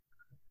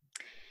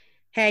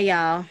Hey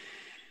y'all,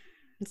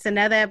 it's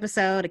another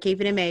episode of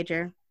Keeping It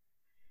Major.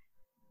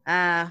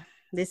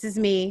 This is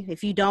me.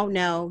 If you don't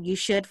know, you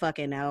should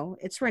fucking know.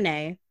 It's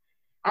Renee.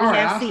 All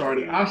right,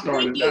 I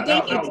started. Thank you,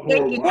 That was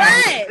thank you. horrible.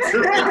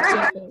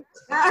 What?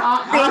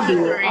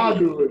 I'll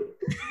do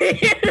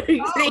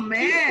it. Oh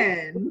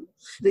man,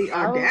 the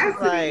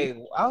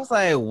audacity! I was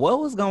like, what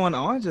was going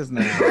on just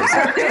now?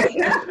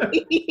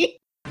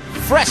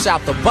 Fresh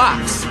out the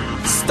box.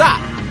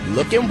 Stop,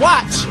 look and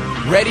watch.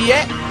 Ready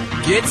yet?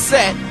 Get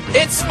set.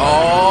 It's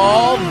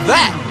all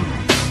that.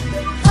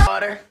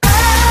 Water.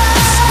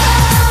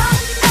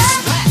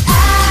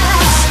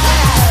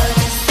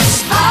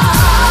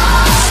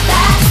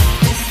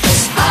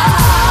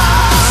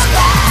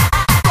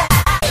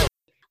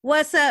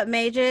 What's up,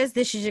 Majors?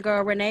 This is your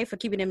girl Renee for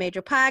Keeping It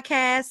Major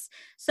podcast.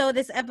 So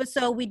this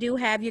episode, we do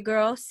have your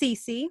girl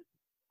Cece.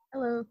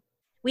 Hello.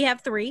 We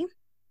have three.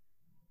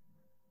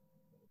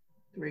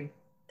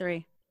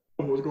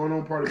 What's going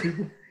on, party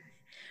people?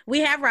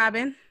 We have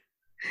Robin.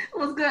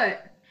 What's good?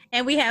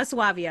 And we have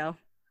Suavio.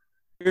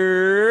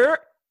 All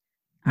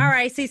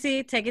right,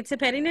 Cece, take it to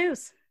petty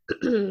news.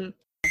 Give me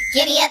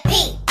a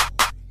P.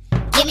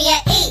 Give me a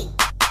E.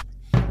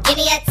 Give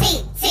me a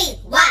T. T.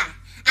 Y.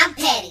 I'm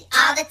petty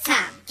all the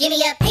time. Give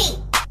me a P.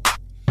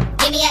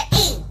 Give me a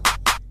E.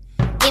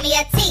 Give me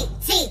a T.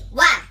 T.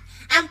 Y.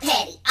 I'm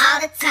petty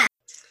all the time.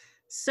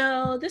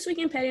 So this week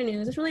in petty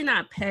news, it's really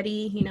not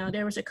petty.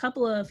 There was a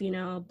couple of,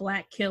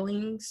 black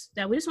killings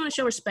that we just want to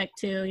show respect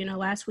to.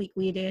 Last week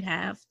we did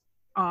have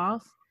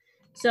off.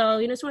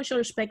 So, just want to show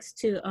respects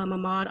to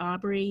Ahmaud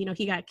Arbery.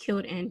 He got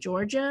killed in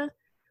Georgia.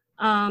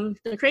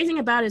 The crazy thing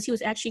about it is he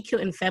was actually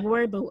killed in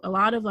February, but a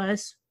lot of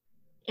us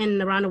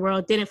around the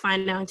world didn't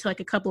find out until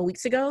like a couple of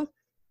weeks ago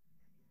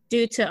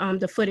due to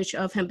the footage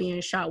of him being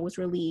shot was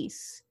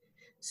released.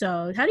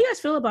 So how do you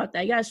guys feel about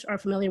that? You guys are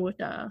familiar with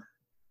the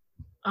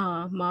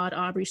Ahmaud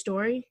Arbery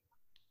story?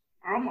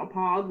 I'm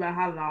appalled by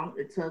how long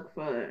it took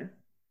for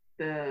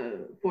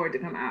it to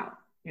come out.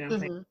 You know what I'm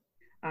saying?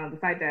 The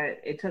fact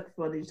that it took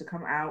footage to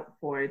come out,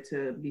 for it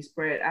to be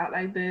spread out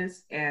like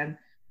this, and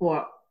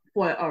for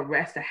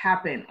arrest to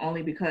happen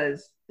only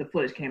because the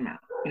footage came out.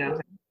 You know what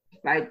I'm saying?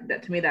 Like,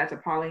 that, to me, that's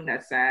appalling.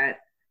 That's sad.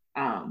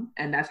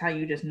 And that's how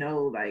you just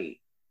know,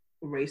 like,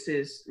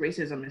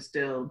 racism is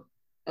still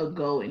a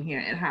go in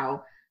here, and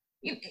how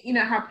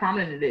how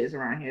prominent it is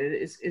around here.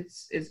 It's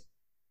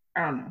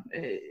I don't know.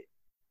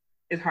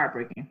 It's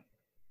heartbreaking.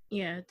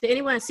 Yeah. Did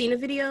anyone see the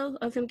video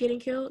of him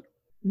getting killed?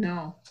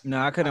 No,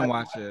 I couldn't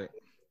watch it.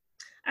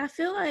 I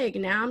feel like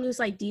now I'm just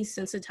like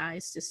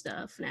desensitized to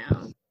stuff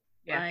now.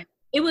 Yeah. Like,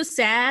 it was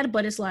sad,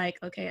 but it's like,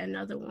 okay,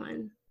 another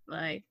one.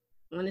 Like,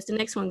 when is the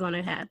next one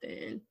gonna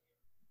happen?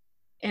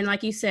 And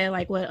like you said,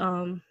 like what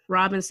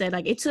Robin said,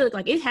 like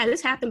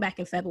this happened back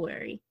in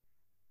February,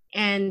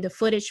 and the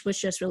footage was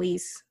just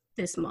released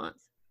this month.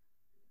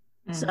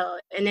 So,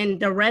 and then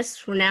the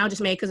rest were now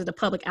just made because of the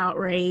public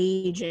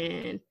outrage,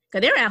 and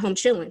because they were at home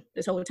chilling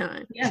this whole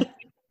time. Yeah.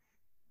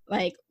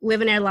 Like,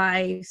 living their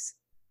lives.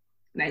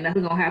 Like,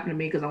 nothing's gonna happen to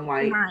me because I'm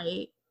white.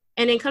 Right.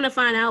 And then kind of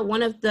find out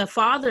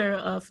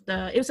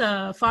it was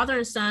a father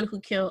and son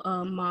who killed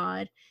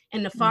Ahmaud,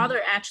 and the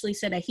father actually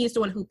said that he's the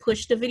one who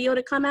pushed the video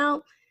to come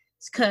out,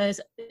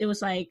 because it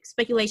was like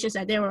speculations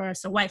that there were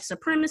some white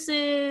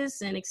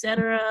supremacists and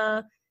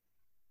etc.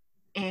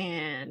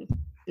 And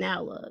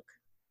now look,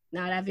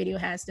 that video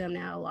has them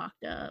now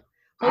locked up.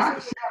 I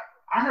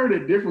heard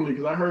it differently,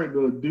 because I heard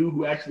the dude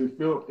who actually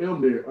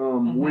filmed it,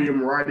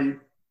 William Roddy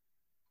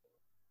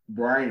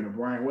Brian,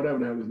 whatever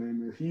the hell his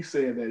name is. He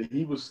said that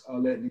he was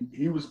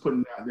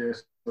putting it out there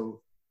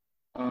so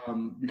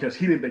because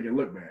he didn't think it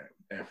looked bad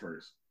at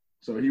first.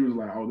 So he was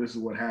like, "Oh, this is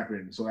what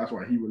happened." So that's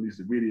why he released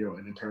the video,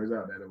 and it turns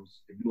out that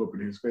it blew up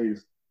in his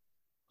face.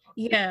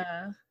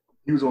 Yeah.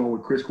 He was on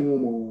with Chris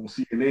Cuomo on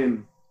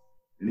CNN,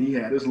 and he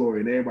had this lawyer,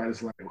 and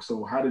everybody's like,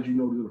 "So how did you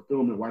know to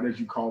film it? Why did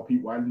you call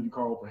people? Why did you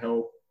call for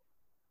help?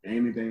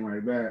 Anything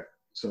like that?"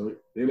 So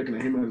they're looking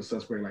at him as a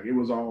suspect, like it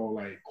was all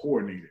like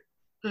coordinated.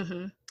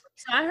 Mm-hmm.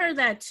 So I heard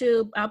that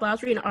too. I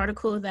was reading an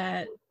article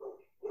that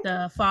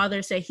the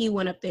father said he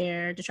went up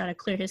there to try to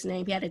clear his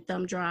name. He had a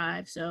thumb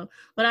drive. So,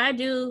 but I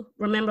do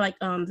remember like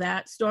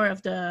that story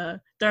of the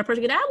third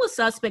person. That was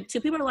suspect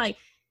too. People are like,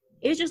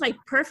 it's just like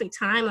perfect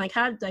time. Like,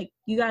 how, like,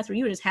 you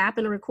were just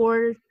happened to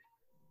record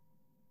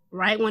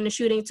right when the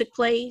shooting took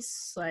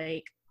place.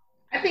 Like,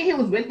 I think he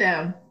was with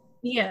them.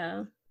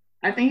 Yeah.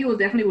 I think he was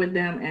definitely with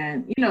them,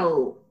 and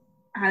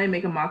how they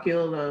make a mockery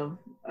of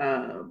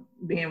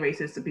being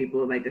racist to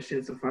people, like, the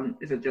shit's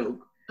it's a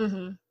joke.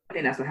 Mm-hmm. I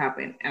think that's what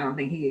happened. I don't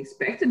think he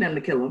expected them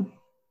to kill him,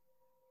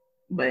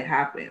 but it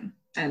happened,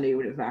 and they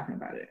were just laughing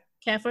about it.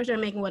 At first they're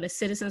making a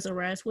citizen's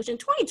arrest, which in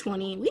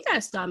 2020 we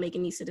gotta stop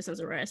making these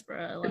citizen's arrests,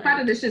 bro. Like, the fact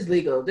that this shit's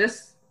legal,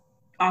 just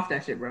off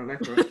that shit, bro. Like,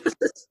 bro.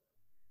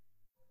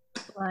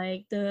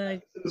 Like,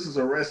 this is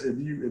arrest if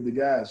the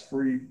guy is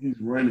free, he's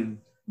running,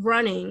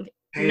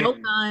 no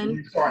gun.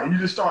 You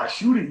just start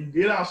shooting.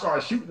 You get out,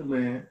 start shooting the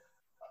man.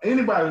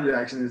 Anybody's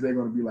reaction is they're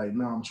gonna be like,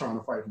 "No, I'm trying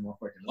to fight for my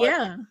fucking life."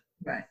 Yeah.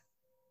 Right.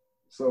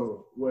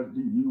 So what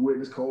you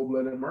witnessed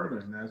cold-blooded murder,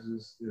 and that's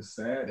just it's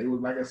sad. It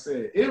was like I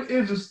said,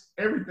 it just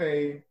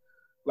everything.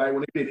 Like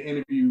when they did the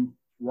interview,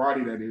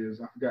 Roddy, that is,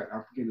 I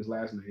forget his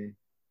last name,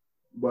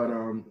 but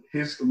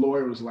his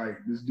lawyer was like,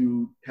 this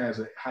dude has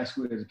a high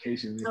school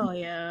education. Oh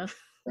yeah.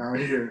 Down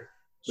here,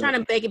 trying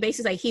to make it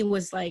basically like he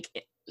was like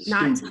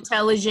not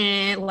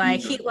intelligent. Like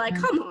he like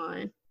come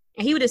on,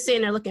 and he would just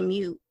sitting there looking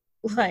mute.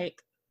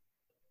 Like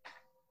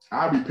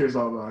I'd be pissed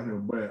off about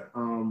him, but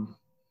I'm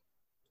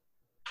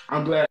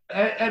glad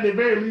at the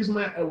very least,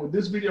 man. With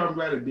this video, I'm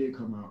glad it did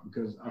come out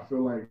because I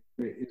feel like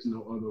there is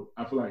no other.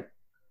 I feel like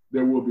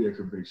there will be a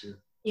conviction.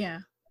 Yeah,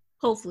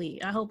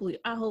 hopefully. I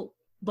hope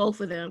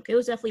both of them. It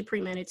was definitely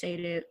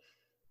premeditated.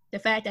 The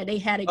fact that they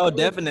had to. Oh,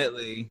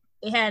 definitely.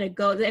 They had to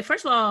go.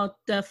 First of all,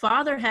 the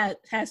father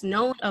has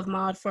known of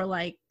Maud for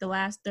like the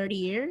last 30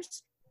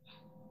 years.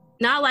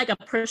 Not like a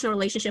personal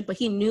relationship, but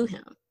he knew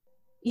him.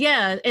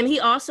 Yeah, and he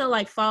also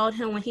like followed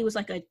him when he was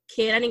like a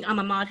kid. I think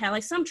Maud had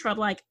like some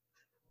trouble, like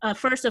a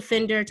first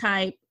offender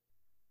type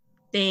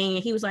thing.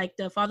 He was like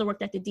the father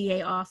worked at the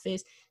DA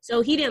office,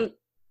 so he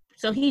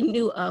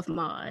knew of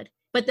Maud.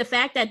 But the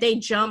fact that they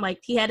jumped, like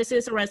he had a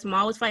citizen arrest,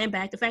 Maud was fighting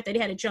back. The fact that they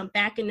had to jump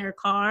back in their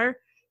car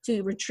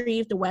to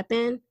retrieve the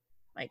weapon,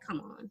 like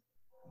come on.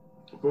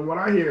 From what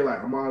I hear,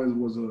 like Ahmad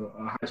was a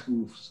high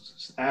school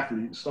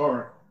athlete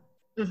star.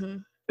 Mm-hmm.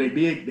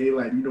 They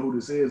like, you know who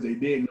this is. They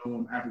did know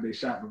him after they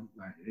shot him.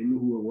 Like they knew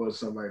who it was,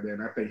 something like that.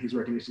 And I think his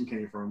recognition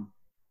came from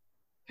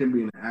him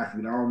being an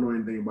athlete. I don't know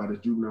anything about his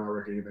juvenile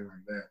record, anything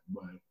like that.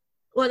 But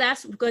well,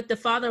 that's good. The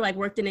father like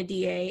worked in a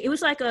DA. It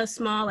was like a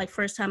small like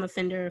first time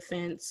offender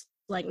offense,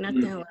 like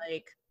nothing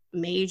like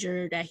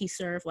major that he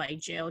served like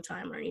jail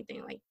time or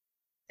anything like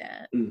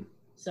that.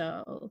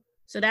 So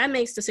that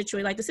makes the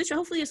situation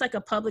hopefully it's like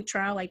a public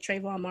trial like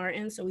Trayvon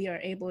Martin, so we are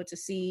able to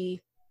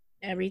see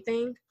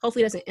everything.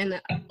 Hopefully it doesn't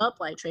end up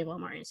like Trayvon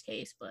Martin's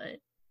case, but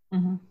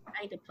I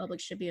think the public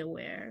should be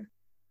aware.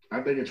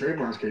 I think in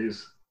Trayvon's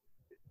case,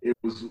 it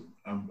was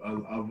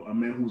a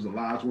man who was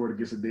alive toward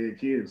against a dead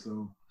kid.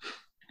 So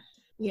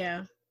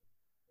yeah,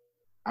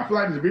 I feel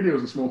like this video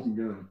is a smoking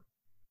gun.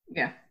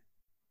 Yeah.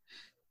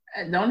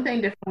 The only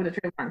thing different with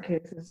the Trayvon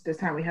case is this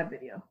time we have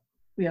video.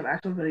 We have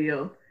actual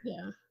video.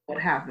 Yeah.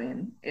 What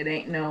happened? It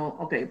ain't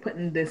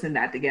putting this and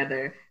that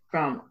together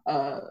from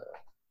a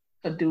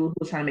dude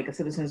who's trying to make a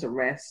citizen's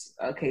arrest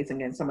case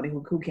against somebody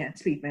who can't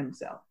speak for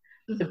himself.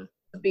 It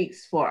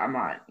speaks for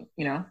Ahmad,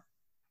 you know.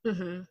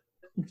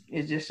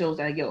 It just shows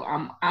like, yo,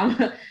 I'm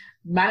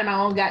minding my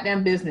own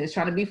goddamn business,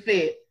 trying to be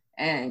fit,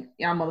 and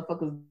y'all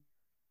motherfuckers.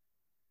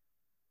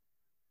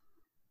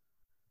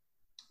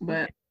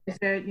 But they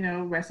said, you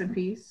know, rest in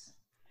peace.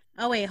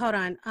 Oh wait, hold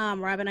on,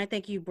 Robin. I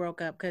think you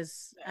broke up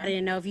because I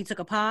didn't know if you took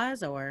a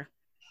pause or.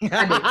 I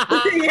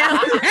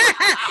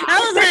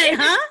was like,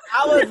 huh?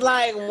 I was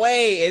like,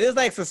 wait, it is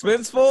like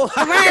suspenseful.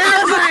 Right,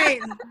 I was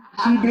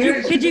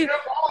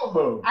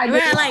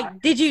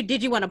like, Did you?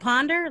 Did you want to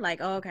ponder? Like,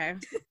 oh, okay.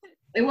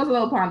 It was a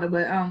little ponder,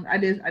 but I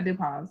did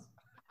pause.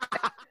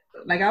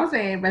 Like I was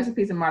saying, rest in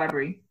peace and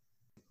Marbury.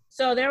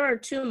 So there were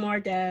 2 more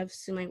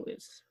deaths, and like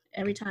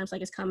every time it's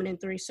like it's coming in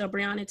 3. So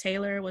Breonna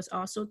Taylor was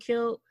also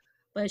killed,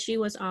 but she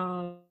was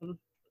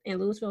in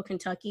Louisville,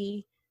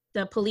 Kentucky.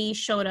 The police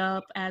showed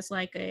up as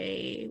like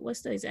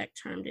what's the exact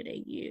term did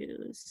they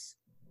use?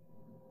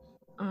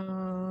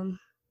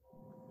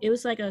 It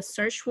was like a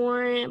search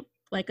warrant,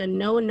 like a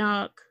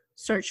no-knock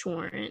search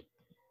warrant.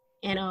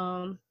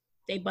 And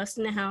they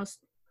busted in the house,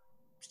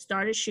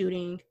 started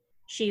shooting.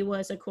 She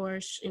was, of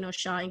course, you know,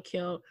 shot and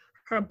killed.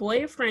 Her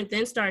boyfriend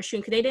then started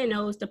shooting because they didn't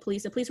know it was the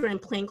police. The police were in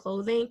plain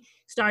clothing,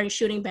 started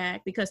shooting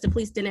back because the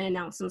police didn't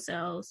announce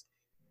themselves.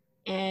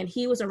 And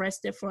he was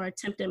arrested for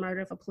attempted murder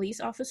of a police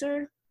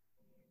officer.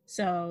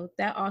 So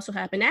that also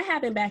happened. That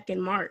happened back in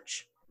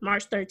March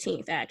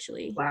 13th,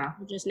 actually. Wow.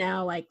 We're just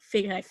now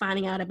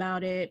finding out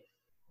about it.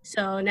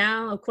 So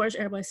now, of course,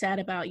 everyone's sad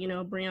about, you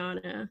know,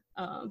 Breonna,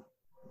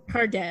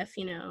 her death,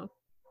 you know.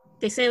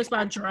 They say it was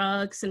about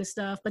drugs and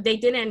stuff, but they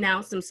didn't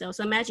announce themselves.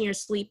 So imagine you're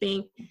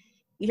sleeping,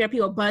 you hear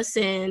people bust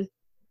in,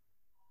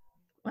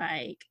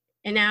 like,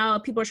 and now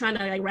people are trying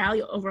to like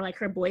rally over like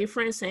her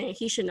boyfriend saying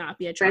he should not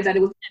be a trial.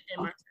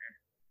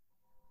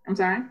 I'm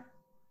sorry?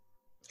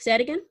 Say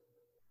it again?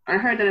 I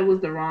heard that it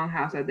was the wrong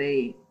house that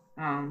they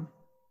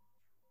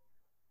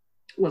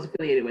was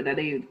affiliated with, that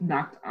they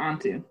knocked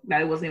onto.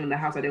 That it wasn't even the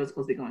house that they were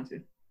supposed to be going to.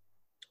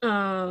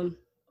 I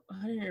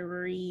didn't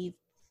read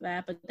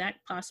that, but that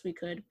possibly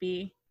could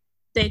be.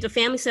 The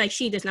family said like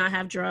she does not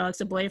have drugs.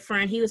 The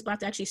boyfriend, he was about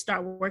to actually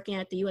start working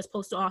at the U.S.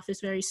 Postal Office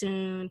very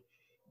soon.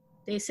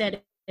 They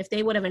said if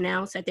they would have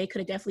announced that, they could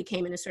have definitely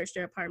came in and searched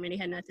their apartment. They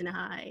had nothing to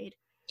hide.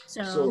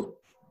 So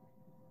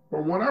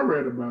from what I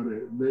read about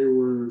it,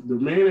 the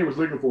man they was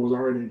looking for was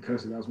already in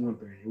custody. That's one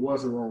thing. It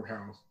was the wrong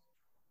house.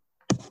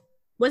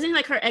 Wasn't it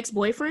like her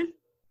ex-boyfriend?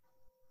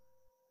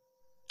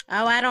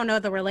 Oh, I don't know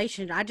the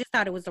relation. I just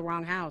thought it was the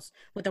wrong house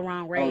with the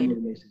wrong raid. I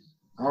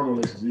don't know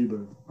relations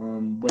either.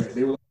 But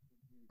they were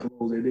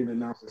closed. They didn't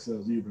announce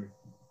themselves either.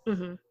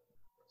 Mm-hmm.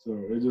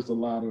 So it's just a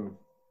lot of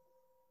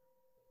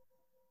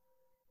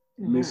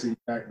missing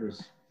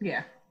factors.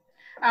 Yeah.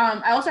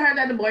 I also heard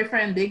that the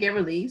boyfriend did get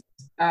released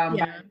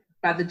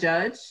by the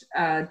judge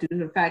due to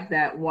the fact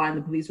that one,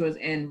 the police was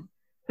in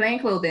plain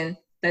clothing,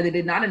 that they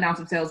did not announce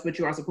themselves, which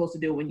you are supposed to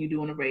do when you're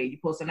doing a raid. You're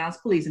supposed to announce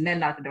police and then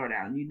knock the door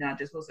down. You're not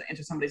just supposed to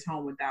enter somebody's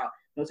home without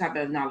no type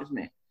of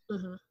acknowledgement.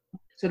 Mm-hmm.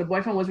 So the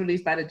boyfriend was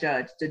released by the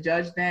judge. The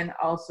judge then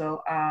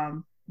also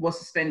was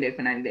suspended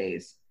for 90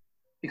 days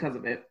because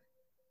of it.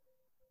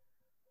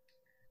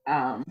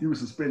 He was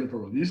suspended for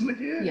releasing the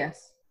kid?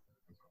 Yes.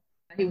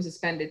 He was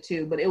suspended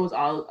too, but it was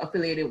all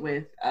affiliated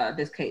with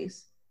this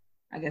case.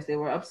 I guess they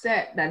were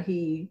upset that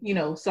he,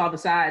 saw the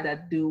side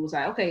that dude was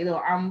like, okay,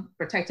 look, I'm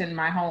protecting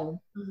my home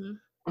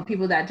from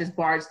people that just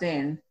barged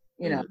in,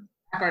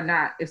 or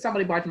not. If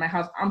somebody barged in my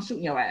house, I'm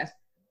shooting your ass.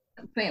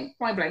 Point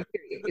blank,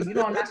 period. If you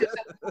don't announce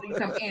yourself before you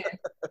come in,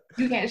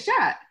 you get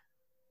shot.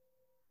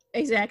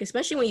 Exactly,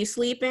 especially when you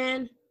sleep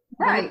in.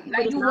 Right,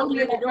 like you won't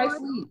be able to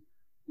sleep.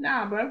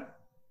 Nah, bro.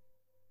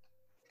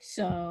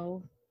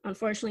 So,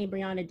 unfortunately,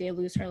 Breonna did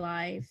lose her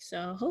life.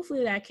 So,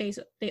 hopefully that case,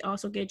 they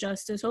also get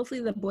justice.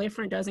 Hopefully the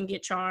boyfriend doesn't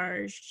get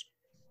charged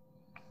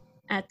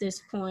at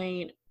this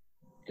point.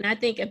 And I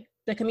think if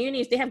the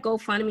communities, they have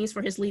GoFundMes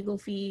for his legal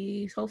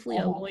fees. Hopefully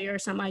a lawyer or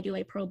somebody do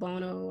like pro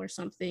bono or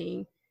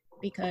something,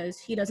 because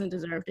he doesn't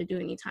deserve to do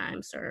any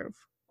time served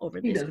over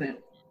this. He doesn't.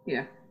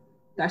 Yeah.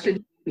 That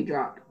should be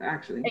dropped,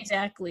 actually.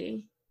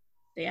 Exactly.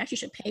 They actually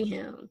should pay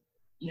him.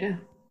 Yeah.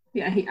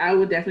 Yeah, I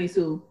would definitely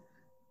sue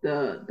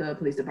the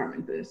police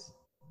department for this.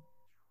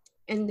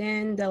 And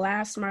then the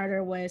last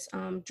murder was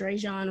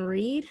Dre'Jon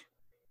Reed.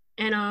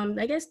 And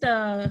I guess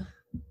the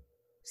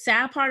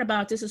sad part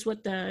about this is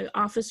what the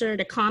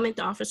comment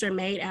the officer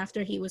made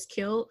after he was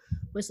killed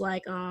was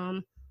like,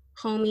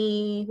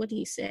 homie, what did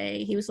he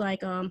say? He was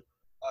like,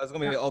 it's gonna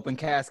be an open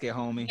casket,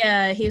 homie.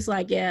 Yeah, he's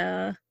like,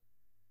 yeah.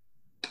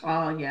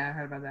 Oh yeah, I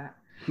heard about that.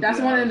 That's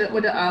the one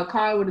with the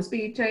car with the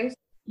speed chase.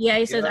 Yeah,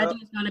 he says, I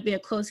think it's gonna be a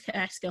close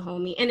casket,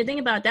 homie. And the thing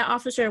about that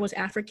officer was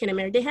African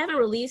American. They haven't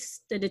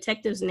released the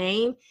detective's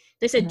name.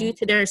 They said due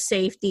to their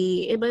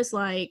safety. It was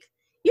like,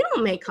 you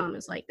don't make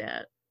comments like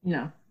that.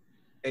 No.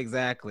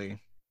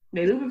 Exactly.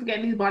 They do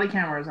forget these body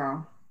cameras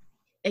on.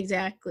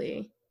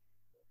 Exactly.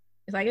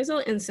 It's like, it's so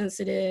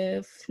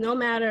insensitive. No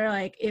matter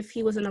like if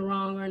he was in the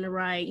wrong or in the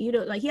right,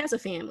 he has a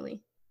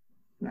family.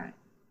 Right.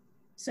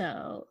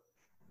 So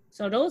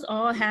those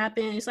all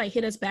happen. It's like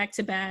hit us back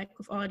to back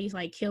with all these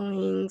like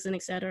killings and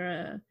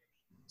etc.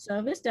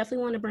 So it's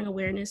definitely want to bring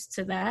awareness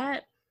to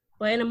that.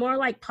 But in a more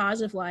like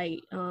positive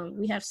light,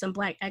 we have some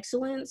Black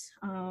excellence.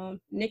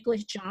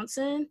 Nicholas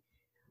Johnson.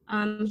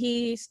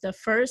 He's the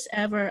first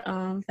ever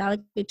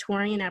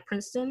valedictorian at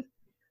Princeton.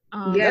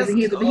 Yes,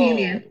 he's a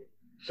Bahamian.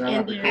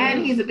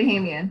 And he's a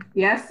Bahamian.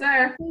 Yes,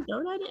 sir.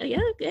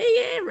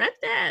 Yeah, rep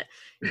that.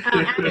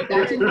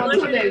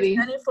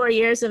 After 4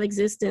 years of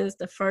existence,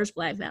 the first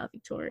Black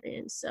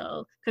valedictorian.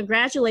 So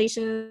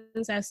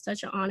congratulations. That's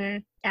such an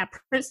honor at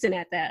Princeton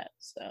at that.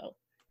 So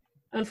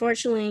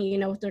unfortunately,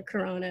 with the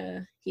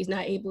corona, he's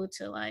not able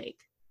to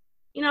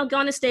go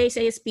on the stage,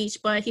 say a speech,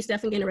 but he's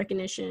definitely getting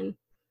recognition.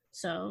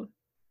 So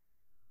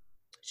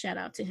shout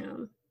out to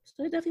him.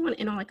 So I definitely want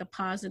to end on a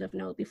positive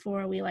note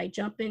before we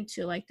jump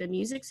into the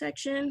music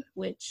section,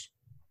 which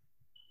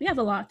we have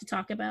a lot to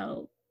talk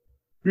about.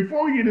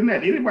 Before we get in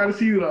that, anybody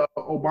see the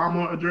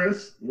Obama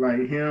address?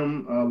 Like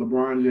him,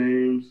 LeBron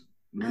James?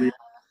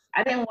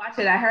 I didn't watch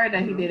it. I heard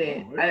that he did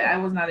it. I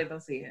was not able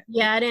to see it.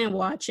 Yeah, I didn't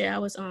watch it. I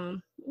was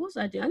what was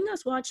I doing? I think I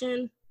was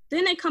watching.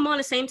 Didn't they come on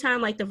the same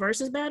time the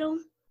versus battle?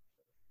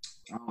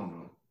 I don't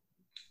know.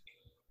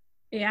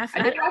 Yeah,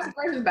 I didn't watch the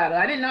versus battle.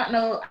 I did not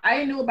know.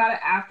 I knew about it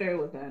after it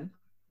was done.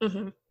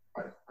 Mm-hmm.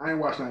 I ain't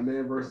watched that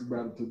man versus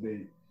battle to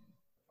date.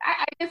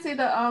 I did see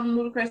the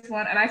Ludacris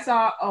one, and I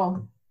saw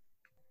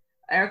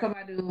Erykah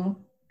Badu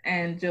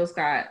and Jill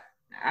Scott.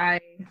 I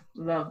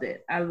loved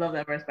it. I love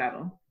that versus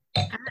battle.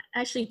 I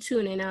actually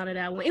tuned in out of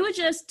that one. It was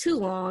just too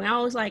long. I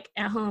was at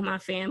home with my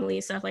family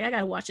and stuff. I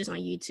gotta watch this on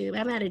YouTube. I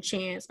haven't had a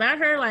chance, but I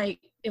heard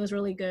it was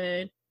really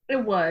good.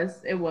 It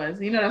was.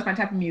 That's my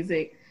type of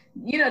music.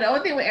 The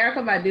only thing with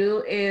Erykah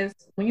Badu is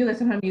when you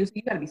listen to her music,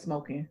 you gotta be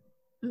smoking.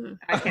 Mm-hmm.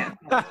 I can't.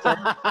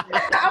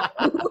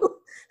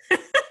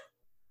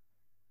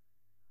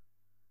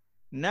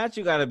 Not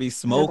you gotta be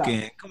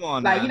smoking. Come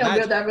on,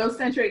 that real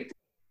centric.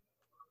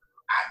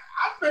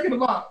 I'm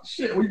thinking about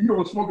shit. When you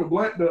don't smoke a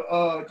blunt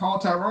to call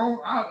Tyrone.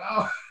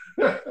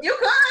 You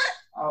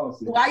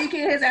could. Why you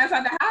kick his ass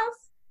out the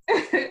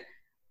house?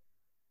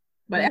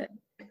 But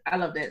I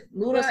loved it.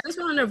 Luda. This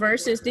one on the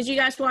verses. Did you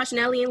guys watch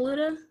Nelly and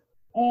Luda?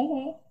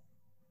 Mm-hmm.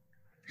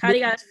 How do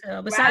you guys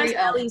feel? Besides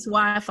Nelly's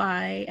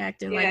Wi-Fi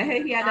acting he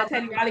had that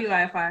Teddy Riley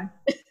Wi-Fi.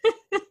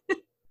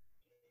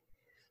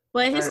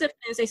 But in his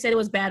defense, they said it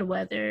was bad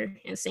weather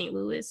in St.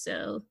 Louis,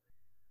 so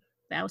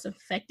that was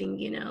affecting,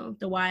 the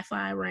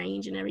Wi-Fi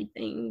range and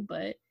everything.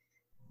 But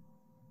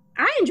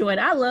I enjoyed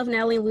it. I love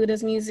Nelly and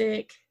Luda's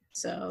music,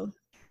 so.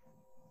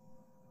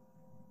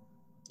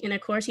 And of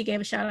course, he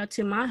gave a shout out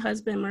to my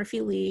husband, Murphy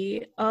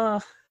Lee.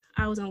 Oh,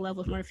 I was in love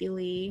with Murphy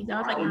Lee.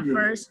 That was my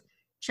first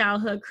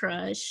childhood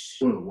crush.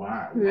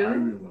 Why? Why are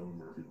you in love with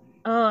Murphy Lee?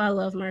 Oh, I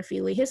love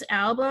Murphy Lee. His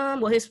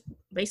album, well,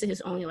 basically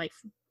his only like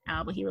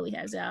album he really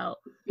has out.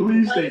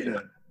 Please state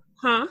that.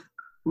 Huh?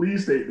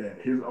 Please state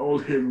that. His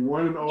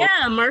one and only.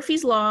 Yeah,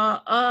 Murphy's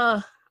Law.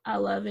 I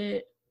love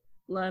it.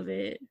 Love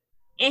it.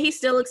 And he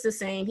still looks the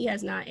same. He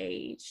has not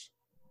aged.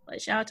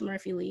 But shout out to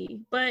Murphy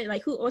Lee. But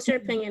like, what's your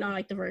opinion on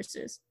like the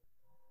verses?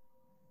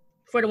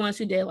 For the ones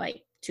who did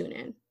like tune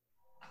in.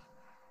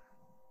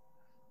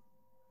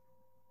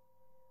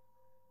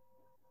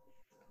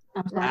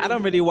 I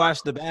don't really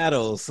watch the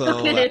battles, so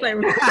Okay, like,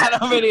 like, I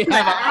don't really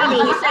have. I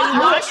mean, you said you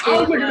watched I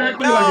was it. looking at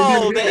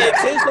No, the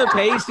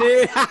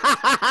anticipation.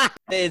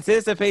 The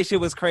anticipation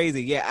was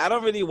crazy. Yeah, I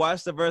don't really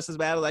watch the versus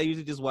battles. I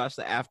usually just watch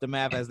the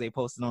aftermath as they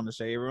posted on the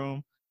Shade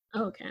Room.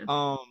 Okay.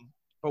 For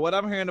what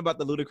I'm hearing about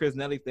the Ludacris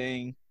Nelly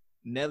thing,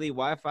 Nelly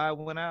Wi-Fi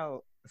went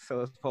out,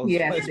 so it's supposed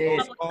Yeah, to it did.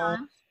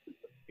 postpone.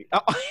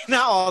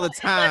 Not all the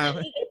time.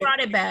 They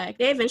brought it back.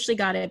 They eventually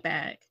got it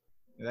back.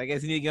 I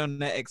guess you need to get on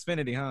that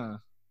Xfinity, huh?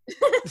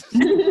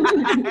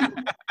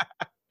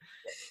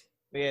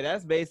 Yeah,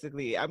 that's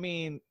basically. I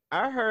mean,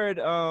 I heard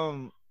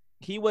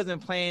he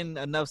wasn't playing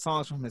enough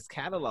songs from his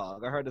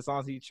catalog. I heard the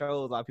songs he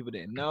chose, a lot of people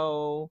didn't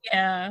know.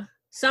 Yeah.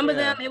 Some of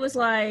them, it was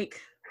like,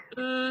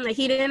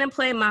 he didn't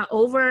play my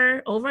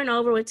over and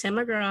over with Tim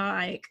McGraw.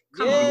 Like,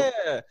 come on.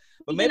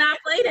 But He maybe did not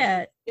play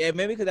that. Yeah,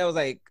 maybe because that was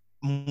like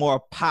more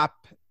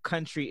pop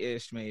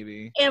country-ish,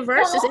 maybe. In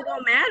verses, it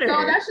don't matter.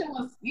 No, that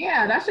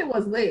shit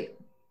was lit.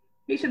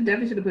 He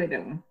definitely should have played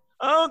that one.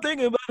 I'm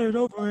thinking about it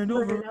over and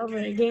over and over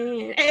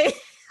again. Hey,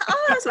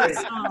 oh, that's my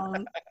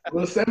song.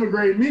 Well, 7th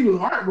grade me was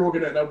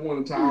heartbroken at that point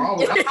in time. I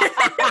was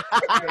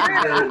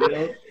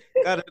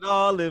got it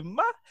all in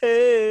my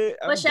head.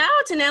 But shout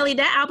out to Nelly.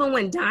 That album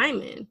went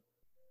diamond.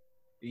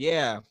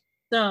 Yeah.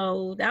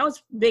 So that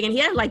was big. And he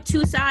had like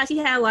two sides. He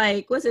had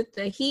like, was it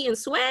the Heat and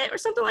Sweat or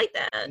something like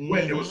that?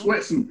 It was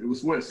Sweatsuit.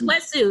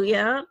 Sweatsuit,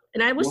 yeah.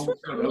 And I was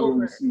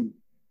over.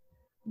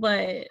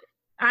 But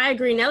I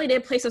agree. Nelly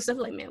did play some stuff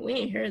like, man, we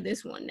ain't heard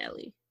this one,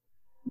 Nelly.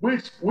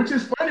 Which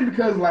is funny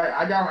because like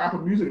I got on Apple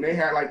Music and they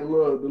had like the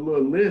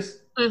little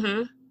list. Mm-hmm.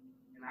 And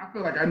I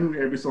feel like I knew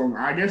every song.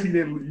 I guess he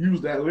didn't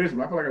use that list,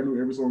 but I feel like I knew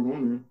every song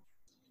on there.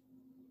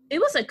 It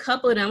was a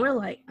couple of them. We're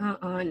like,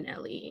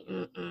 Nelly.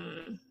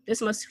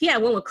 He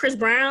had one with Chris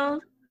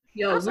Brown.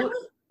 Yo, Luda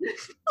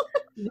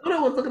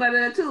was looking at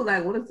that too.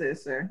 Like, what is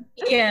this, sir?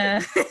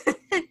 Yeah.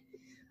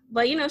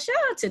 But, shout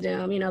out to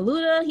them.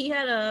 Luda, he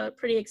had a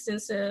pretty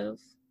extensive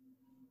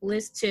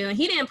list too. And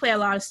he didn't play a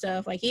lot of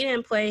stuff. Like, he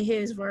didn't play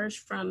his verse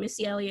from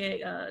Missy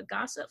Elliott,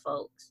 Gossip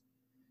Folks.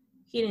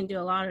 He didn't do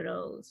a lot of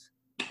those.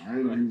 I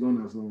didn't know he was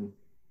on that song.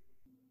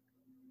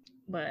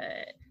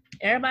 But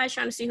everybody's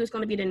trying to see who's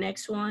going to be the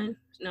next one.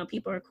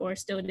 People are, of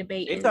course, still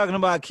debating. They're talking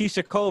about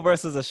Keisha Cole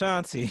versus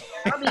Ashanti.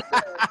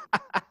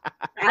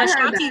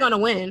 Ashanti going to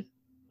win.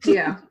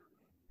 Yeah,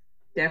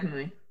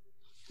 definitely.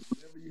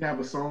 Whenever you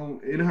have a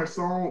song, in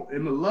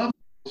the love,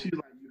 she's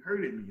like, you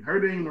hurted me.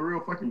 Hurt ain't the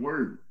real fucking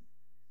word.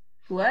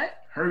 What?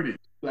 Hurt it.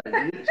 Like,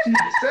 she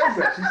says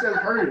that. She says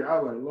hurt it. I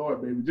was like,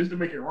 Lord, baby, just to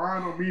make it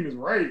rhyme don't mean it's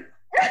right.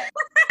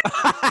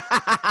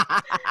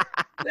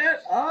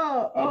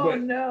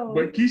 No.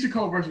 But Keisha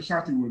Cole versus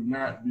Ashanti would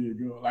not be a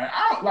good. Like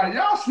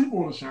y'all sleep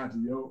on Ashanti,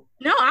 yo.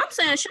 No, I'm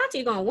saying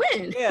Ashanti gonna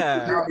win.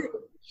 Yeah.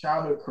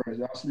 Childhood crush.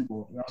 Y'all sleep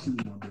on my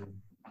baby.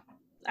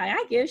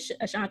 I give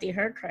Ashanti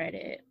her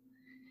credit.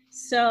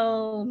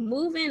 So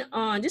moving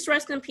on, just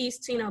rest in peace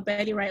to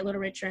Betty Wright,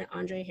 Little Richard, and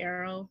Andre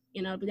Harrell.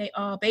 They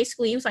all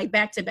basically, it was like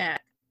back to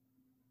back.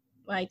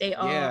 Like they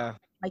all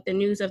like the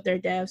news of their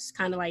deaths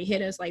kind of like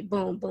hit us like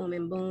boom, boom,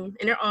 and boom,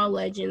 and they're all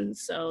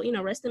legends. So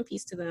rest in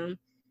peace to them.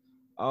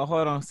 Oh,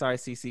 hold on. Sorry,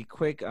 CC.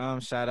 Quick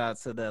shout out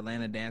to the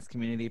Atlanta dance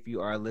community if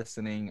you are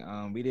listening.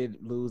 We did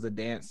lose a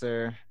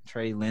dancer,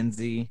 Trey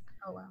Lindsay.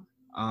 Oh, wow.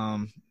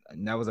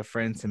 And that was a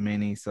friend to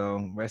many.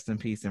 So rest in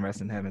peace and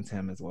rest in heaven to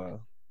him as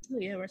well. Oh,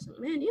 yeah,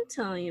 man, I'm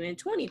telling you, man,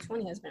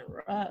 2020 has been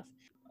rough.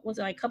 Was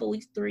it like a couple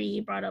weeks,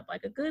 3 brought up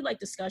like a good like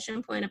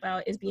discussion point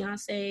about, is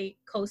Beyonce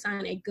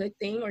co-sign a good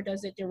thing or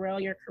does it derail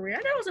your career?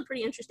 That was a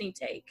pretty interesting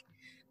take.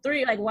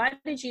 3, like, why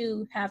did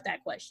you have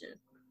that question?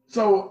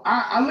 So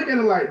I look at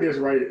it like this,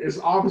 right? It's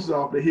obviously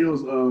off the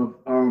heels of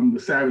the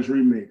Savage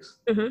remix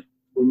with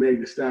Meg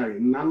Thee Stallion.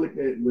 And I look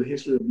at the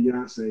history of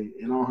Beyonce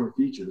and all her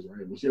features,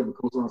 right? When she ever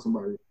co-sign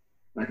somebody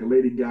like a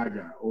Lady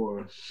Gaga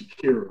or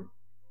Shakira,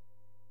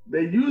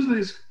 they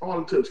usually fall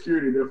into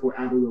obscurity. Therefore,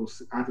 after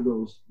those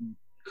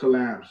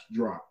collabs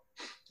drop,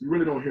 you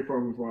really don't hear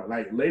from them for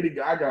like Lady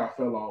Gaga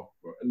fell off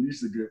for at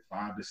least a good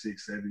 5 to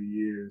 6, 7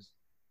 years.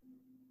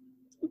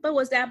 But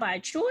was that by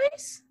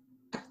choice?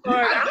 Or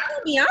I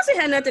think Beyonce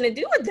had nothing to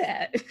do with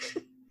that.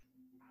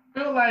 I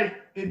feel like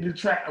it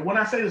detracts. When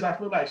I say this, I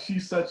feel like she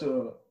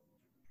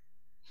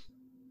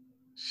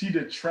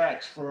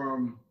detracts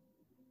from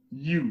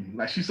you.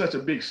 Like she's such a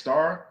big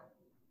star,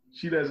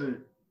 she doesn't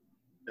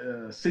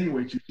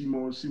insinuate you. She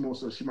might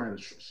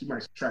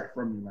subtract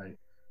from you. Like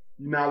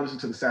you now listen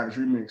to the Savage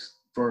remix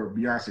for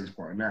Beyonce's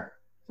part, not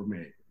for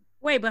me.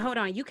 Wait, but hold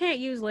on. You can't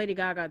use Lady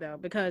Gaga, though,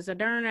 because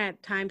during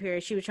that time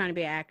period, she was trying to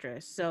be an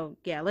actress. So,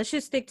 yeah, let's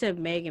just stick to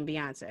Meg and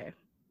Beyonce.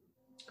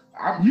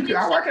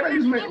 Why can't I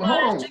use hold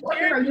on? Why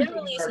can't I use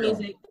release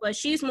music? But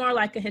she's more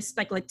like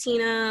like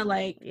Latina,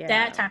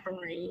 that type of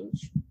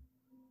range.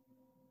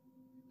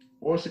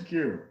 Or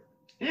Shakira.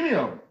 Any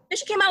of them. And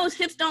she came out with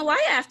Hips Don't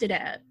Lie after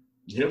that.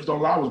 Hips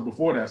Don't Lie was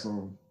before that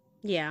song.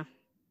 Yeah.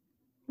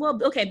 Well,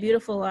 okay,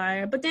 Beautiful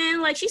Liar. But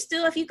then, she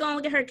still, if you go and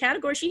look at her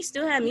category, she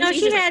still had music. No,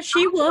 she had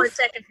She Wolf.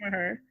 For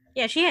her.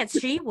 Yeah, she had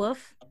She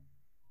Wolf.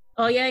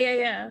 Oh,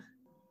 yeah.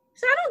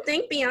 So I don't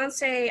think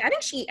Beyonce, I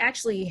think she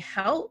actually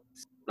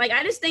helped.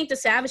 I just think the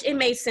Savage, it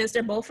made sense.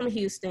 They're both from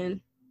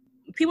Houston.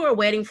 People were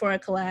waiting for a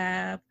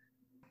collab.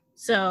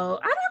 So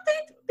I don't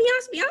think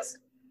Beyonce,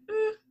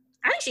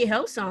 I think she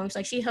helped songs.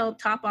 She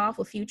helped top off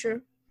with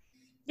Future.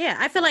 Yeah,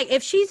 I feel like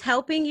if she's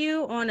helping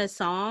you on a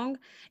song,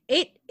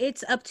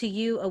 it's up to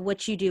you of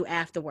what you do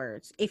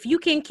afterwards. If you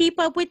can keep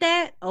up with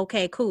that,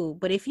 okay, cool.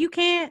 But if you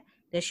can't,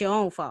 that's your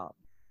own fault.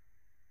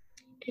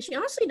 And she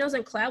honestly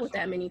doesn't collab with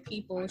that many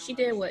people. She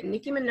did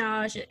Nicki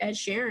Minaj and Ed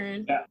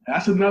Sheeran.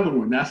 That's another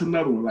one.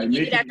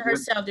 Nicki did that to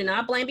herself. Do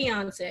not blame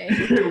Beyonce.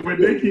 when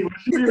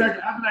she did that,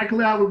 after that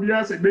collab with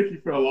Beyonce, Nicki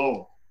fell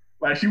off.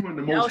 She wasn't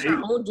the most hated.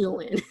 That was her own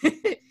doing.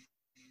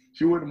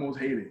 She wasn't the most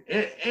hated.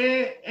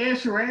 And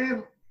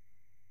Sheeran,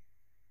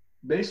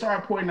 they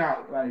started pointing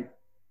out,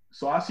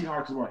 so I see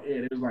articles about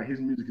Ed. It was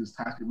his music is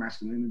toxic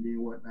masculinity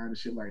and whatnot and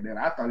shit like that.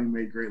 I thought he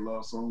made great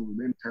love songs, but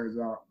then it turns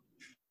out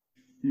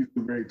he's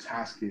a very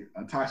toxic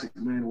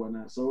man and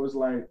whatnot. So it's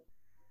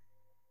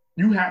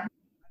you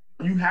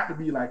have to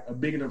be a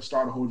big enough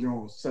star to hold your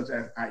own, such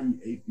as i.e.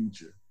 a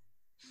Future.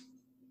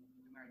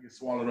 And not get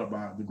swallowed up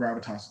by the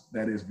gravitas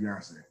that is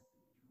Beyonce.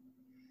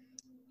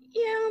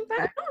 Yeah, but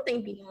I don't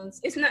think Beyonce.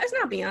 It's not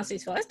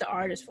Beyonce's fault. It's the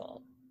artist's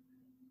fault.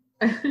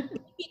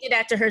 She did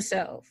that to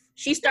herself.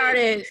 She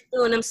started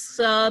doing them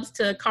subs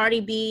to Cardi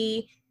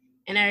B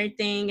and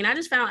everything, and I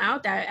just found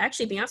out that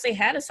actually Beyonce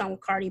had a song with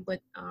Cardi, but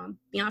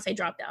Beyonce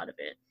dropped out of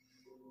it.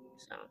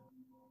 So.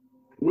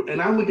 And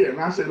I look at it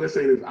and I say, let's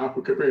say this, I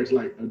compare it to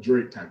a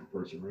Drake type of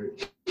person,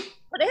 right?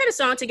 But they had a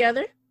song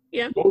together.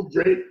 Yeah. Most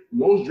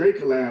Drake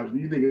collabs,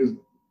 these niggas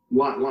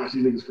launch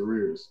these niggas'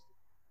 careers.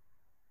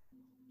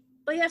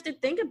 But you have to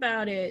think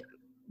about it.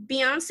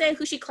 Beyonce,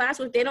 who she classed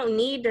with, they don't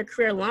need their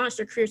career launched.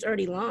 Their career's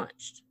already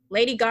launched.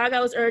 Lady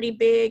Gaga was already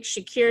big.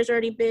 Shakira's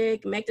already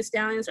big. Meg Thee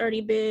Stallion's already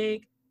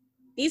big.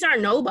 These are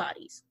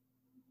nobodies.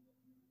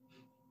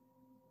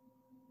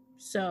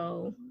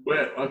 So.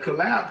 But a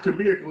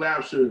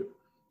collab should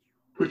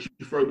put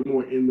you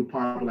furthermore in the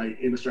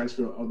in the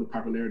stratosphere of the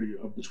popularity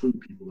of between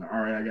people.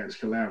 All right, I got this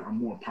collab. I'm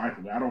more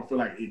popular. I don't feel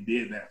like it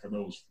did that for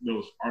those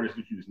artists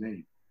that you just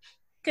named.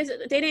 Because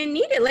they didn't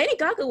need it. Lady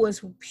Gaga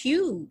was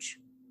huge.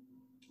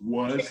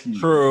 Was huge.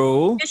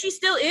 True. And she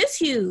still is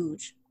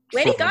huge.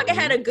 Lady Gaga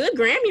had a good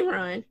Grammy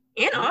run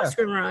and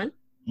Oscar run.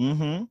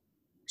 Mm-hmm.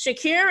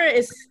 Shakira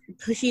is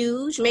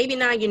huge. Maybe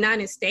not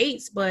United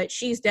States, but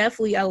she's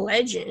definitely a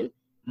legend.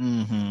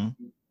 Mm-hmm.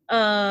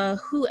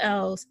 Who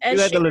else? You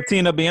like the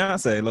Latina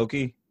Beyonce,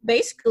 low-key.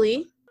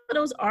 Basically,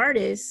 those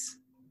artists,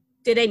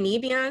 did they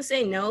need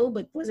Beyonce? No,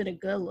 but was it a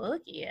good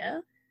look? Yeah.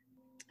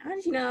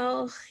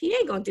 He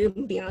ain't gonna do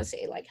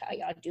Beyonce like how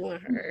y'all doing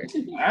her.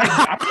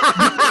 I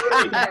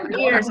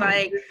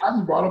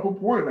just brought up a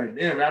point.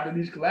 Damn, after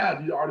these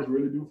collabs, these artists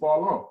really do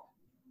fall off.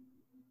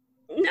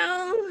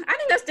 No, I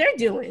think that's their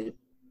doing.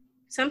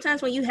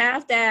 Sometimes when you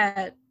have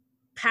that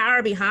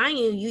power behind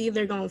you, you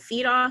either gonna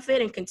feed off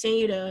it and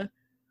continue to.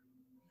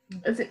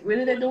 Is it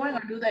really their doing,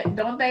 or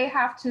don't they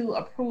have to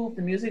approve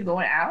the music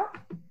going out?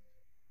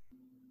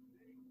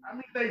 I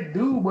mean, they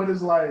do, but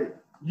it's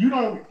you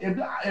don't. If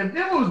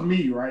it was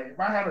me, right? If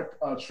I had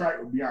a track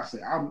with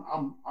Beyonce, I'm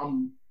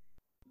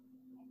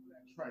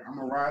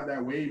gonna ride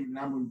that wave and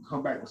I'm gonna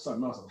come back with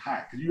something else that's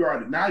hot. Because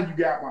I'm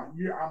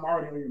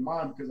already on your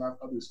mind because I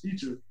of this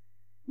feature.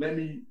 Let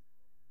me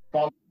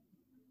fall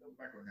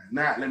back on that.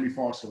 Not let me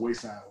fall to the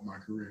wayside of my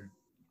career.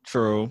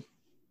 True.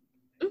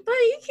 But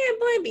you can't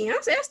blame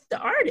Beyonce. That's the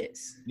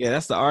artist. Yeah,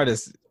 that's the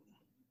artist.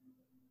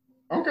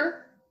 Okay.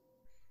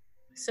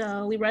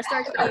 So we rest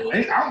our case. I don't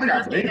think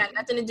I blame. It got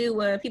nothing to do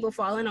with people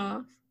falling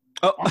off.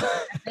 Oh.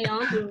 They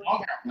all do.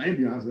 I blame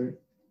Beyonce.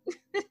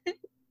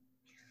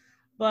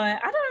 But I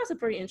thought it was a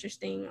pretty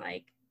interesting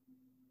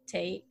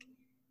take.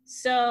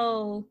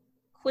 So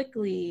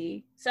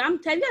quickly, have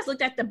you guys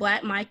looked at the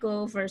Black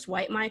Michael versus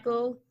White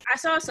Michael? I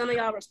saw some of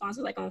y'all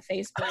responses on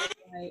Facebook.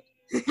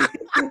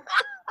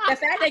 The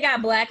fact they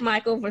got Black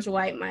Michael versus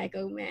White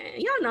Michael, man,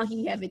 y'all know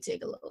he have it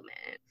tickle,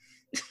 man.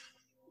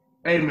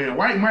 Hey man,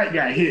 White Mike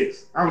got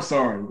hits. I'm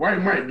sorry,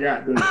 White Mike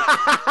got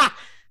the.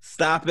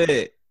 Stop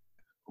it.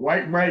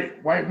 White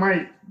Mike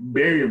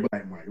buried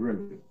Black Mike,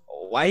 really.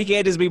 Why he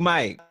can't just be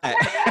Mike?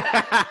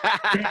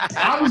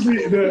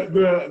 Obviously,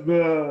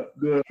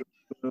 the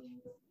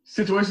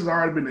situation's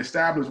already been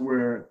established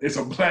where it's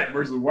a black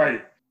versus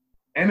white,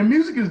 and the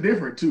music is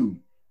different too.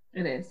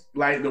 It is.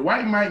 The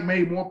White Mike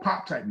made more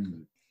pop type music.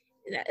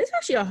 It's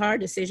actually a hard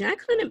decision. I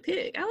couldn't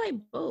pick. I like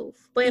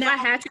both. But if I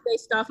had to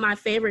based off my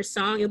favorite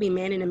song, it would be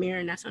Man in the Mirror,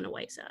 and that's on the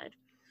white side.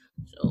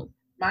 So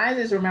mine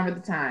is Remember the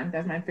Time.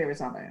 That's my favorite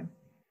song by him.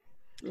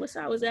 What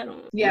side was that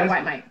on? Yeah,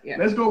 White Mike. Yeah.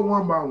 Let's go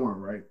one by one,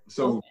 right?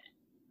 So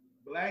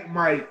Black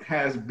Mike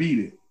has Beat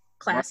It.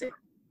 Classic.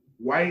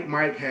 White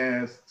Mike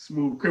has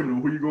Smooth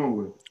Criminal. Who you going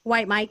with?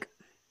 White Mike.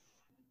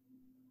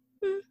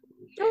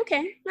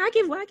 Okay, I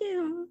give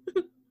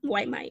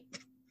White Mike.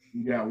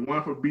 You got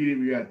one for Beat It.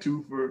 We got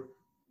two for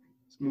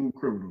Smooth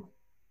Criminal.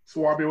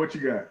 Swabe, what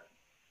you got?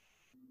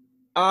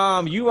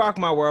 You Rock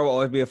My World will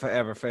always be a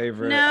forever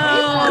favorite.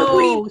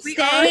 No,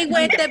 stay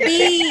with the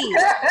beat.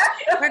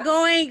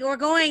 We're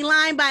going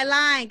line by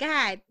line.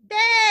 God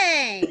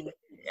dang.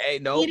 Hey,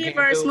 no. Beat It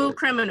versus Smooth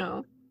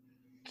Criminal.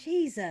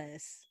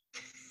 Jesus.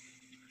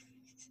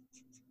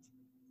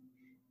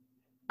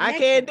 I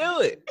can't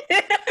do it.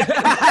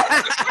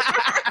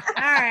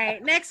 All right,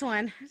 next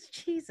one.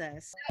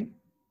 Jesus.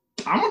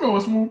 I'm gonna go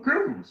with Smooth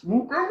Criminal.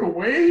 Smooth Criminal,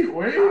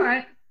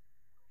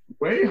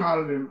 way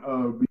hotter than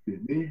Beat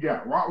It. Then you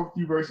got Rock With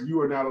You versus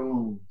You Are Not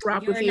Alone.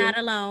 You are not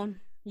alone.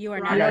 You are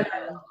not alone.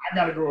 I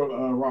gotta go with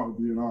Rock With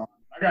You.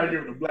 I gotta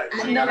give it to Black.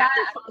 I know that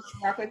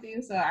I Rock With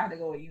You, so I have to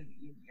go with you.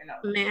 You know.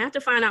 Man, I have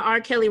to find out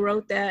R. Kelly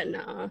wrote that.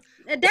 Nah.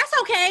 That's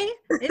okay.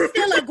 It's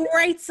still a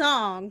great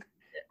song.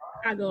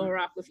 I go and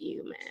Rock With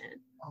You, man.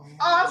 Oh,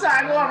 I'm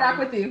sorry. I go and Rock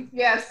With You.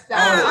 Yes. Bro,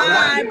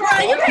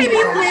 you can't be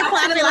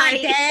flip-flopping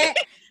like that.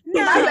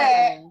 No. My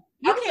bad.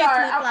 You I'm can't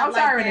sorry. flip-flop I'm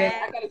like sorry.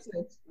 that. I gotta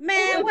switch.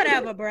 Man,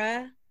 whatever,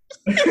 bruh.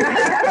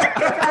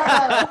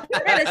 That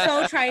is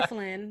so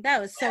trifling.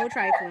 That was so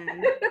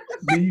trifling.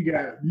 Then you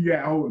got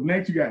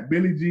next you got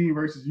Billie Jean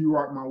versus You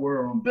Rock My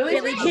World.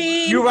 Billie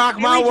Jean. You Rock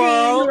My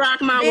World. You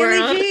Rock My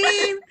World.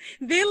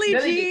 Billie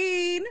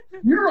Jean.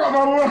 You Rock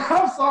My World.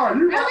 I'm sorry.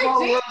 You Rock My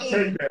Billie World. Jean.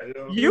 Take that,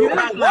 yo. You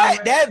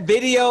what? That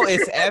video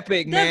is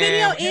epic, The man.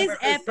 video is Remember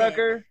epic.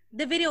 Sucker?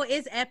 The video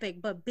is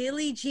epic, but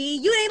Billie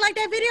Jean, you ain't like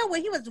that video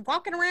when he was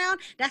walking around,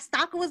 that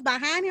stalker was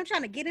behind him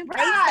trying to get him faced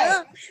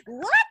up.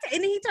 What?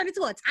 And then he turned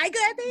into a tiger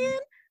at the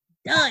end?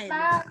 Done.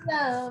 My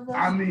love.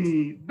 I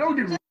mean, don't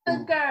get me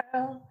wrong.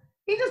 Girl.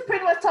 He just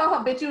pretty much told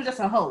her, bitch, you was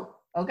just a hoe.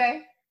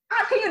 Okay?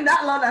 How can you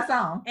not love that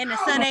song? And the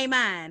sun ain't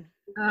mine.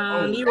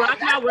 You Rock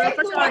My World.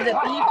 First of all, the beat,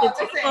 the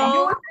Listen,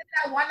 you was in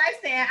that one night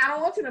stand. I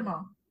don't want you no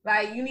more.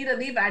 Like, you need to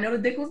leave it. I know the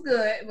dick was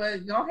good,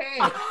 but go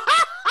ahead.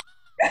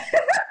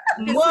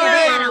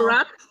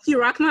 What?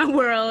 You Rock My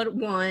World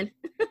won.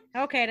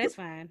 Okay, that's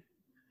fine.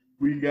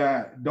 We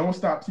got Don't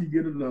Stop Till You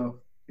Get Enough,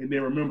 and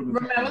then Remember the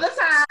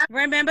Time.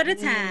 Remember the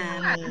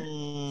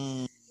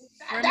time.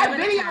 That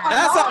video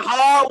That's a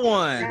hard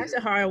one. That's a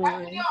hard That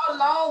one. video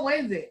alone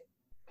wins it.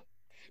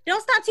 Don't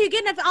stop till you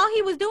get enough. All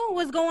he was doing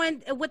was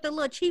going with the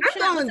little cheap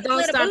shit. I'm going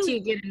Don't Stop Till You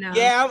Get Enough.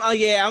 Yeah,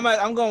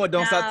 I'm going with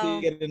Don't Stop Till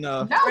You Get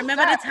Enough.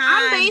 Remember the time.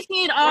 I'm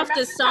basing it off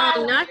the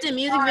song, not the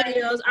music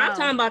videos. I'm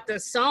talking about the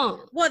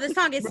song. Well, the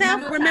song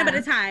itself, Remember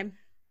the Time.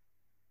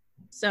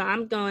 So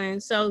I'm going.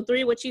 So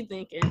 3, what you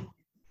thinking?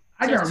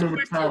 I got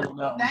Remember the Time on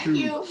that one, Thank too.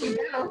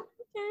 you.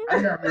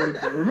 I got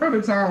Remember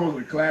the Time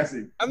was a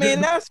classic. I mean,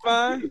 that's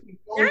fine.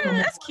 Yeah,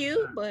 that's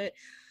cute, but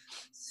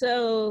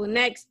so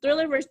next,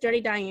 Thriller versus Dirty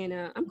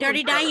Diana.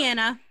 Dirty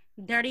Diana.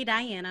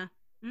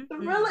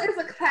 Mm-hmm. Thriller is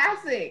a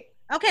classic.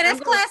 Okay, that's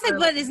classic,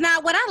 but it's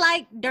not what I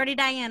like. Dirty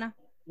Diana.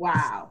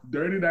 Wow.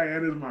 Dirty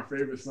Diana is my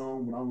favorite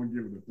song, but I'm gonna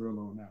give it a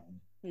Thriller on that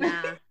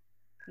one.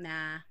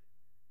 Nah.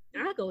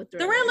 I'll go with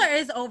Thriller. Thriller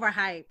is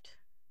overhyped.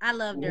 I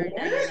love Dirty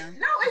Diana.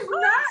 No, it's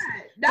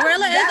not.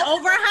 Thriller is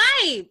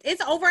overhyped.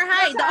 It's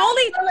overhyped. The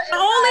only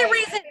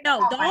reason,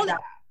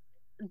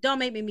 don't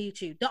make me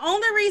mute you. The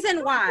only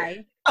reason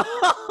why.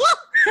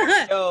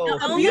 Yo,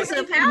 abuse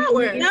of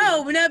power.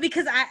 No,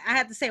 because I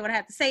have to say what I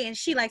have to say, and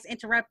she likes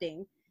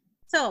interrupting.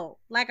 So,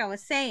 like I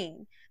was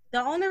saying,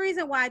 the only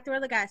reason why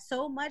Thriller got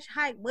so much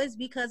hype was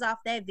because of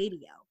that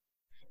video.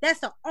 That's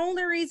the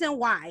only reason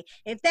why.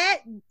 If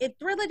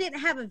Thriller didn't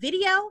have a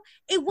video,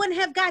 it wouldn't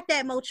have got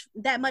that much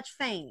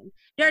fame.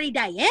 Dirty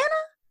Diana?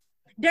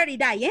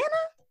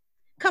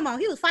 Come on,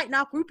 he was fighting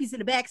off groupies in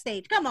the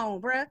backstage. Come on,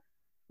 bruh.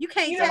 You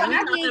can't tell me.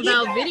 Talking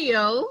about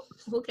video.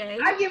 Okay.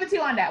 I give it to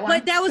you on that one.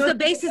 But that was the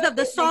basis of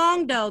the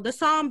song, though. The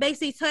song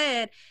basically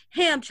said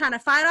him trying to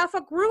fight off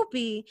a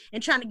groupie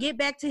and trying to get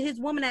back to his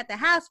woman at the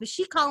house, but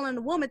she calling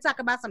the woman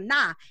talking about some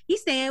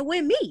he's staying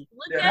with me.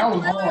 Yeah, that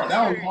was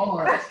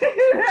hard. So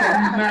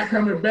he's not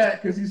coming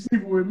back because he's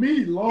sleeping with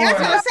me, Lord. That's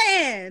what I'm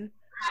saying.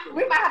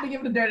 We might have to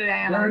give it to Dirty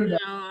Diana. No,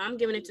 I'm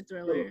giving it to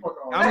Thriller.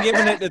 I'm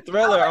giving it to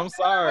Thriller. I'm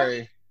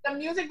sorry. The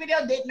music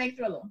video did make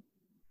Thriller.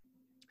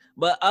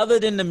 But other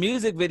than the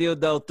music video,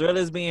 though,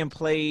 Thriller's being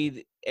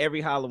played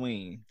every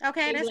Halloween.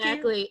 Okay, that's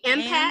exactly. Cute.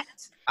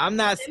 Impact. I'm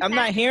not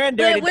hearing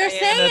Dirty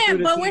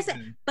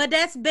Diana. But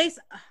that's based.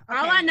 Okay.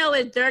 All I know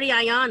is Dirty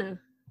Ayana.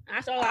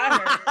 That's all I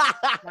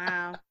heard.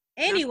 Wow.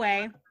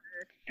 Anyway.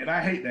 And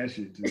I hate that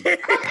shit too.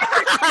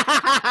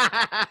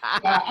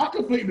 I'm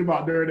conflicted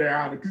about Dirty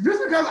Diana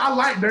just because I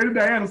like Dirty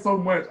Diana so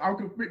much. I'm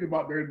conflicted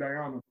about Dirty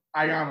Diana.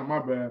 Ayana, my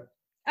bad.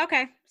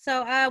 Okay,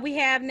 so we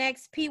have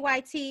next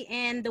PYT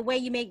and The Way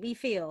You Make Me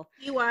Feel.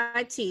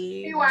 PYT.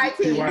 Young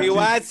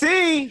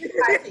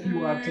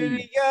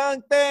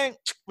thing.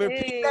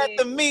 Repeat that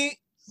to me.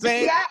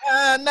 Say,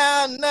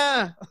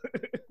 nah.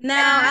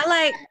 Now,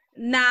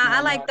 Nah,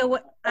 I like the way.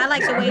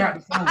 That's not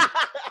the song.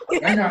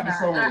 That's not the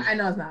song. I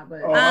know it's not,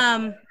 but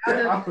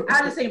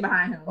I'll just sing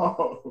behind him.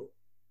 Oh.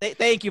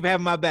 Thank you for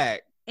having my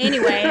back.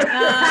 Anyway,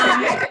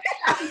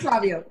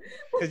 Flavio.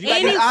 Because you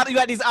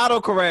got these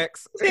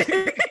autocorrects.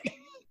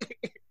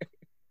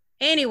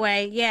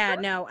 anyway, yeah,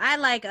 no, I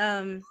like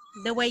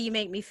The Way You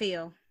Make Me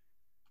Feel.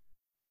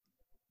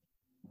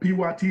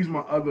 PYT's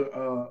my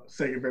other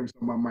second favorite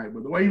song by Mike,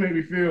 but The Way You Make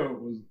Me Feel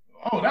was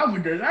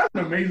that's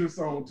an amazing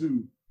song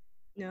too.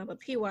 No, but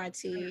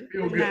PYT.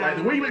 Feel good. Like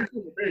The Way You Make Me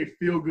Feel is a very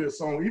feel good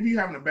song. If you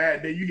having a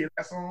bad day, you hear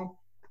that song,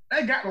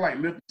 that got to like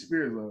lift the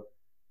spirits up.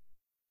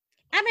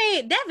 I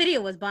mean, that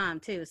video was bomb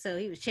too. So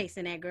he was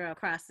chasing that girl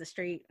across the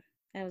street.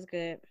 That was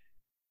good.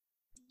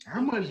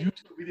 How much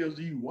YouTube videos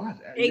do you watch?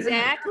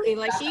 Exactly.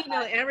 Like she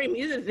know every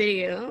music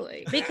video.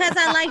 Like. Because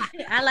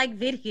I like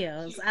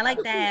videos. I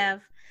like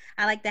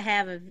to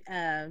have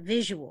a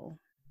visual.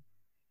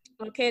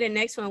 Okay, the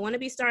next one. Want to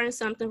be starting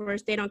something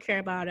versus They Don't Care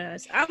About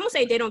Us. I'm gonna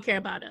say They Don't Care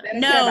About Us.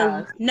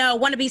 No.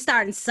 Want to be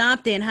starting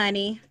something,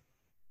 honey.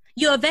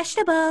 You're a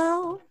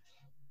vegetable.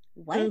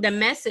 What? The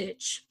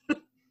Message.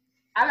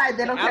 I like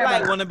They Don't Care I About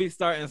like Us. Want to Be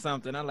Starting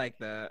Something. I like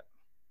that.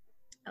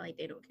 I like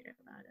They Don't Care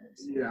About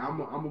Us. Yeah, I'm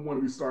a want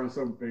to be starting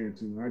something fan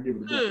too. I give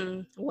it a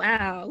go.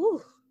 Wow.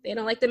 Ooh, they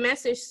don't like The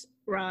Message,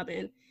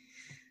 Robin.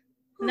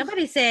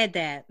 Nobody said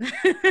that.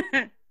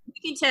 You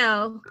can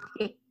tell.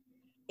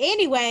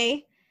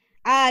 Anyway,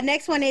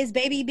 next one is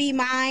Baby Be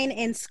Mine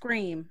and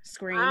Scream.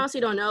 I honestly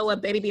don't know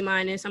what Baby Be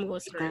Mine is. I'm going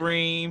to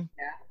Scream.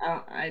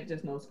 Yeah, I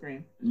just know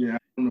Scream. Yeah, I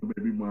don't know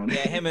Baby Mine.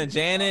 Yeah, him and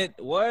Janet.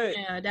 What?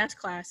 Yeah, that's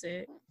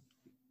classic.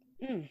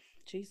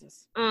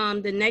 Jesus.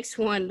 The next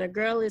one, The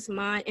Girl Is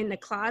Mine, In the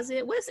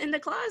Closet. What's In the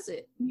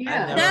Closet?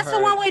 Yeah, that's the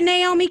one with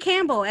Naomi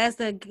Campbell as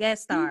the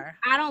guest star.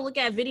 I don't look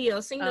at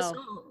videos. Sing the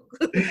song.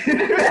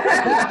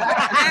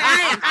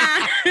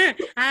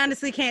 I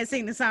honestly can't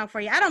sing the song for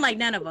you. I don't like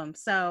none of them.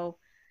 So,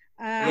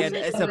 yeah,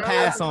 it's a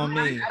pass on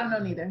me. I don't know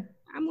neither.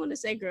 I'm gonna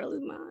say Girl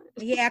Is Mine.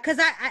 Yeah, because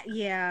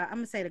I'm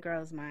gonna say The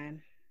Girl Is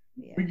Mine.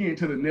 Yeah. We get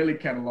into the Nelly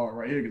catalog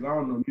right here because I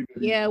don't know neither.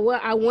 Yeah,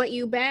 what I Want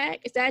You Back.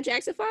 Is that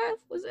Jackson 5?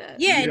 What's that?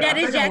 Yeah, that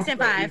is Jackson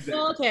 5.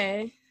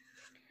 Okay.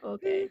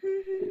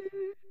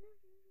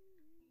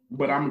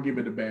 But I'm gonna give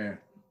it a bad.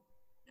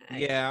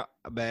 Yeah,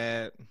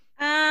 bad.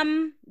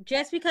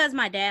 Just because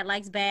my dad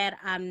likes bad,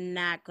 I'm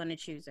not gonna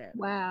choose it.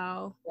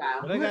 Wow.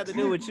 What that got to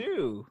do with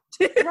you?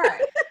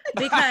 Right.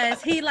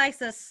 Because he likes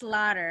to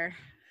slaughter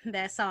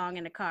that song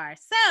in the car.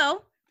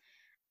 So,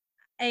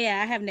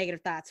 yeah, I have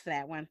negative thoughts for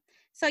that one.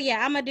 So,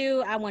 yeah, I'm gonna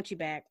do I Want You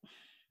Back.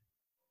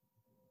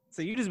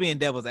 So you just being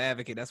devil's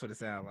advocate. That's what it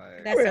sounds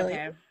like. That's really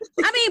okay.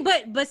 I mean,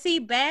 but see,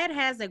 Bad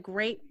has a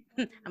great,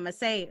 I'm gonna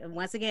say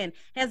once again,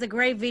 has a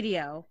great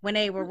video when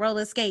they were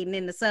roller skating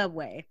in the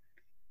subway.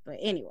 But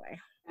anyway.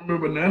 I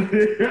remember none.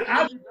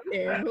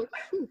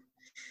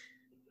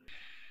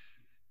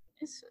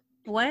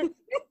 What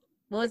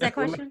was that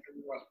question?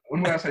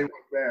 When did I say what's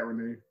bad,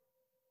 Renee?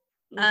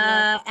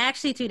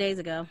 Actually 2 days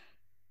ago.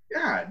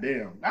 God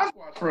damn. That's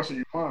why it's fresh in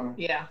your mind.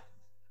 Yeah.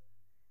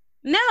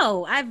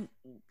 No, I've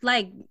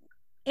like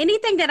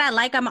anything that I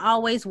like, I'm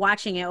always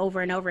watching it over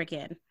and over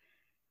again.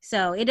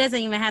 So it doesn't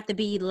even have to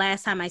be the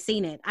last time I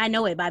seen it. I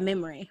know it by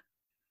memory.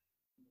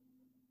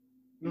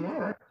 All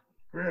right.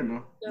 Fair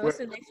enough. So what's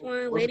the next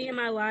one? Lady in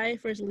My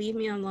Life versus Leave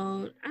Me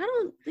Alone. I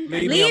don't think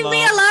Leave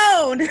me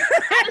alone.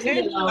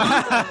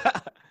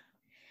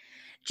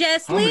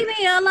 Just leave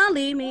me alone,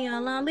 leave me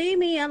alone, leave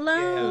me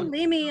alone,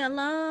 leave me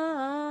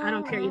alone. I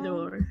don't care either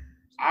or.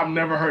 I've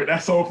never heard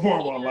that song before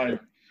in my life.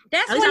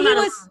 That's when he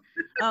was.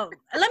 Oh,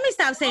 let me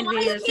stop saying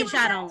videos. Since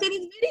I don't.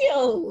 These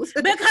videos.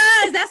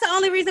 Because that's the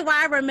only reason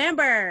why I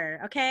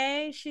remember.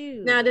 Okay,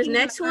 shoot. Now this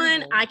next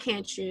one, I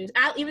can't choose.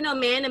 Even though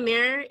Man in the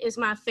Mirror is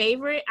my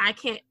favorite, I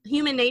can't.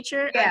 Human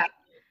Nature. Yeah.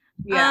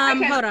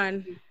 Hold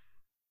on.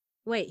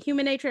 Wait,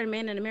 Human Nature and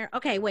Man in the Mirror.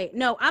 Okay, wait.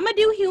 No, I'm gonna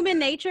do Human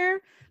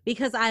Nature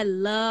because I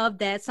love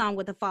that song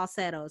with the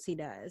falsettos he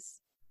does.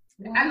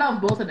 I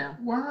love both of them.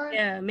 Why?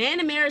 Yeah, Man in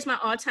the Mirror is my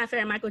all-time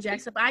favorite Michael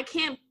Jackson, but I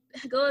can't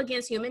go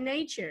against Human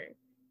Nature.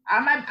 I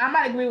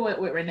might agree with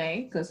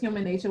Renee because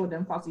Human Nature with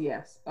them falsettos.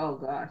 Yes. Oh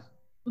gosh.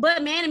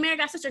 But Man in the Mirror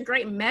got such a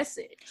great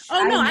message.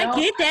 Oh no, I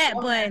get that,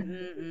 but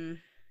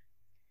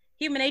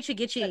Human Nature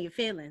gets you in your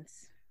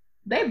feelings.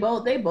 They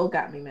both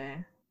got me,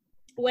 man.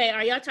 Wait,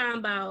 are y'all talking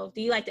about?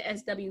 Do you like the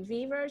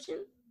SWV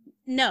version?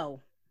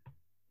 No,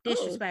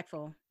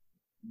 disrespectful.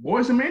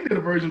 Boys and Men did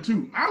a version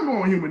too. I'm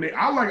going Human Nature.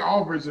 I like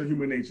all versions of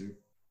Human Nature.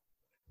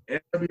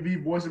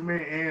 SWV, Boys and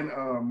Men,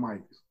 and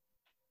Mike's.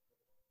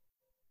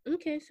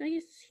 Okay, so I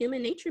guess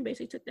Human Nature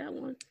basically took that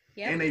one.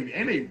 Yeah, and they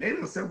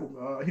didn't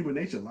sample Human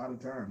Nature a lot of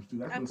times too.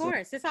 That's of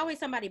course, it's always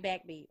somebody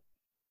backbeat.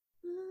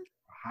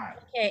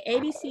 Hot. Okay,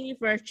 ABC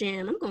versus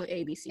Jam. I'm going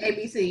ABC.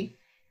 ABC.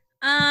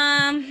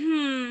 I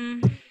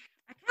kind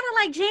of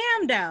like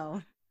Jam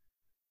though,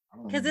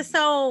 because it's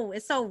so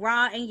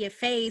raw in your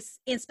face,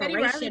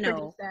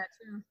 inspirational. That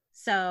too.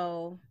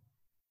 So,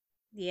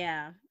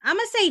 yeah, I'm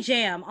gonna say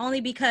Jam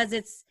only because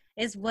it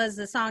was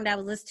the song that I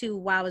was listening to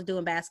while I was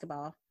doing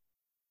basketball.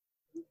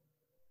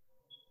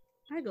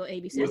 I go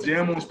ABC. Was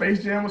Jam on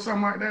Space Jam or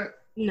something like that?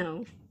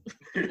 No.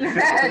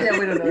 Yeah,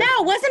 we don't know.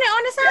 No, wasn't it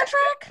on the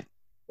soundtrack?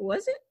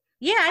 Was it?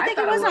 Yeah, I think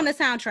it thought was it on the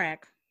soundtrack.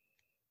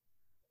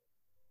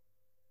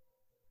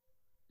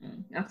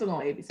 I'm still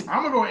going ABC.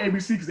 I'm gonna go with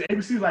ABC because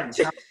ABC is like a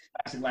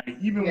classic. Like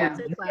even Yeah. when It's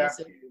a you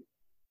classic.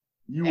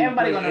 you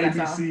Everybody would gonna know play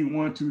that ABC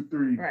 1, 2,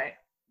 3, Right.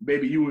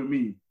 baby, you and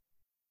me.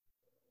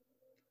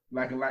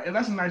 Like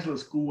that's a nice little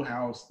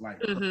schoolhouse. Like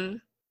Mm-hmm.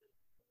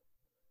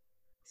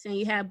 So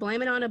you have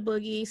Blame It on a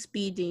Boogie,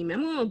 Speed Demon.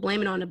 I'm gonna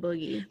Blame It on a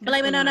Boogie.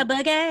 Blame it on a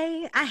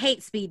boogie. I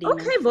hate Speed Demon.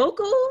 Okay,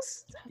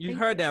 vocals. You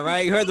heard that,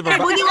 right? You heard the That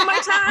boogie one more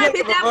time.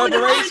 Hit that boogie one more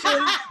reverberation.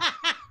 time.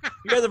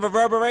 You heard the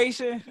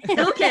reverberation.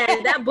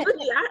 Okay, that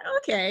boogie.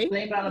 Okay.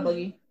 Blame it on a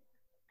boogie.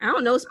 I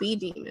don't know Speed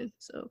Demon,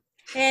 so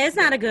Yeah, it's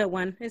not a good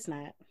one. It's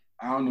not.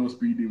 I don't know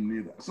Speed Demon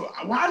either. So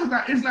why is it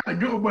not? It's not a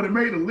good one, but it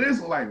made the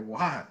list. Like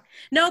why?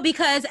 No,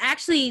 because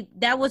actually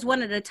that was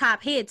one of the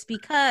top hits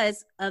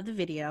because of the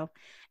video.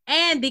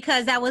 And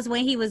because that was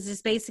when he was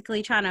just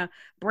basically trying to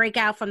break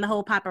out from the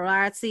whole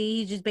paparazzi.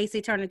 He just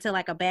basically turned into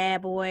like a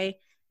bad boy.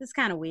 It's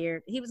kind of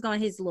weird. He was going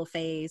his little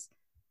phase.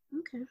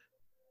 okay.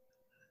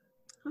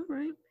 All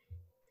right.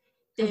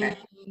 Okay.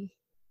 Then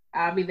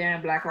I'll be there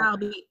in black.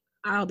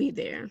 I'll be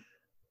there.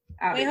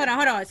 Wait, hold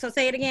on. So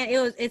say it again.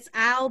 It's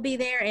I'll be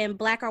there in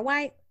black or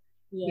white.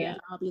 Yeah,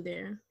 I'll be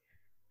there.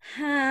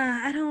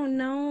 I don't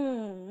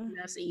know.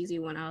 That's the easy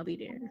one. I'll be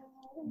there.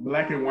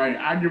 Black and white.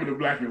 I give it a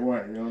black and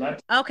white. You know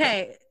that's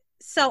Okay,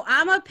 so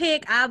I'm gonna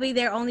pick I'll be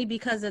there only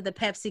because of the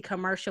Pepsi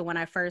commercial when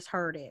I first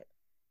heard it,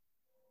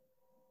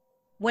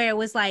 where it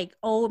was like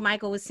old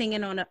Michael was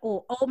singing on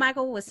old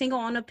Michael was singing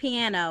on the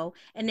piano,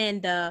 and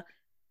then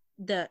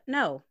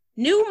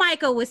new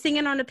Michael was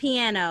singing on the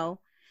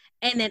piano,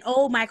 and then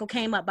old Michael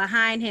came up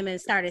behind him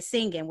and started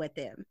singing with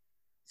him.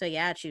 So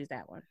yeah, I choose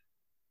that one.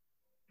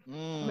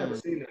 I've never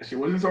seen that shit.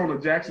 Was this on the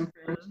Jackson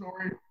Family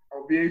Story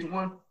on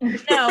VH1?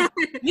 No,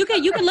 you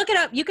can look it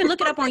up. You can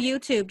look it up on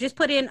YouTube. Just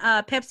put in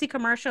Pepsi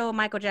commercial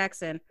Michael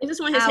Jackson. Is this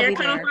when his I'll hair be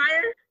caught on there.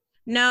 fire?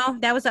 No,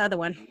 that was the other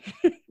one.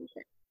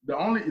 The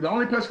only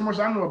Pepsi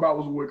commercial I know about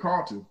was with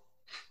Carlton.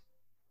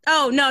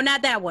 Oh no,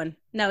 not that one.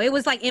 No, it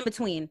was like in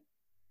between.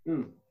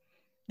 Mm.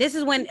 This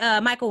is when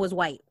Michael was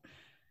white.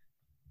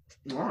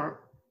 All right.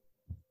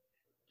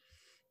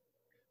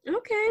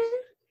 Okay.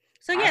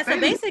 So yeah, I so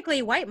think-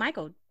 basically white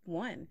Michael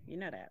won. You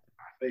know that.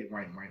 I think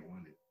White might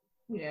win it.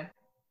 Yeah.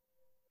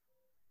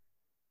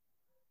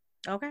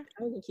 Okay.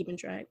 I wasn't keeping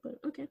track, but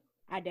okay.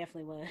 I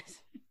definitely was.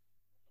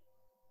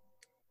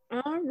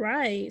 All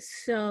right.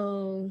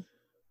 So,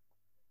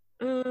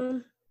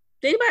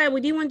 anybody,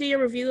 would you want to do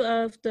your review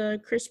of the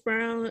Chris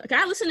Brown? Okay,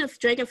 I listened to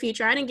Drake and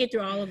Future. I didn't get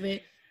through all of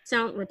it.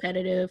 Sound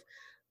repetitive.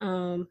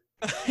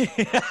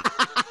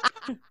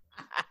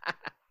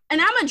 And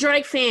I'm a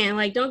Drake fan.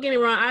 Like, don't get me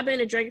wrong. I've been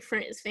a Drake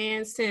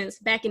fan since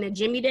back in the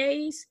Jimmy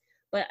days.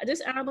 But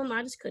this album,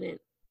 I just couldn't.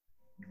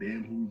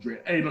 Damn, who Drake?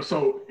 Hey, no.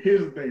 So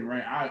here's the thing,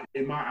 right?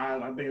 In my eyes,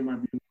 I think it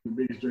might be the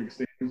biggest Drake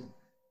stands,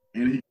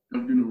 and he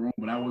could do the wrong.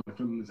 But I wasn't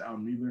feeling this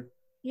album either.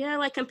 Yeah,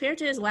 like compared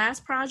to his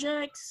last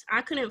projects,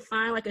 I couldn't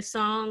find like a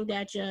song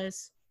that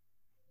just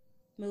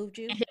Moved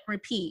you? hit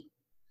repeat.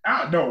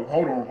 No,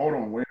 hold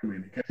on, wait a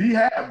minute. Because he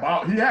had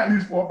at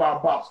least 4 or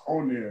 5 bops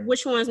on there.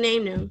 Which ones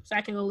name them so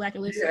I can go back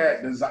and He listen?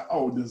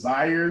 had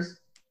Desires.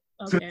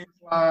 Okay.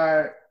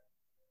 Slide.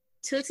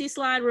 Tootsie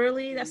Slide,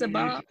 really? That's a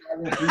bop.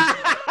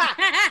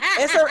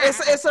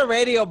 It's a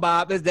radio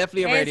bop. It's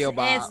definitely a radio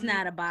bop. It's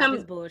not a bop.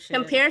 It's bullshit.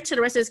 Compared to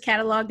the rest of his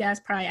catalog, that's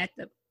probably at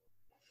the.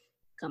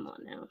 Come on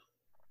now.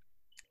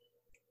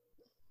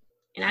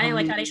 And I didn't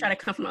like how they try to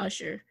come from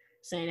Usher,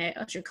 saying that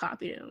Usher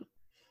copied him.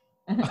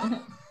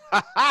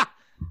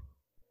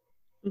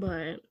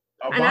 But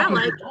and I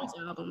like those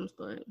albums,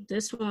 but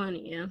this one,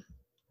 yeah.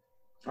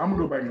 I'm gonna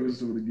go back and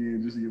listen to it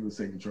again just to give it a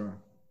second try.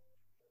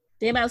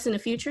 Did anybody listen to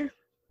Future?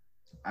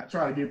 I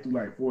try to get through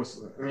like 4.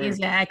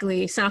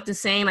 Exactly. Sounds the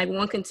same, like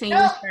one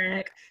continuous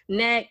track.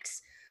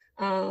 Next.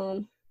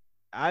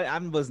 I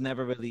was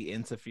never really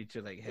into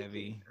Future like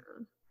heavy.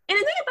 And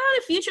the thing about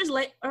it, Future's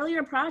like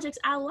earlier projects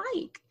I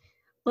like,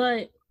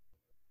 but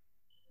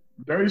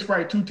Dirty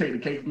Sprite 2 take the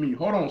cake for me.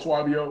 Hold on,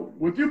 Suavio.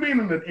 With you being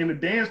in the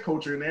dance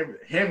culture and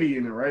heavy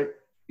in it, right?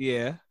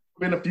 Yeah.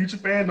 Been a Future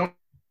fan, don't.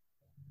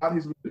 I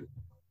mean,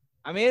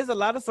 there's a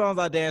lot of songs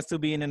I dance to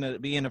being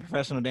a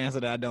professional dancer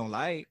that I don't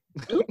like.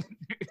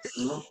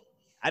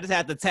 I just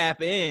have to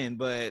tap in,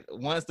 but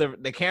once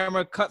the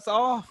camera cuts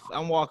off,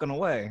 I'm walking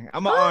away.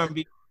 I'm an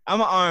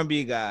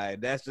R&B guy.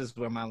 That's just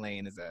where my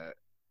lane is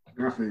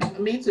at.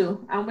 Me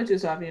too. I'm with you,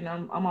 Sophie.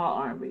 I'm all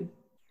R&B.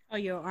 Oh,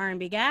 you're an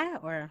R&B guy,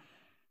 or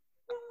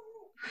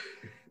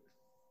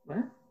What?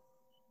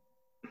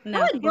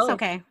 no? It's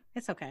okay.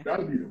 It's okay.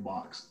 That'll be the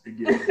box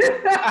again.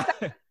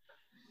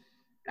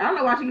 I don't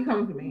know why she keep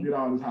coming for me. Get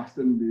all this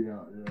hostility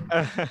out.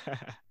 Yeah.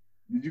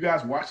 Did you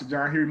guys watch the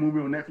John Henry movie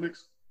on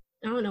Netflix?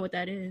 I don't know what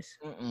that is.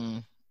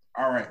 Mm-mm.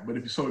 All right, but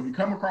if you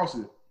come across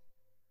it,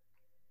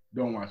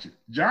 don't watch it.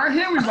 John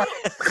Henry's like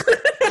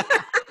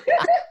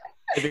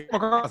If you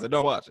come across it,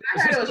 don't watch it.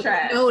 I heard it was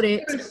trash.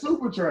 Noted. it's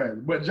super trash,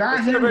 but John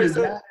Henry is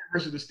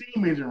versus the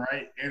steam engine,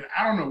 right? And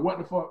I don't know what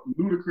the fuck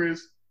Ludacris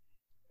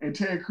and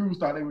Ted Cruz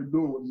thought they were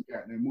doing with this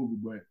goddamn movie,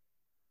 but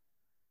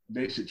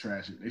they should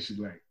trash it. They should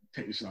like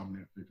take the shit off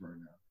Netflix right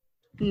now.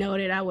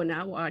 Noted. I will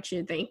not watch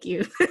it. Thank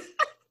you.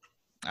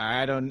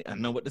 I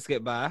know what to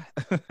skip by.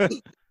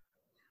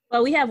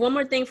 Well, we have one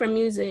more thing for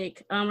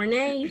music.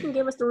 Renee, you can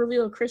give us the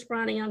review of Chris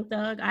Brown and Young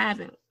Thug. I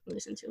haven't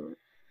listened to it.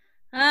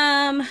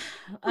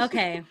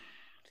 Okay.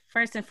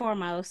 First and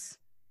foremost,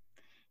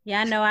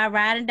 y'all know I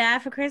ride and die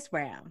for Chris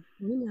Brown.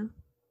 Yeah.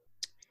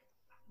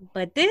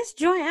 But this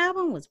joint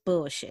album was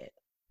bullshit.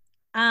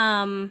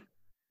 I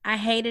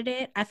hated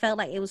it. I felt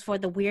like it was for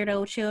the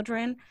weirdo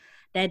children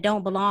that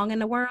don't belong in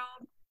the world.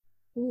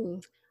 Ooh.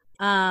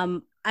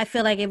 I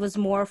feel like it was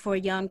more for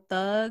Young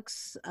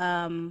Thug's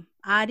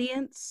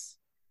audience.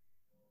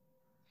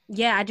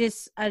 Yeah,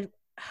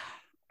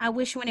 I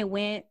wish when it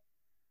went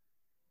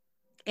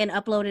and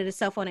uploaded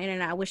itself on the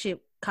internet, I wish it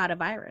caught a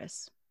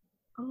virus.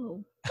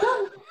 Oh.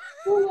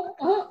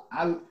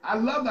 I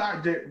love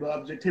the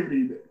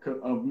objectivity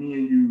of me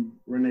and you,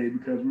 Renee,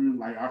 because we were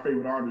like our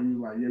favorite artist. We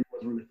was like, yeah, we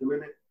wasn't really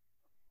feeling it.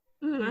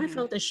 I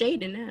felt the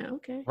shade in that.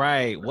 Okay.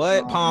 Right.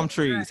 What palm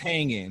trees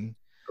hanging?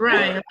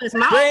 Right. Because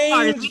my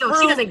artist, she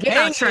doesn't get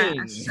out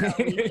trash. So,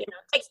 it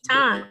takes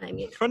time.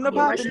 From the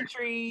palm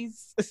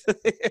trees.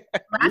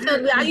 I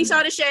felt you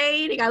saw the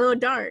shade. It got a little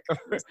dark.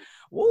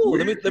 Ooh,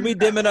 let me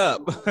dim it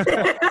up.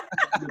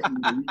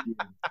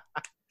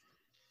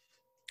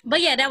 But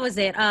yeah, that was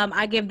it.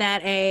 I give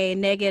that a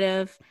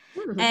negative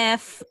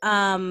F.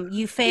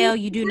 You fail.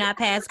 You do not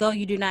pass go.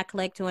 You do not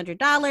collect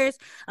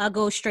 $200.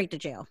 Go straight to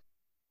jail.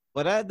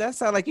 Well, that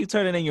sounds like you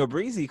turning in your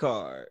Breezy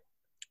card.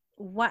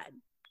 What?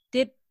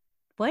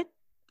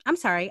 I'm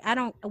sorry. I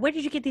don't. Where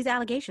did you get these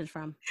allegations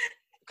from?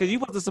 Because you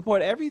want to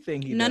support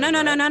everything he No. I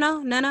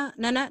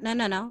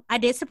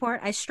did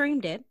support. I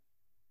streamed it.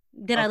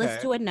 Did I listen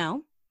to it?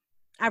 No.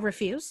 I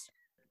refuse.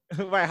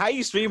 Right. How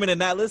you streaming and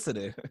not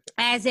listening?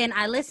 As in,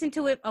 I listened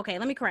to it. Okay,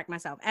 let me correct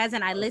myself. As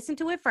in, I listened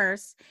to it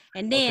first,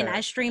 and then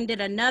I streamed it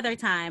another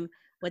time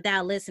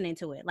without listening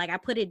to it. Like, I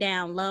put it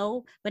down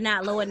low, but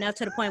not low enough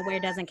to the point where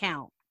it doesn't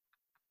count.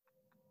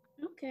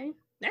 Okay.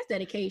 That's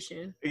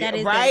dedication. That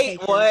is right.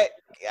 Dedication. What?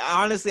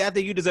 Honestly, I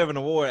think you deserve an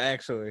award.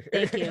 Actually,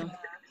 thank you.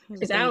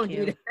 Because I don't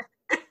do that.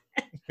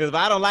 Because if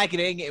I don't like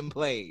it, it ain't getting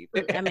played.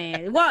 I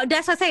mean, well,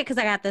 that's what I say. Because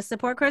I got to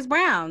support Chris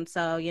Brown,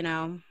 so there you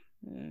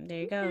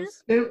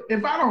goes.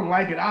 If I don't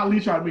like it, I'll at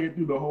least try to make it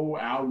through the whole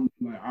album.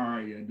 Like, all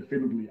right, yeah,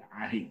 definitively,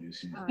 I hate this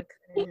shit.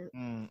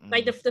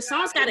 Like the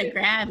songs gotta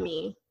grab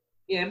me.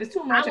 Yeah, if it's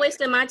too much. I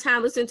wasted my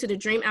time listening to the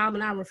Dream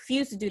album, and I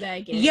refuse to do that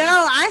again. Yo,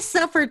 I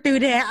suffered through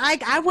that.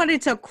 Like, I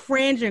wanted to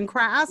cringe and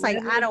cry. I was like,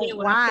 I don't.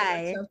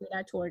 Why?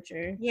 That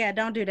torture. Yeah,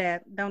 don't do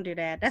that. Don't do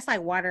that. That's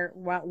like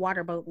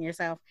waterboating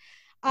yourself.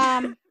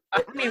 I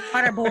mean,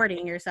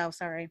 waterboarding yourself.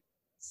 Sorry.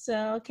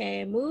 So,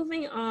 okay,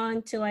 moving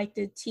on to like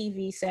the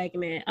TV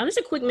segment. Just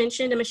a quick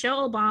mention: the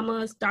Michelle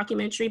Obama's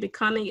documentary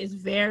 "Becoming" is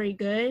very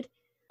good.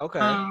 Okay.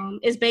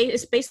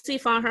 It's basically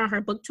following her on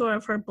her book tour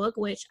of her book,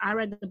 which I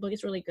read the book.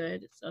 It's really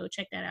good, so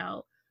check that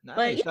out. Nice.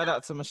 But shout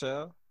out to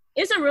Michelle.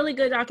 It's a really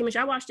good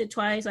documentary. I watched it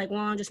twice. Like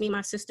one, just me and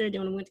my sister.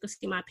 Then we went to go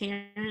see my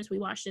parents. We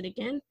watched it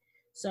again.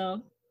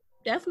 So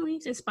definitely,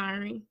 it's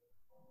inspiring.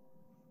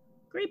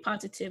 Great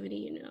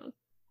positivity,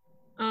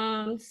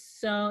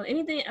 So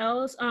anything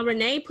else?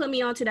 Renee put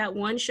me onto that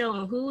one show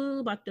on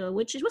Hulu about the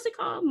witches. What's it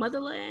called?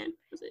 Motherland?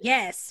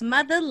 Yes,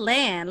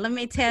 Motherland. Let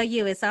me tell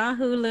you, it's on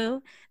Hulu.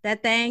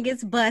 That thing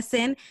is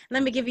bussing.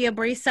 Let me give you a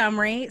brief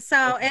summary.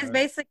 So it's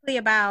basically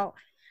about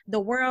the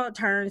world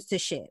turns to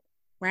shit,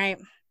 right?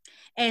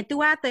 And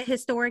throughout the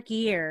historic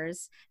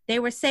years, they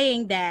were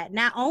saying that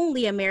not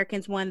only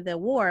Americans won the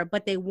war,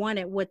 but they won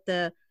it with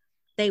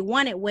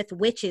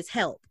witches'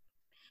 help.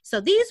 So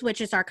these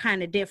witches are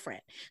kind of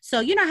different.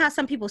 So you know how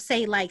some people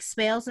say like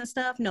spells and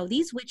stuff? No,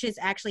 these witches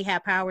actually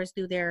have powers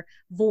through their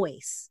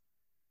voice.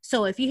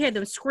 So if you hear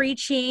them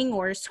screeching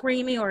or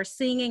screaming or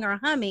singing or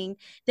humming,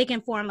 they can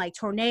form like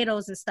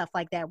tornadoes and stuff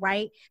like that,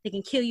 right? They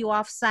can kill you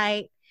off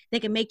site. They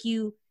can make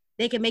you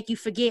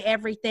forget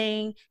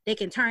everything. They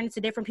can turn into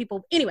different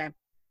people. Anyway,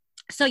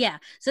 so yeah.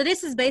 So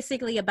this is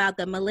basically about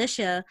the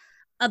militia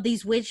of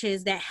these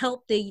witches that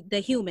help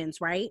the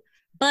humans, right?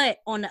 But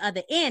on the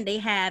other end, they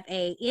have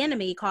an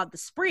enemy called the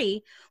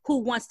Spree who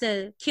wants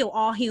to kill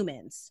all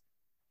humans.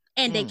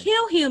 And they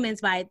kill humans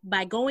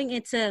by going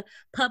into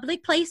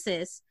public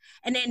places,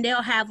 and then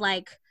they'll have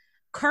like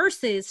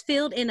curses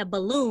filled in a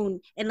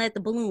balloon and let the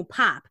balloon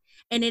pop.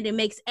 And then it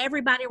makes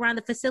everybody around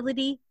the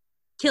facility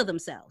kill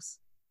themselves.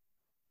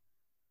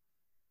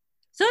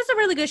 So it's a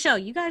really good show.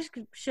 You guys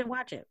should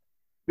watch it.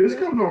 This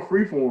comes on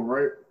Freeform,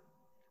 right?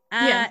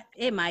 Yeah.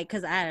 It might,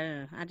 because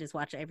I just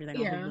watch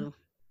everything on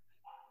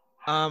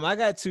Hulu. I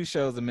got two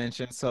shows to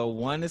mention. So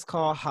one is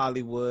called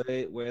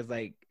Hollywood, where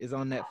it's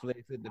on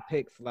Netflix. It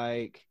depicts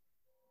like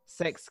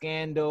sex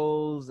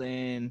scandals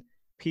and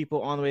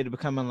people on the way to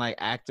becoming like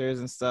actors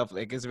and stuff.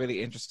 Like it's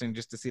really interesting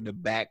just to see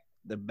the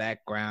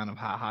background of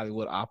how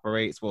Hollywood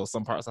operates. Well,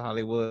 some parts of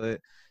Hollywood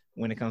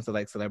when it comes to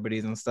like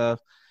celebrities and stuff.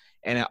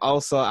 And then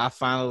also, I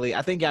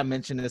think I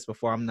mentioned this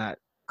before. I'm not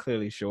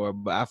clearly sure,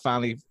 but I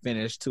finally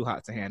finished Too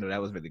Hot to Handle.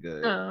 That was really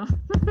good. Oh,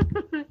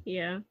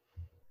 yeah.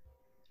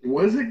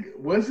 Was it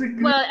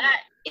good? Well,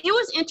 it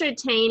was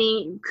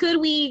entertaining. Could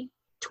we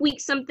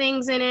tweak some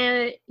things in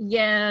it?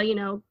 Yeah,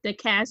 the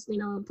cast,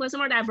 put some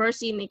more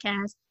diversity in the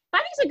cast. But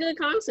I think it's a good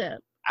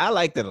concept. I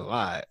liked it a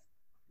lot.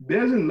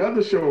 There's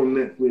another show on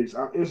Netflix.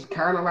 It's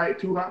kind of like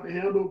Too Hot to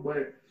Handle,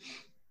 but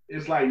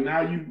it's like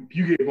now you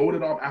get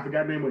voted off. I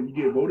forgot the name, but you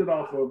get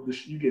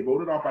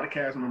voted off by the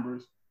cast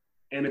members.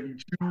 And if you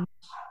choose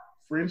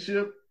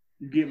friendship,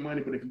 you get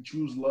money. But if you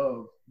choose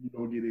love, you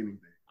don't get anything.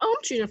 Oh,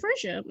 I'm choosing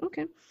friendship.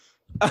 Okay.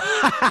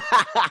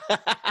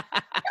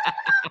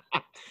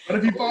 But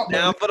if you fall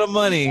down for the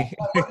money,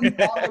 if you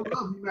fall in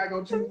love, you're not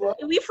gonna choose love.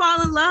 If we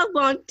fall in love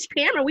on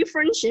camera, we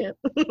friendship.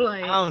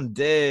 Like, I'm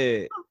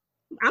dead.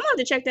 I'm gonna have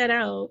to check that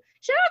out.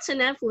 Shout out to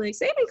Netflix.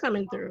 They've been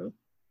coming through.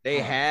 They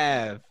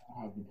have.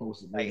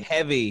 Like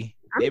heavy.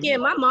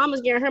 My mom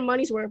is getting her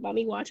money's worth by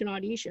me watching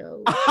all these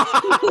shows.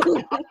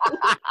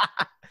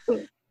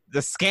 The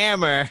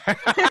Scammer.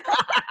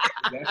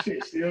 That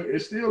shit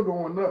it's still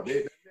going up.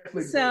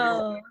 Netflix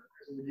So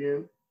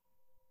again.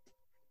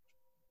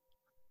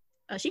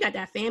 She got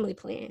that family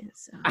plan.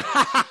 So.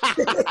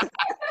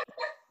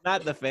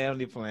 Not the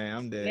family plan.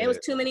 I'm dead. There was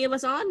too many of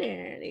us on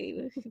there.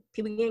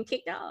 People getting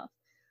kicked off.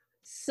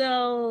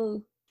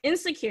 So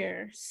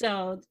Insecure.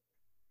 So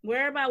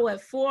we're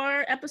about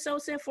 4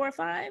 episodes in, 4 or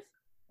 5?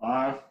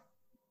 5.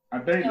 I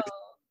think it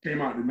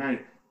came out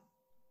tonight.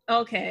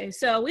 Okay,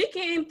 so we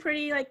came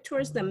pretty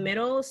towards the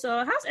middle.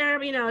 So how's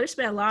everybody? There's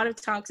been a lot of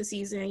talks this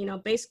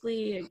season.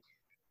 Basically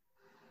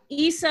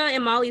Issa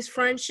and Molly's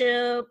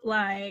friendship.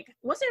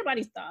 What's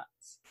everybody's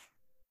thoughts?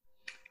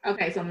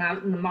 Okay, so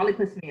Molly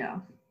pissed me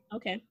off.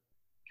 Okay.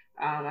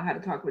 I had to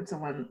talk with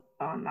someone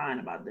online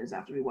about this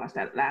after we watched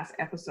that last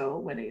episode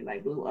when they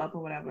blew up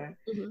or whatever.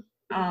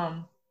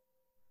 Mm-hmm.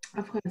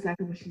 I forgot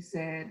exactly what she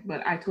said,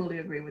 but I totally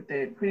agree with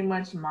it. Pretty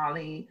much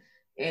Molly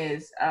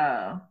is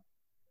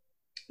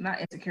not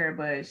insecure,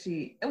 but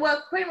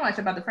pretty much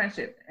about the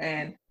friendship,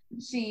 and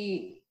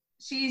she's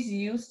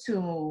used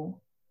to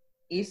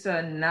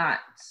Issa not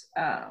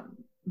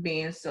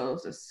being so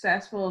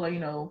successful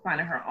or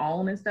finding her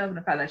own and stuff, and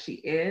the fact that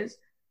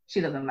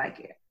she doesn't like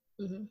it.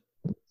 Mm-hmm.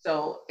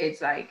 So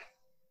it's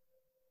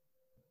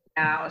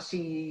now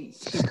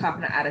she's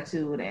copping her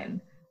attitude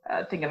and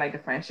thinking the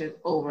friendship's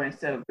over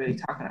instead of really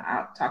talking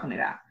it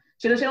out.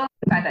 She don't like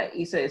the fact that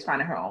Issa is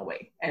finding her own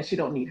way and she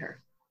don't need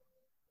her.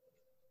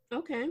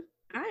 Okay,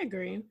 I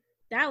agree.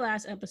 That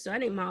last episode, I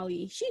think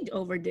Molly, she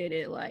overdid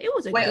it. It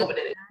was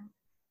overdid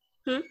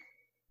it.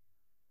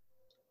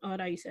 Oh, I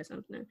thought you said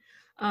something.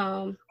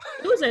 It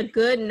was a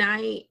good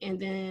night, and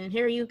then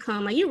here you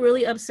come. You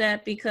really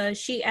upset because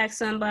she asked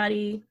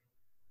somebody,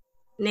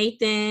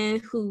 Nathan,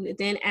 who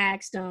then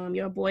asked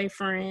your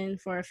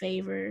boyfriend for a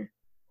favor.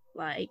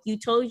 You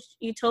told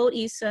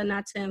Issa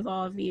not to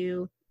involve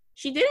you.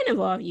 She didn't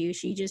involve you.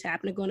 She just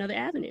happened to go another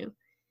avenue.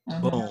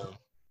 Boom.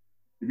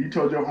 If you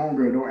told your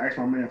homegirl, don't ask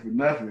my man for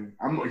nothing,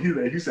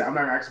 he said, I'm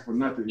not asking for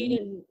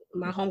nothing.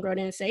 My homegirl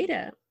didn't say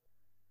that.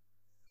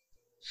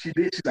 She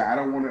did. She said, I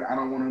don't want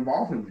to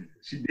involve him in it.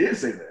 She did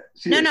say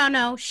that.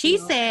 No. She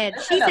said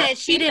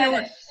she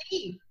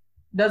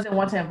doesn't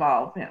want to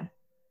involve him.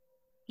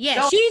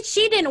 Yeah,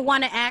 she didn't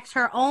want to ask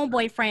her own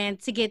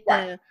boyfriend to get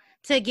the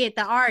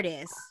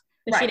artist.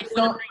 But she didn't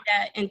want to bring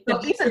that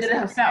into Issa did it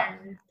herself.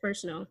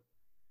 Personal.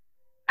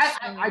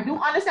 I do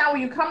understand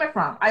where you're coming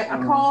from. I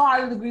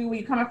wholeheartedly agree where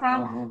you're coming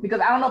from because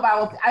I don't know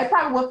about. I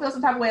probably would feel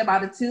some type of way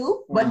about it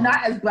too, but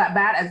not as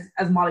bad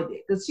as Molly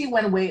did because she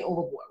went way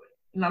overboard with it.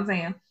 You know what I'm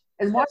saying?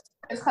 It's more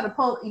just kind of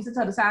pull Issa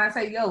to the side and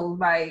say, "Yo,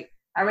 I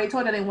already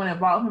told her they want to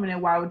involve him, and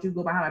then why would you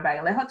go behind my back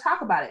and let her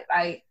talk about it?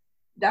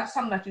 That's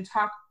something that you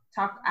talk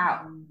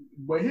out."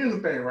 But here's the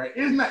thing, right?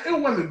 It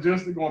wasn't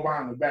just the going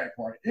behind the back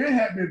part. It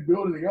had been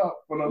building up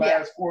for the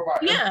last 4 or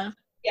 5 years.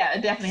 Yeah,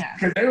 it definitely has.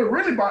 Because they were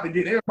really about to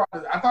get.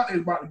 I thought they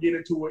was about to get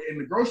into it in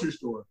the grocery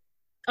store.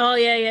 Oh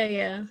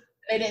yeah.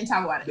 They didn't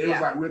talk about it. They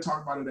was we'll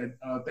talk about it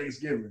at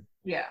Thanksgiving.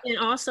 Yeah. And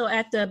also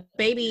at the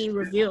baby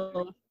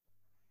reveal,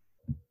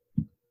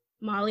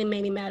 Molly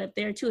made me mad up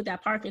there too at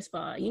that parking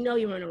spot. You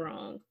were in the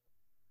wrong.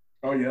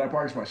 Oh yeah, that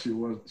parking spot. She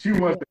was. She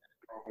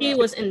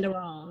was in the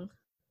wrong.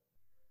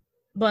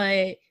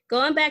 But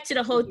going back to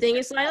the whole thing,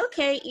 it's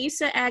okay,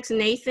 Issa asked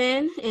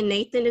Nathan, and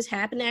Nathan just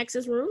happened to ask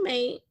his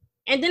roommate.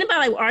 And then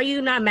about are you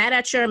not mad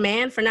at your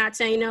man for not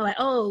saying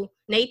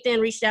Nathan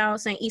reached out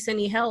saying Issa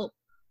need help?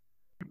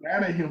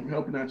 Mad at him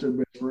helping out your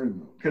best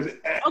friend though, because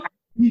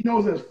he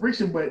knows there's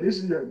friction, but this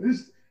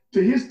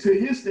to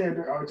his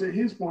standard or to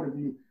his point of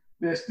view,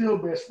 they're still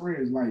best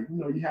friends.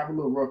 You have a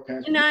little rough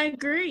patch. And I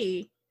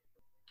agree.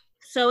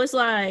 So it's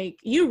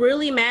you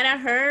really mad at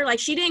her?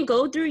 She didn't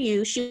go through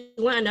you. She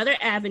went another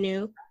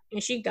avenue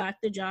and she got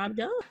the job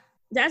done.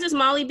 That's just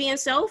Molly being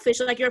selfish.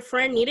 Your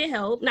friend needed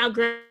help. Now,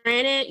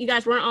 granted, you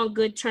guys weren't on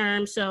good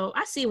terms, so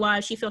I see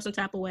why she feels some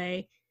type of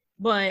way.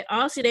 But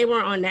obviously, they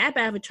weren't on that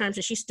bad of terms,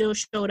 and she still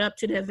showed up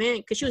to the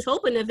event because she was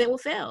hoping the event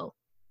would fail.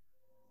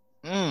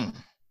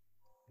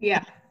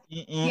 Yeah.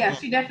 Yeah,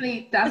 she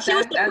definitely does. She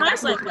was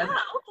surprised, like, wow,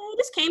 okay,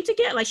 this came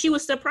together. Like, she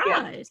was surprised.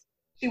 Yeah,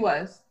 she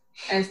was.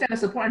 And instead of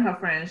supporting her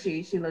friend,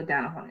 she looked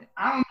down upon it.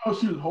 I don't know if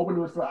she was hoping it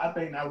was for. I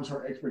think that was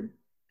her expectation.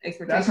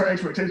 That's her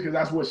expectation because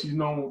that's what she's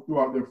known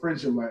throughout their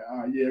friendship. Like,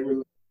 yeah,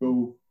 really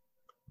go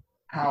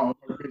how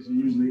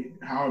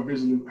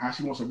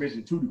she wants her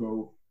vision to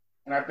go.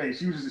 And I think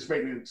she was just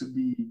expecting it to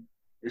be,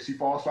 if she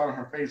falls flat on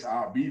her face,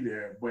 I'll be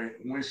there. But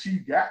when she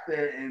got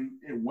there and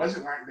it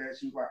wasn't like that,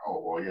 she was like,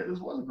 oh, well, yeah, this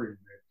wasn't pretty good.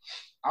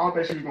 I don't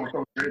think she was going to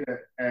throw shade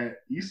at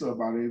Issa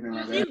about anything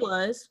like that. She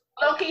was.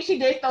 Low-key, she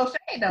did throw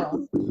shade,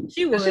 though.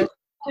 She was. Like,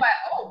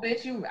 oh,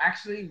 bitch, you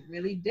actually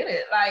really did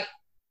it. Like,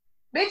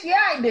 bitch, yeah,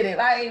 I did it.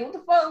 Like, what the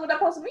fuck was that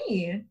supposed to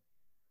mean?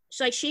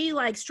 She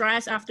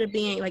strives after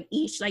being, like,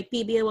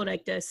 be able to,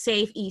 like, to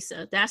save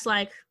Issa. That's,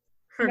 like,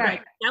 her, right.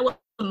 Like, that what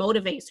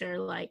motivates her.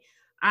 Like,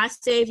 I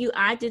saved you.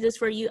 I did this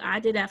for you. I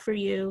did that for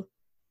you.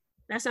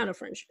 That's not a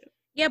friendship.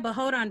 Yeah, but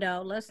hold on,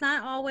 though. Let's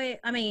not always,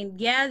 I mean,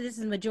 yeah, this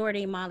is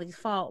majority Molly's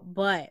fault,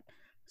 but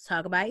let's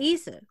talk about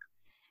Issa.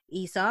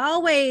 Issa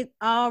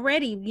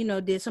already,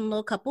 did some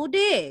little couple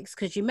digs.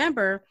 Because you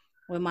remember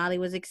when Molly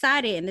was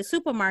excited in the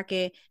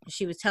supermarket, and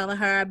she was telling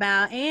her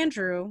about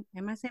Andrew.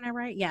 Am I saying that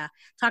right? Yeah.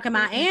 Talking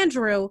about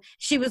Andrew.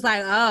 She was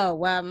like, oh,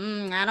 well,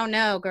 I don't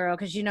know, girl.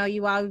 Because,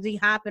 you always be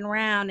hopping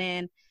around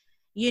and,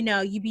 you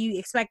be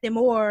expecting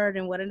more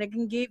than what they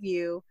can give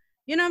you.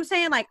 You know what I'm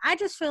saying? Like, I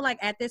just feel like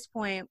at this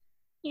point,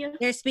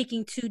 they're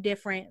speaking two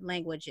different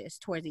languages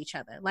towards each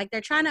other. Like, they're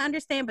trying to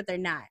understand, but they're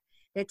not.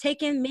 They're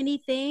taking many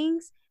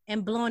things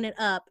and blowing it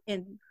up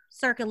and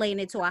circulating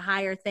it to a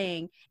higher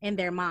thing in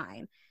their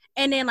mind.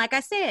 And then, like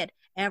I said,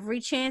 every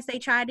chance they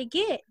try to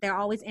get, they're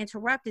always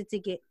interrupted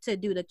to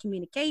do the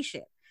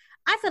communication.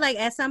 I feel like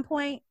at some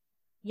point,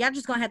 y'all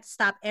just gonna have to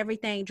stop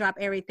everything, drop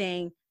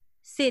everything,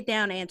 sit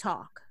down and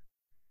talk.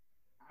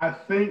 I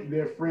think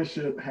their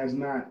friendship has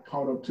not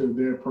caught up to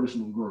their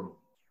personal growth.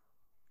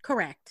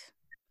 Correct.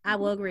 I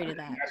will agree to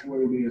that. That's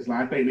what it is. Like,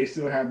 I think they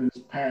still have this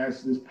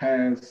past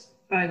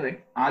I agree.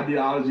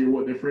 Ideology of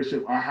what their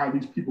friendship or how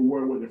these people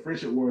were, what their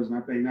friendship was, and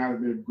I think now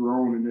that they've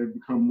grown and they've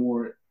become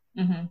more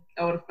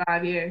over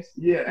 5 years.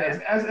 Yeah,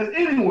 as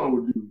anyone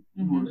would do.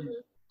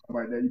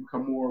 Like that, you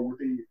become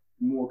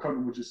more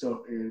comfortable with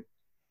yourself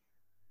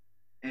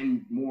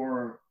and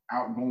more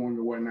outgoing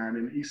or whatnot.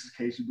 In Issa's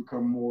case, you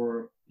become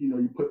more,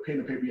 you put pen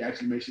to paper, you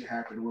actually make shit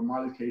happen. And in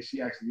Molly's case,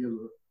 she actually gives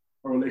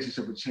a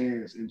relationship a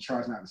chance and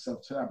tries not to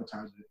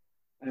self-sabotage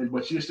it.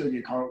 But you still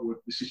get caught up with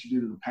the shit you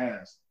did in the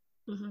past.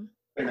 Mm-hmm.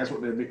 I think that's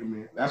what they're victim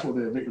in. That's what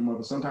they're a victim of.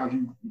 But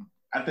sometimes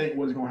I think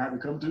what it's going to have to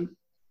come to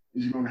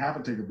is you're going to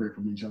have to take a break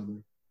from each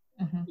other.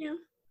 Yeah.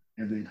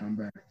 And then come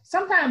back.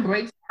 Sometimes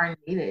breaks are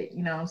needed,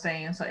 you know what I'm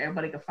saying? So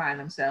everybody can find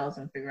themselves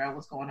and figure out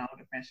what's going on with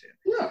the friendship.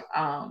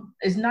 Yeah.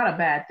 It's not a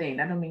bad thing.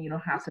 That don't mean you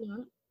don't have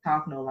to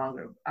talk no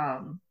longer.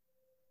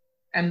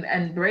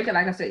 And break,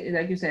 like I said,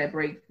 like you said,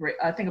 break.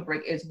 I think a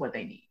break is what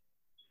they need.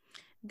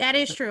 That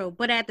is true.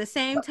 But at the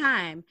same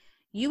time,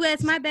 you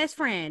as my best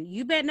friend,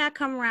 you better not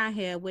come around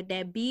here with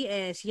that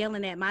BS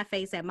yelling at my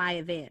face at my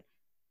event.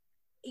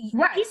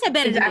 Right. He said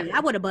better than me. I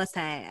would have bust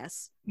her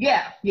ass.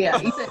 Yeah. He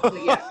said,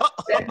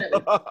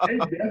 definitely. They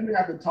definitely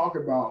have to talk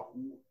about.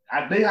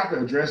 They have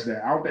to address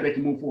that. I don't think they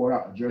can move forward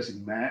without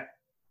addressing that.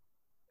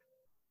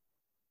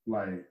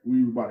 Like,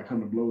 we were about to come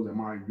to blows at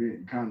my event.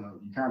 You kind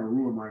of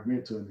ruined my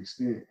event to an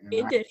extent.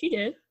 And She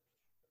did.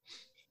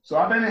 So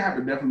I think they have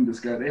to definitely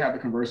discuss. They have to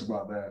converse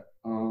about that.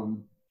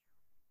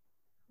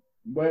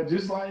 But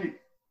just like,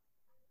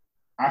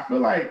 I feel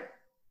like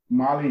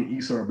Molly and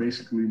Issa are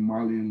basically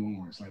Molly and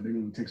Lawrence. Like, they're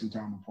gonna take some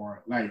time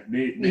apart. Like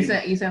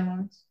Issa and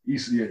Lawrence.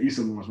 Issa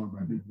and Lawrence. My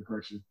bad. Thank you for the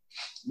correction.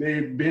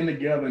 They've been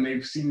together and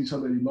they've seen each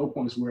other at low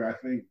points where I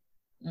think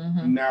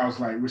now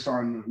it's like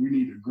we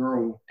need to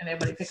grow. And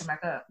everybody picking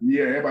back up.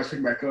 Yeah, everybody's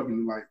picking back up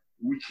and like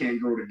we can't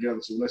grow together.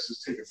 So let's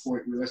just take a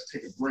point. Let's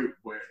take a break.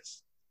 But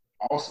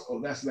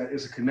also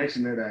it's a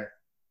connection that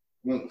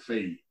won't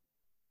fade.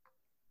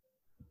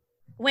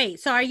 Wait,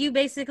 so are you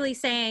basically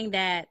saying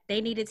that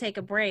they need to take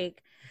a break?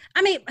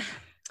 I mean,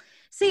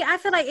 see, I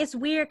feel like it's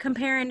weird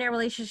comparing their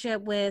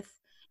relationship with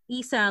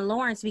Issa and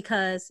Lawrence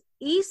because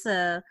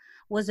Issa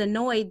was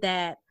annoyed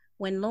that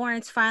when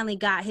Lawrence finally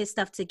got his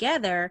stuff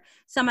together,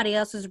 somebody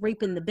else was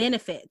reaping the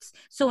benefits.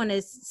 So in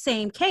this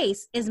same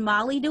case, is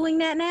Molly doing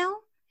that now?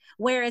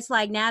 Where it's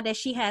like now that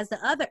Issa has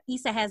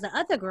the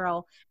other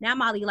girl, now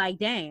Molly like,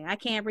 dang, I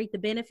can't reap the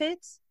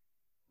benefits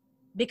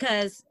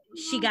because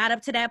she got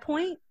up to that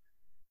point?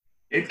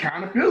 It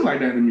kind of feels like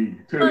that to me.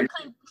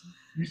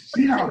 You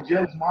see how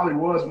jealous Molly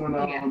was when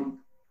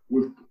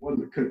was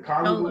it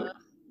Condola?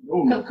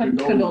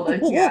 Condola,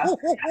 yeah.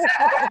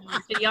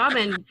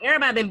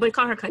 Everybody been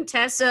calling her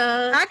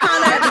Contessa. I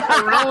call her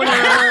Corona.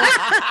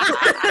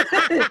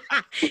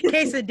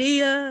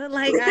 Quesadilla.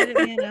 Like, I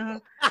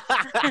didn't,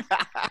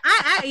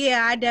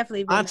 I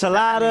definitely.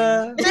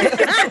 Enchilada.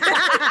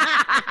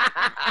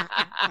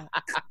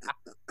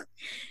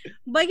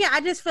 But yeah,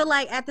 I just feel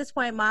like at this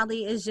point,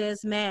 Molly is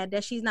just mad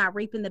that she's not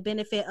reaping the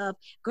benefit of,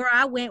 girl,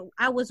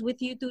 I was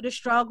with you through the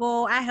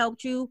struggle. I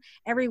helped you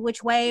every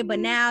which way. But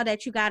now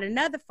that you got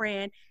another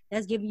friend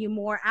that's giving you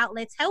more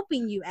outlets,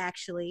 helping you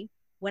actually,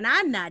 when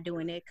I'm not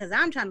doing it, because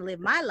I'm trying to live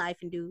my life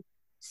and do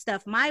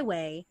stuff my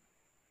way,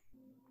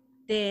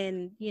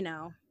 then, you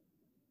know.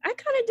 I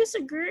kind of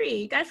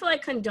disagree. I feel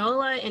like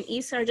Condola and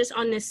Issa are just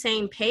on the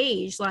same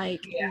page.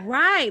 Like,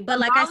 right. But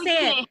like Molly I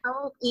said, can't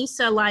help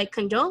Issa like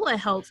Condola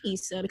helps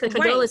Issa because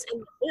Condola's in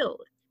the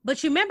field.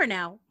 But you remember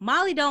now,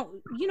 Molly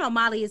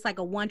Molly is like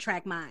a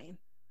one-track mind.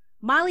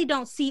 Molly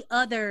don't see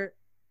other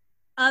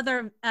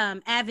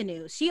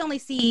avenues. She only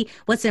see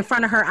what's in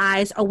front of her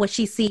eyes or what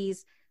she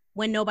sees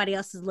when nobody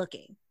else is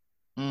looking.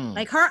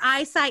 Like her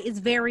eyesight is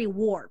very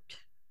warped.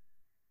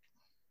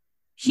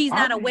 She's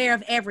not aware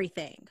of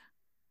everything.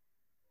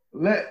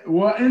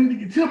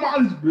 And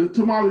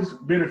to Molly's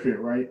benefit,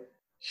 right?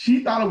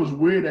 She thought it was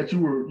weird that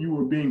you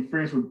were being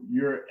friends with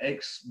your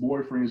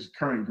ex-boyfriend's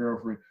current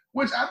girlfriend,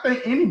 which I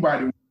think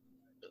anybody.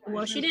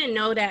 Well, she didn't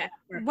know that.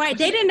 Right,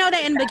 they didn't know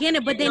that in the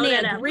beginning, but then they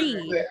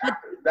agreed.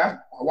 That's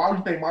why would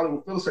you think Molly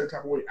would feel a certain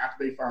type of way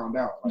after they found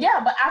out? Like, yeah,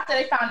 but after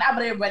they found out,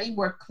 but they already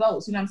were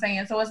close. You know what I'm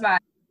saying? So it's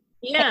like,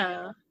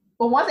 yeah.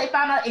 But once they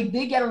found out, it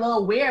did get a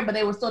little weird, but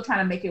they were still trying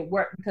to make it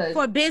work because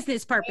for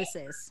business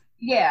purposes.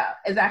 Yeah,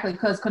 exactly.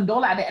 Because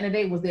Condola at the end of the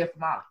day was there for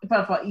Molly,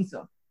 for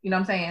Issa. You know what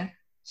I'm saying?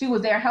 She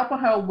was there helping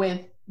her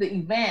with the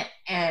event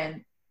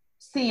and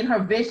seeing her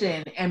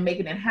vision and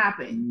making it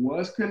happen.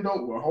 Was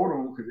Condola? Well, hold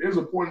on, because there's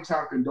a point in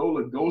time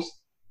Condola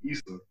ghosted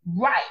Issa.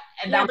 Right.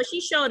 And yeah, but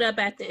she showed up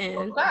at the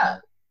end.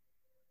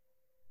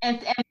 And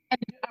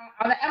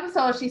on the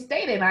episode, she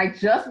stated, and I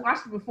just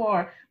watched it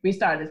before we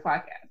started this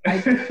podcast,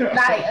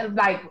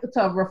 like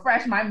to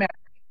refresh my memory.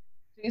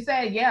 She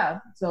said, yeah,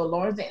 so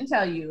Lawrence didn't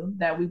tell you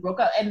that we broke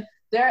up. And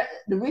the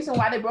reason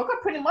why they broke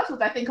up pretty much was,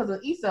 I think, because of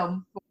Issa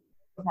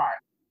part.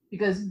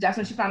 Because that's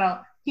when she found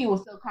out he was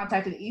still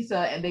contacting Issa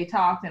and they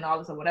talked and all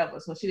this or whatever.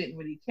 So she didn't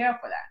really care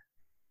for that.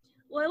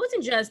 Well, it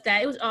wasn't just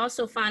that. It was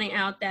also finding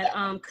out that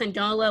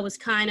Condola was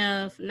kind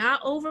of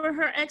not over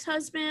her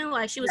ex-husband.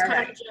 Like, she was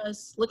kind of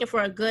just looking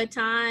for a good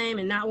time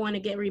and not want to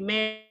get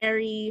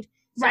remarried.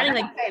 So right.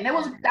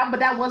 But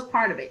that was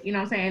part of it. You know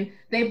what I'm saying?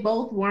 They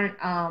both weren't,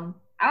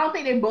 I don't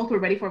think they both were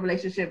ready for a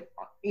relationship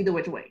either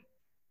which way.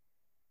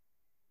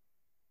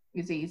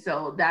 You see?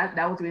 So that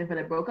was the reason for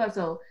they broke up.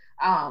 So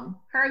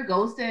her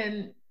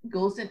ghosting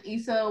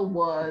Issa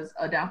was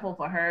a downfall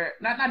for her.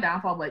 Not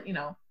downfall, but, you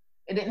know,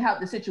 it didn't help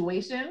the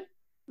situation.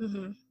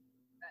 Mm-hmm.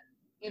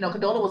 You know,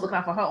 Condola was looking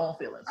out for her own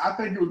feelings. I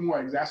think it was more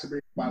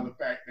exacerbated by the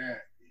fact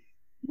that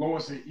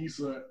Lawrence and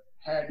Issa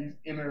had these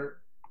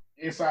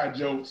inside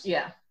jokes.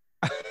 Yeah.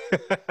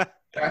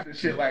 After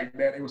shit like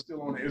that, they were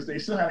still on it. They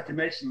still had a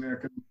connection there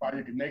because of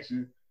a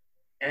connection.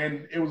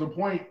 And it was a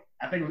point,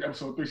 I think it was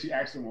episode 3, she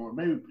asked him, or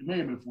maybe it may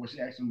have been 4, she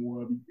asked him,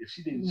 well, if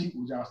she didn't cheat,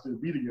 would y'all still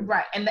be together?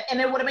 Right. And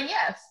it would have been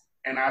yes.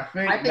 And I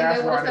think they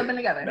would have still been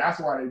together. That's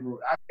why they broke.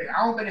 I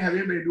don't think it had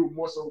anything to do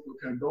more so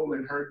with Condola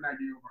and her not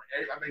giving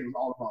her ex. I think it was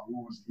all about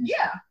Lawrence.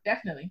 Yeah,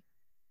 definitely.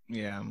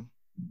 Yeah.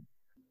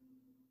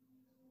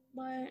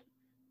 But I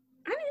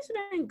think it's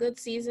been a good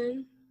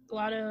season. A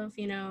lot of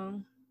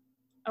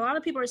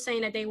people are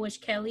saying that they wish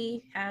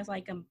Kelly has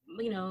like a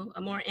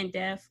more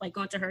in-depth, like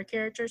going to her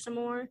character some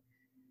more.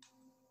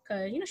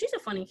 Cause she's a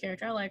funny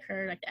character. I like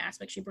her, like the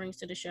aspect she brings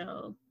to the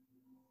show.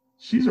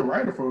 She's a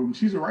writer for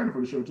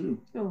the show too.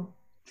 Oh.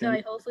 So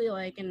like hopefully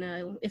like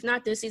if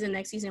not this season,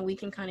 next season we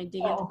can kind of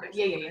dig into. Okay.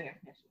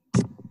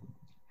 Yeah.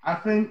 I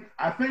think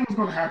what's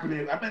going to happen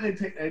is I think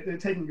they're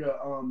taking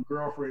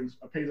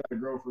a page out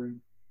of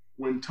girlfriend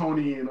when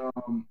Tony and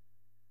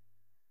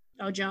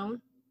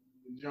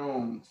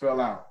Joan fell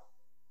out.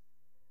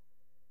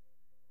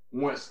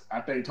 Once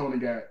I think Tony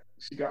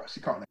she caught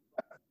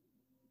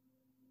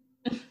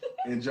that,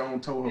 and Joan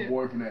told her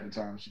boyfriend at the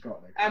time she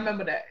caught that. I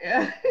remember that.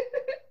 Yeah.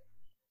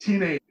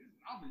 Teenage.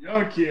 I'm a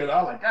young kid.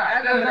 I was like,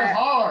 God, that's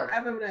hard. I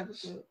remember that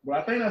episode. But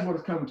I think that's what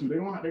it's coming to.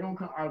 They're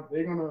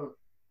gonna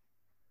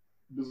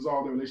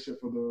dissolve their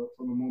relationship for the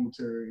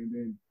momentary, and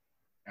then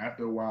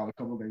after a while, a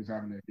couple of things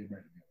happen, they get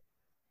back together.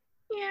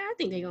 Yeah, I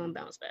think they're gonna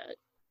bounce back.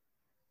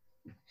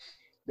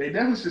 They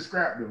definitely should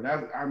scrap though.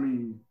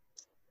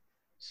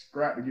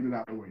 Scrap to get it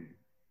out of the way.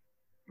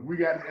 If we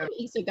got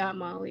Issa got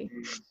Molly,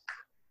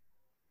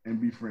 and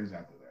be friends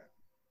after that.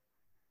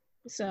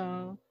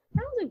 So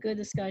that was a good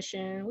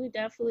discussion.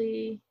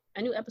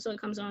 A new episode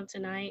comes on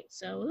tonight,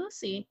 so we'll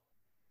see.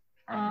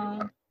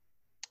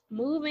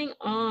 Moving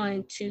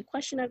on to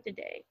question of the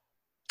day.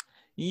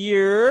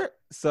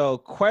 So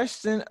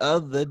question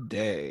of the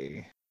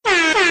day.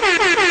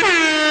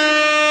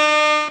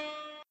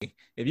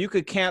 If you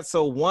could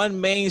cancel one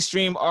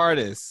mainstream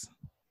artist,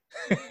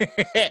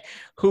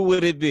 who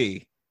would it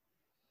be?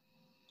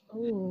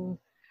 Ooh.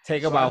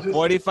 Take about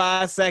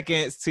 45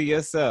 seconds to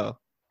yourself.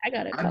 I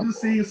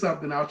just seen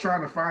something. I was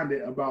trying to find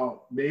it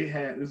about. They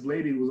had this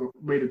lady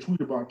made a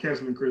tweet about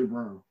canceling Chris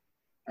Brown.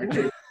 I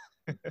can't.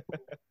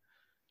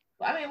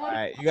 All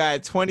right, you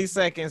got 20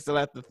 seconds to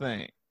let the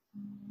thing.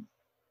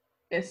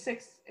 It's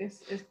six.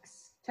 It's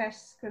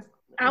Tesh.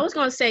 I was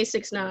gonna say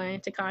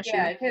 6'9" Tekashi.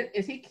 Yeah,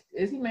 is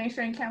he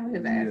mainstream? Count with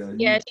his ass.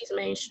 Yes, he's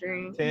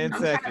mainstream. 10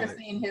 I'm seconds. tired of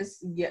seeing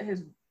his.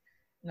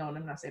 No,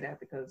 let me not say that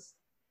because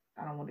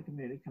I don't want the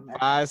community to come back.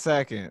 5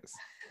 seconds.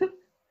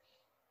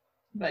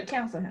 But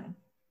cancel him.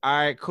 All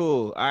right,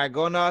 cool. All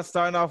right,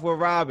 starting off with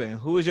Robin.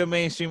 Who is your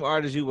mainstream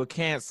artist you would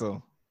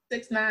cancel?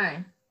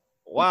 6ix9ine.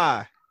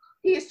 Why?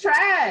 He's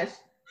trash.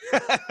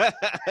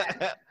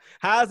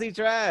 How's he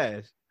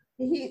trash?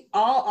 He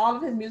all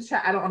of his music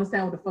trash. I don't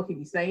understand what the fuck he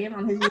be saying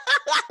on his music.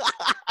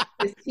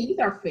 His teeth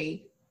are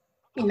fake.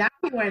 He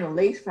wearing a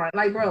lace front.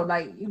 Like, bro,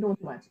 like you doing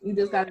too much. You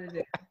just got to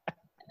do.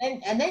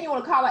 And then you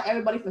want to call out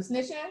everybody for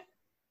snitching?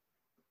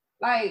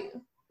 Like,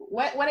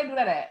 where they do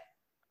that at?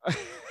 That's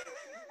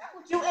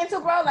what you into,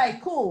 bro?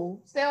 Like,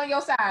 cool. Stay on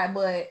your side,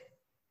 but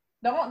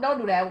don't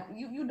do that.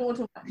 You doing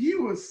too much. He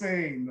was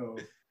saying though,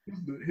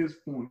 his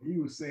point. He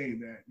was saying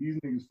that these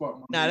niggas fuck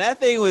my. Now that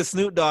thing with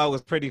Snoop Dogg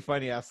was pretty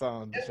funny. I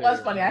saw him. It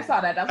was funny. I saw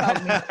that. That's all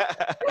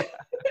I mean.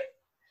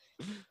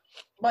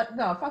 But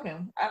no, fuck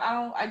him.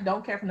 I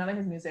don't care for none of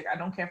his music. I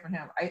don't care for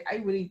him.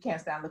 I really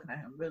can't stand looking at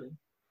him. Really.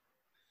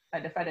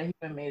 Like the fact that he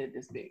even made it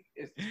this big.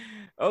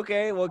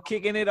 Okay, well,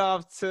 kicking it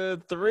off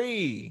to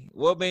 3.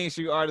 What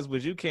mainstream artist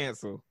would you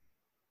cancel?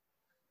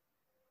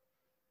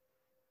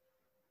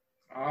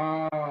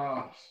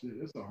 Shit,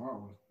 it's a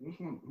hard one. Which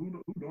one?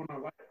 Who don't I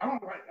like?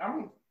 I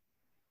don't.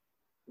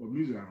 Well,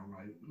 music I don't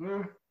like.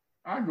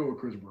 I go with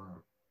Chris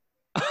Brown.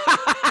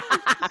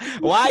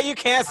 Why are you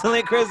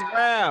canceling Chris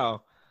Brown?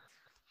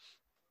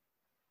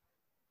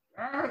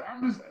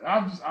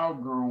 I'm just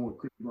outgrown what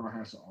Chris Brown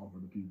has to offer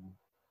to people.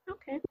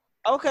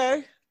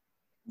 Okay.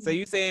 So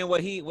you saying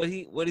what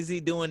is he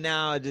doing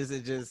now? It's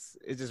just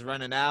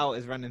running out.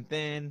 It's running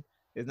thin.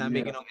 It's not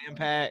making no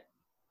impact.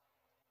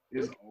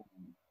 It's old.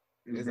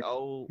 It's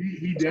old.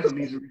 He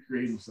definitely needs to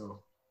recreate himself.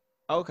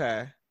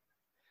 Okay.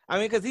 I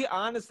mean, because he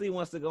honestly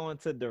wants to go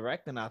into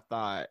directing, I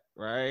thought,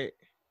 right?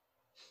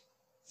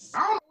 I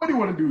don't know what he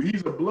want to do.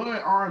 He's a blood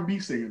R&B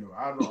singer, though.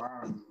 I don't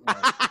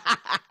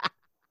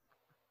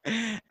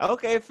know.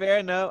 Okay, fair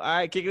enough. All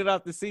right, kicking it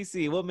off to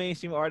CC. What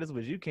mainstream artist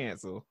would you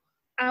cancel?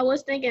 I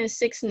was thinking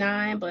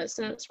 6ix9ine, but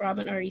since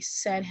Robin already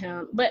said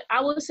him, but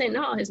I would say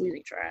no, his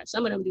music trash.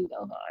 Some of them do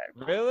go hard.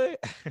 Really?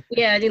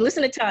 Yeah, they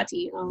listen to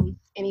Tati.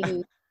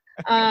 Anywho,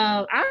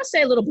 I would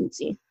say Little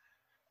Bootsy.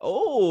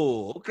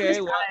 Oh, okay.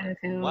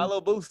 Why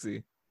Lil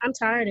Bootsy? I'm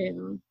tired of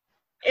him.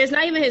 It's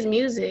not even his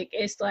music.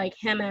 It's like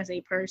him as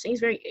a person. He's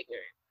very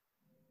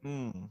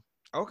ignorant.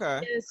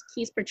 Okay.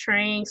 He's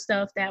portraying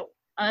stuff that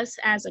us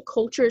as a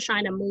culture is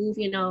trying to move,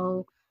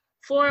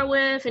 forward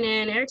with, and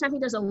then every time he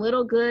does a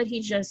little good, he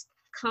just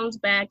comes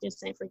back just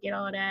saying forget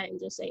all that and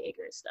just say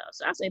ignorant stuff.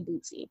 So I say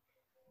Bootsy.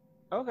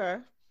 Okay.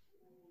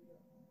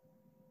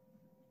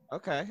 All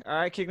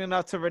right, kicking it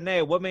off to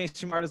Renee. What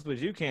mainstream artist would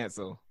you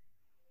cancel?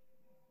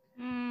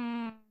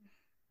 I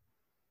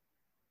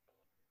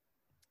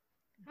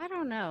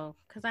don't know,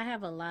 because I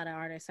have a lot of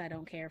artists I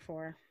don't care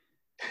for.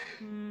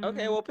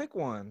 Okay, well, pick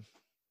one.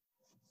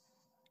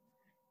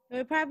 It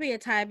would probably be a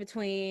tie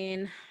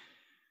between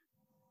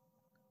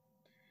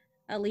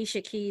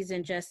Alicia Keys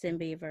and Justin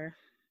Bieber.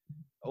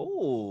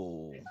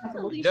 Oh,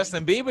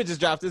 Justin Bieber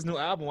just dropped his new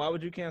album. Why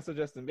would you cancel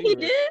Justin Bieber? He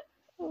did?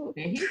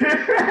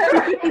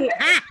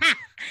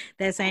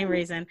 That same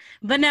reason.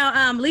 But no,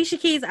 Alicia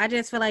Keys, I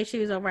just feel like she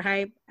was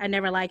overhyped. I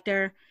never liked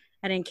her.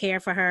 I didn't care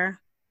for her.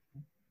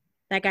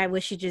 Like, I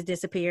wish she just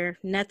disappeared.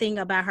 Nothing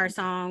about her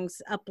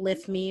songs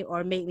uplift me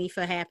or make me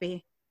feel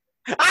happy.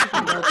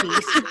 No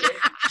peace.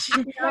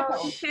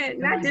 No, shit,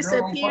 not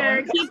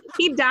disappear.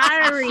 Keep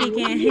diary.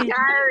 Keep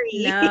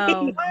diary.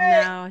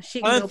 No.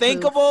 She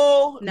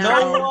Unthinkable.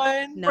 No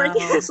one.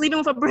 No. Sleeping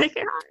with a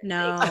broken heart.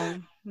 No.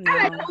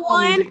 I like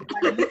one.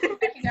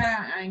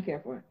 I ain't care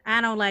for it.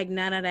 I don't like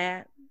none of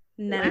that.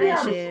 None of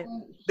that shit.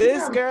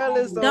 This girl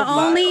is the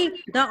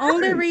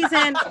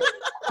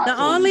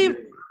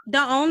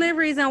only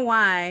reason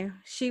why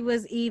she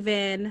was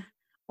even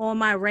on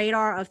my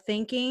radar of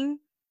thinking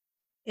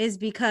is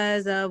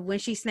because of when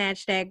she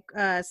snatched that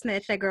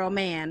girl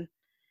man.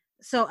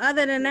 So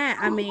other than that,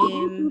 I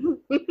mean,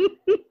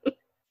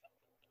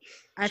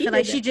 I feel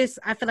like she just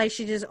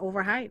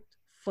overhyped.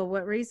 For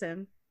what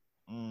reason?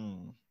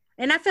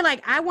 And I feel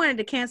like I wanted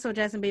to cancel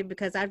Justin Bieber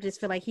because I just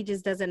feel like he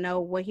just doesn't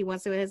know what he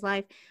wants to do in his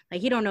life.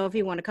 Like, he don't know if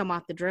he want to come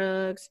off the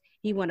drugs.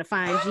 He want to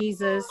find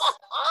Jesus.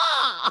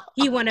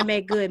 He want to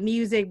make good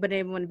music, but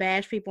then want to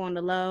bash people on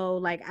the low.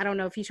 Like, I don't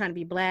know if he's trying to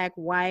be black,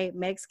 white,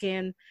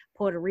 Mexican,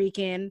 Puerto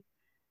Rican.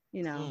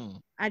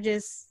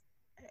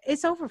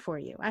 It's over for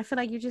you. I feel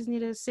like you just need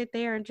to sit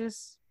there and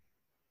just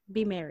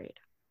be married.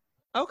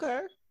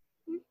 Okay.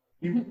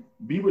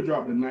 Bieber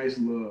dropped a nice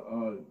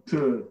little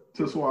to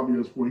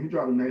Suavio's point. He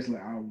dropped a nice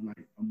little album like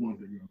a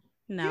month ago.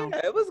 No, yeah,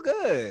 it was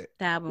good.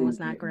 The album was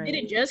not great. Did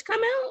it just come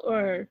out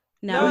or?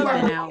 No, it's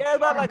been out. Yeah,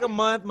 about like a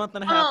month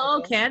and a half. Oh,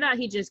 okay. I thought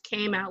he just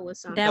came out with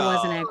something. That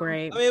wasn't that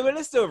great. I mean, but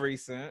it's still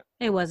recent.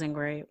 It wasn't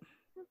great.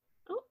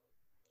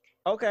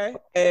 Okay.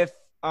 If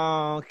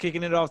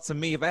Kicking it off to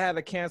me, if I had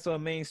to cancel a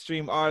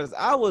mainstream artist,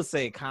 I would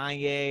say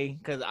Kanye,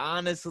 because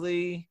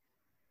honestly,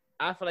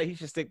 I feel like he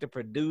should stick to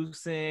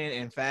producing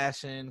and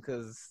fashion,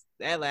 because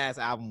that last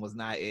album was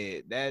not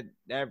it. That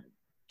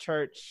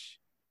church,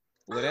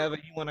 whatever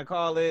you want to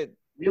call it.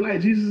 You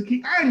like Jesus is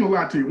King? I ain't gonna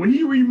lie to you. When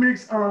he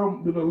remixed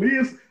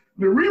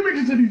the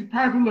remixes to these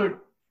popular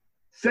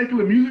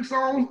secular music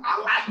songs,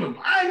 I like them.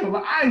 I ain't gonna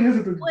lie. I ain't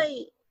listen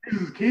to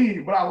Jesus is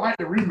King, but I like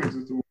the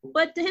remixes to him.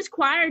 But his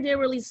choir did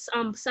release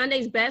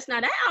Sunday's Best.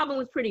 Now that album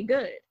was pretty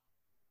good.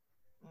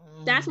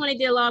 That's when they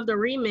did a lot of the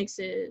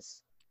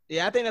remixes.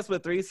 Yeah, I think that's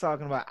what 3's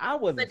talking about. I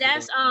wasn't. But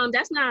that's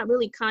not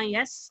really Kanye.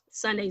 That's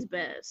Sunday's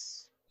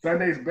Best.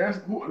 Sunday's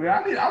Best. I'm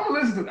gonna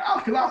listen to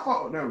that because I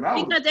thought them.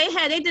 Because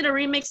they did a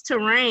remix to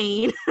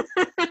Rain.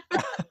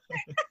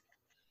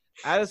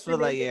 I just feel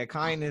like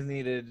kindness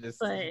needed to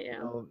just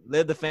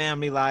live the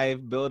family life,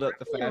 build up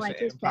the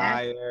fashion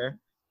empire,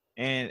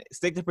 and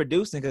stick to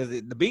producing because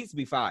the beats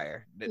be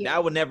fire.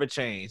 That would never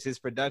change. His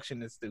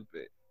production is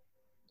stupid.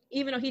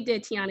 Even though he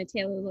did Tiana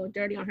Taylor a little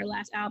dirty on her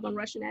last album,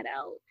 rushing that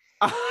out.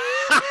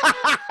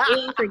 You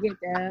didn't forget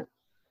that.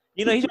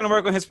 You know, he's trying to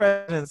work on his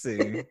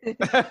presidency.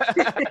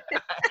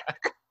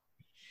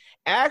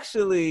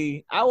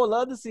 Actually, I would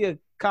love to see a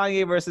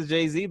Kanye versus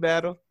Jay-Z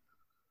battle.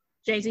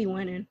 Jay-Z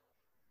winning.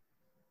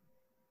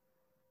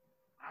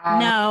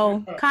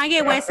 No,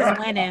 Kanye West is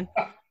winning.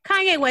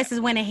 Kanye West is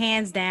winning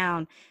hands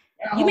down.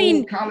 You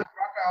mean College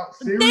Dropout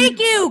series? Thank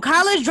you,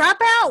 College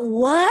Dropout.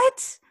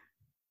 What?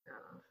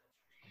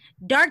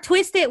 Dark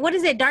Twisted. What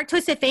is it? Dark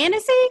Twisted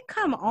Fantasy?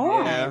 Come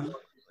on.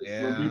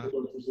 Yeah.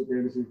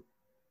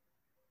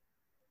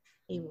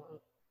 He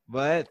won't.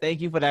 But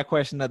thank you for that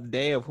question of the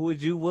day of who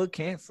would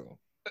cancel.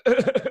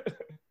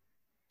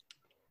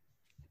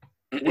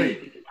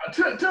 Wait,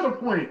 to the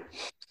point.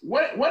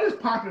 What is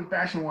popping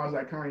fashion wise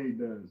that Kanye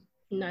does?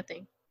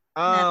 Nothing.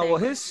 Well,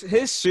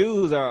 his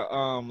shoes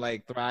are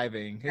like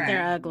thriving.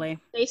 They're ugly.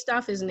 Based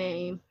off his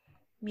name.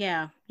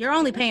 Yeah, you're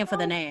only paying for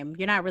the name.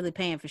 You're not really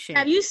paying for shit.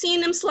 Have you seen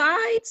them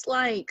slides?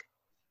 Like,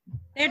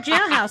 they're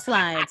jailhouse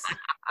slides.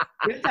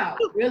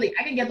 Really,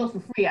 I can get those for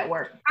free at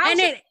work. And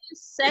it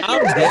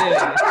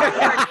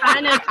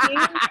kind of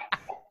cute,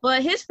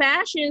 but his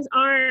fashions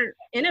aren't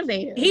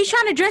innovative. He's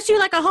trying to dress you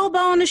like a hobo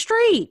on the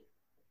street.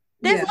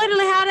 That's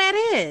literally how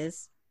that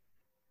is.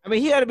 I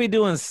mean, he had to be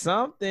doing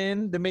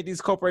something to make these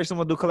corporations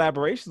want to do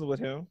collaborations with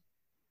him.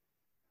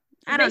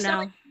 I don't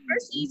know.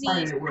 First Easy,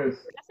 I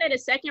said the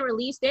second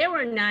release, they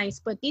were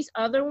nice, but these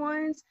other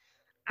ones,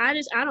 I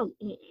don't.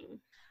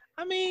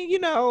 I mean, you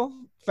know,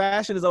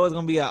 fashion is always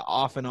gonna be an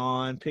off and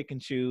on, pick and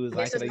choose,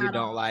 like it or you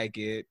don't like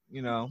it.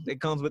 You know,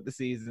 it comes with the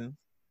season.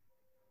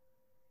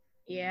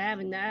 Yeah, I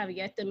haven't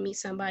yet to meet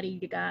somebody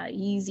who got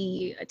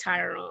Yeezy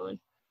attire on.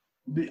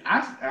 A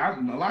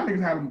lot of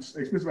niggas have them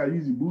expensive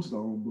Yeezy boots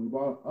on,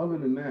 but other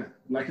than that,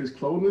 like his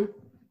clothing.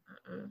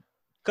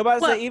 About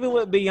to say, even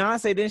with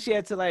Beyonce, then she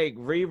had to like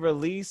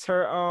re-release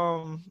her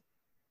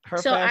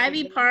So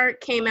Ivy Park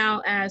came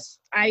out as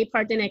Ivy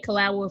Park, then they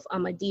collab with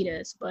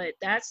Adidas, but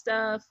that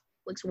stuff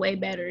looks way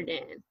better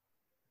than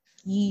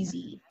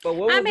Yeezy. But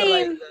what was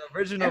the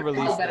original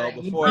release though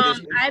before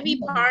this? Ivy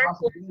Park.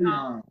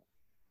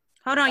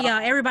 Hold on, y'all.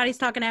 Everybody's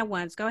talking at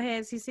once. Go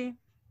ahead, CC.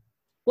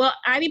 Well,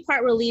 Ivy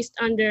Park released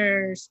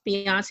under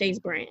Beyonce's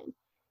brand.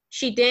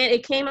 She did.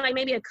 It came like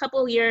maybe a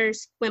couple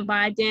years went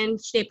by. Then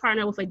they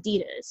partnered with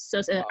Adidas, so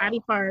it's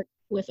Ivy Park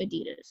with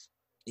Adidas.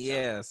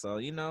 Yeah, so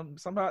you know,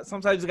 sometimes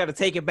you just got to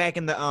take it back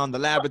in the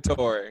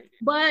laboratory.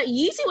 But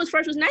Yeezy was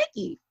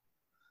Nike.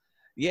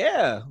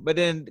 Yeah, but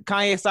then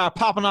Kanye started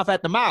popping off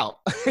at the mouth.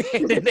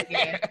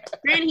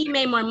 Granted, he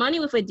made more money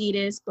with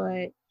Adidas,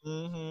 but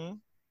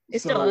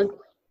it's still ugly.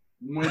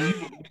 When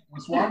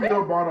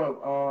Swabio brought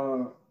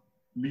up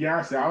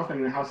Beyonce, I was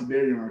thinking House of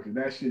Darion because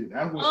that shit.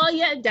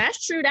 Yeah,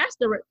 that's true. That's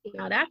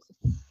that's.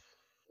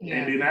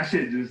 And then that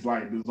shit just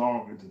like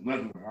dissolved into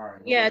nothing. All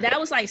right. Yeah, that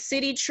was like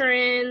City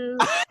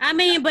Trends. I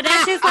mean, but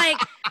that's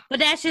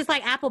just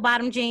like apple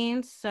bottom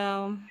jeans.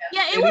 So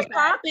yeah, it was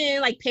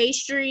popping like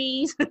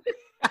pastries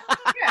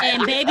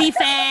and baby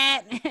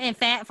fat and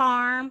Fat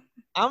Farm.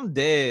 I'm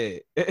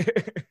dead.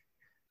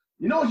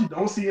 You know what you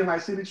don't see in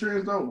like City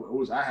Trends though,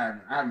 which I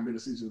haven't been to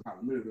City Trends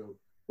a minute ago.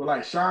 But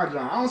like Sean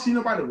John, I don't see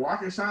nobody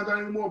walking Sean John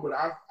anymore. But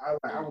I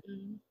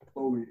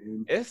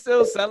it's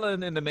still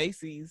selling in the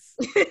Macy's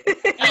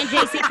and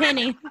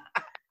JCPenney.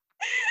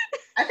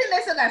 I think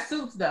they still got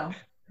suits though.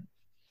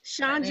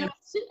 Sean John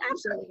suits,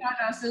 absolutely. Sean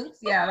John suits,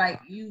 yeah, like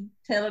you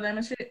tailor them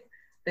and shit.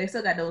 They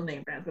still got those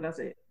name brands, but that's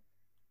it.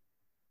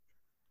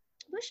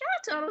 But shout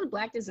out to all those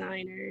black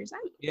designers.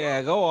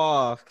 Yeah, go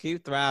off,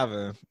 keep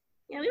thriving.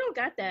 Yeah, we don't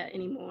got that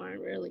anymore,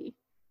 really.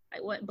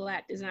 Like what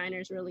black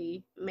designers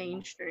really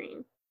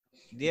mainstream.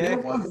 Yeah.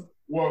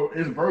 Well,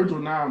 it's Virgil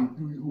now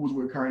who was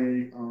with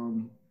Kanye.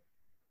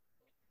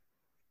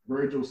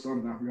 Virgil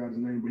something, I forgot his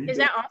name. But is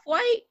that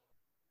Off-White?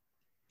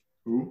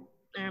 Who?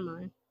 Never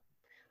mind.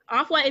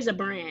 Off-White is a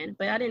brand,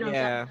 but I didn't know.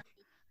 Yeah.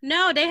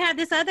 No, they have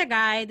this other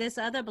guy, this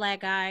other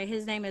black guy.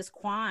 His name is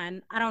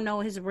Quan. I don't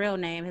know his real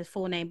name, his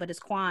full name, but it's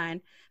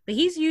Quan. But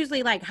he's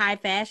usually like high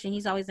fashion.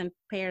 He's always in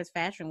Paris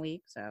Fashion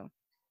Week. So.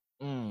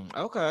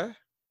 Okay.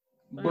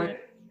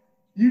 But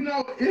you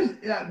know,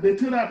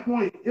 to that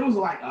point, it was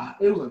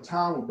a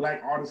time where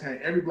black artists had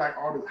black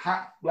artists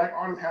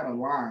had a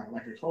line,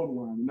 like a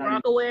clothing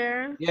line.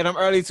 Rockaware. Yeah, them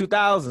early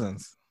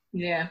 2000s.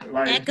 Yeah.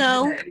 Like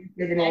Echo.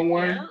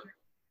 701.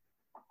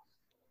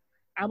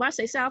 I was about to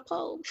say South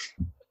Pole.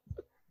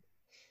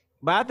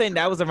 But I think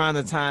that was around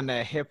the time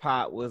that hip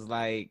hop was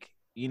like,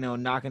 you know,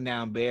 knocking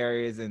down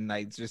barriers and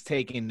like just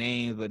taking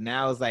names. But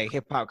now it's like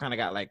hip hop kind of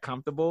got like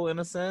comfortable in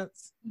a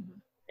sense. Mm-hmm.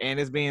 And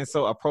it's being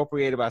so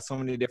appropriated by so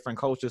many different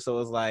cultures. So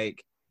it's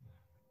like.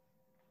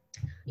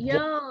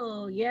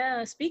 Yo,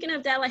 yeah. Speaking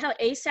of that, like how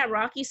A$AP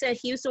Rocky said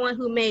he was the one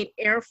who made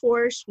Air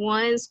Force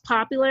Ones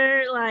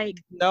popular. Like.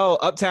 No,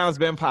 Uptown's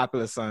been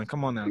popular, son.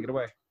 Come on now, get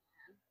away.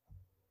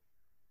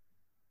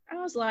 I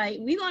was like,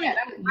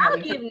 I'll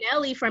give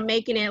Nelly for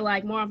making it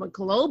like more of a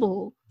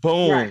global.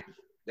 Boom. Right.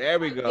 There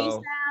we go.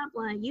 A$AP,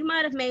 like you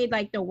might have made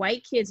like the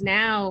white kids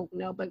now, you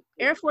know, but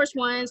Air Force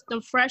Ones, the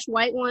fresh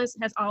white ones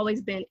has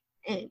always been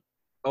in.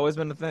 Always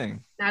been the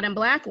thing. Not in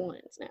black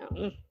ones now.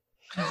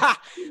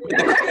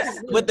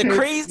 with the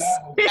crease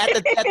at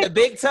the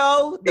big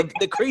toe,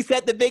 the crease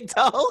at the big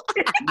toe.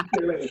 You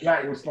can't let the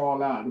black ones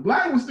fall out. The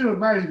black one's still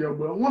nice, yo,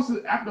 but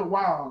after a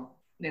while,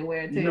 they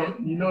wear it.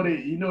 You know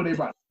they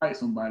about to fight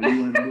somebody.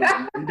 You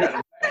got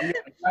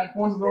the black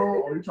ones on,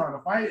 or you trying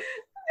to fight.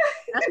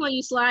 That's when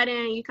you slide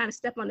in, you kind of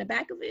step on the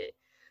back of it.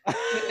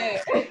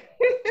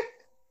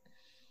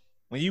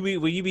 When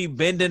you be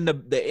bending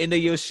the end of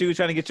your shoe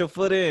trying to get your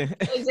foot in.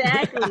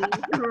 Exactly.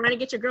 You're trying to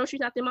get your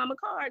groceries out the mama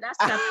car. That's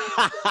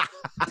tough.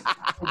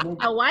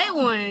 The white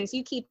ones,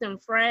 you keep them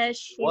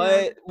fresh.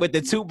 What? Know? With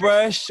the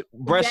toothbrush,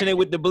 brushing it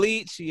with the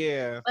bleach?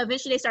 Yeah.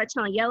 Eventually they start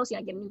turning yellow, so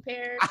you gotta get a new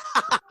pair.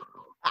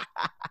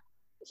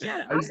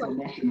 I used to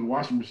wash in the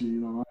washing machine, you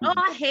know. Oh,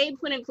 I hate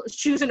putting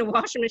shoes in the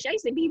washing machine. I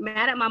used to be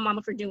mad at my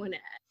mama for doing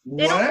that.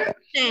 What?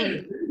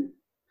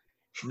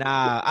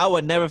 Nah, I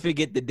would never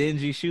forget the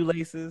dingy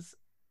shoelaces.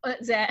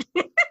 What's that?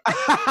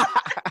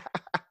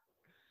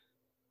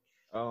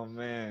 Oh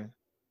man.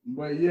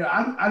 But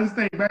yeah, I just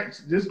think back.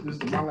 This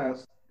is my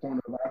last point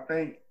of it. I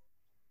think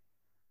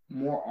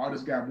more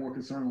artists got more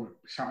concerned with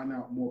shouting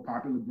out more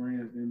popular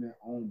brands than their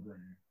own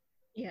brand.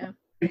 Yeah.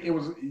 It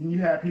was, you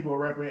had people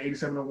rapping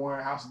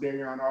 8701, House of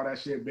Darion, all that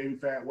shit, Baby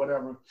Fat,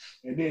 whatever.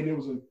 And then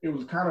it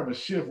was kind of a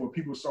shift where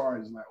people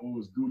started like, oh,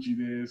 it's Gucci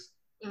this,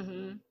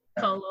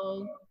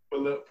 Polo,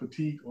 Philip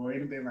Petite, or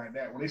anything like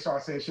that. When they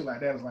started saying shit like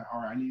that, it's like,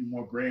 all right, I need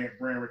more brand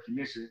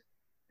recognition,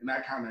 and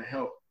that kind of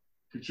helped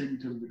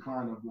contribute to the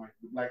decline of like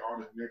the black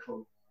artists and their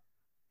clothing.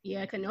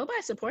 Yeah, cause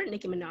nobody supported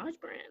Nicki Minaj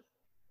brand.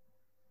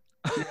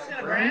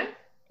 Brand?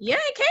 Yeah,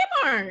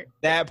 Kmart.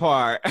 That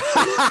part.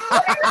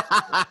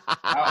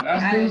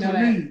 That's news to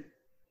me.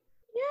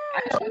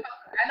 Yeah.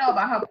 I know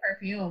about her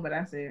perfume, but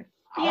that's it.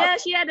 Yeah,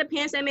 she had the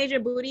pants that made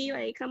your booty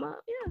like come up.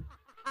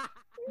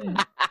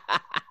 Yeah.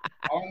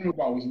 All I knew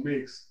about was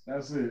Mix.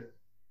 That's it.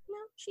 No,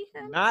 she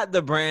had not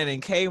the brand in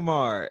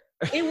Kmart.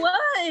 It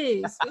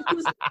was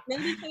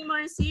maybe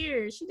Kmart and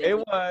Sears. It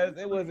was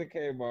in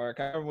Kmart.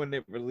 I remember when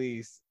it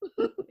released.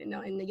 No,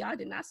 and y'all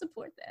did not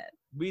support that.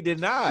 We did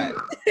not.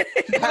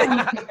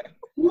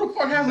 Who the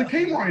fuck has a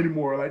Kmart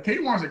anymore? Like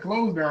Kmart's are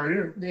closed down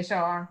here. They sure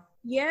are.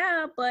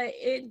 Yeah, but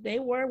they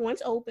were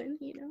once open,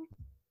 you know.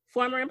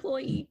 Former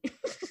employee.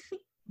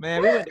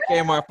 Man, we went to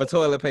Kmart for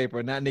toilet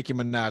paper, not Nicki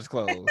Minaj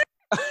clothes.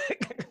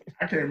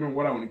 I can't remember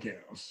what I went to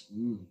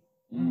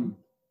Kmart.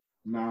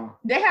 Nah.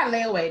 They had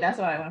layaway. That's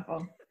what I went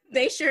for.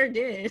 They sure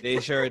did. They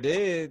sure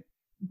did.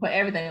 Put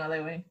everything on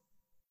layaway.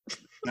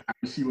 Nah,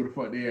 you see what the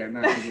fuck they at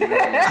now.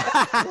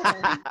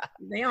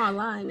 They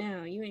online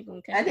now. You ain't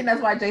gonna catch I think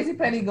that's why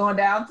JCPenney going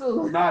down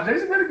too. Nah,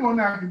 JCPenney going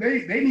down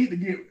because they need to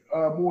get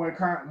more in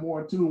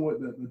tune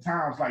with the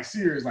times. Like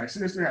Sears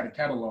still had a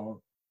catalog.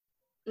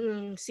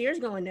 Sears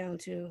going down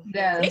too.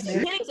 Yeah,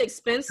 JCPenney's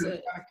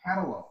expensive. Got a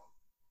catalog.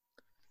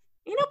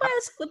 Ain't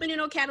nobody's flipping in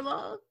no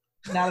catalog.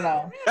 Not at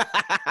all.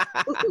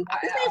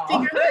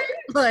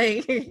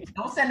 Like,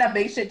 don't send that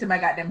big shit to my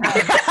goddamn house.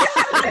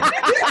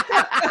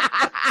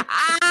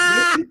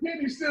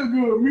 JCPenney's still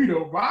good with me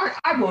though, bro.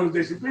 I go to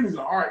JCPenney's an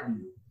art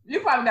deal. You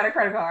probably got a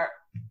credit card.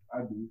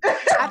 I do.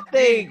 I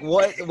think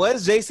once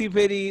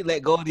JCPenney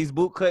let go of these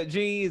bootcut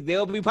jeans,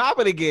 they'll be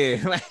popping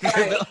again.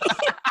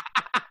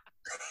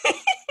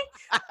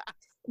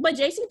 But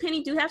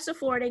JCPenney do have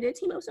Sephora. They did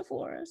team up with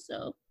Sephora,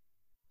 so.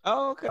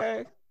 Oh,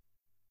 okay.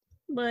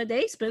 But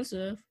they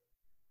expensive.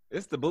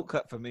 It's the boot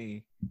cut for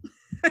me.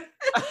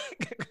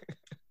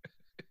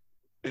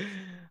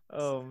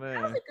 Oh man,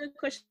 that was a good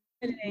question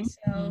today.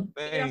 So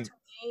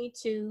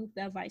to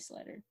the advice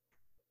letter.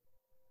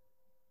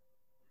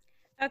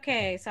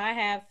 Okay, so I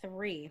have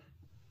 3.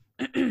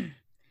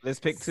 Let's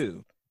pick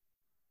 2.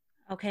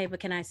 Okay, but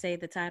can I say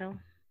the title?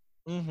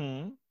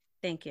 Mm-hmm.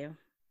 Thank you.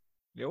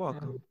 You're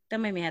welcome.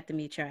 Don't make me have to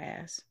meet your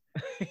ass.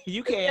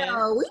 You can.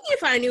 Yo, we need to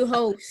find a new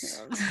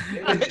host.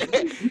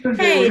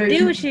 Hey,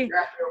 do what you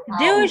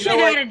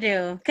gotta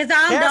do. Because the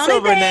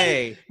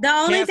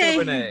only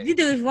thing you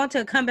do is want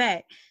to come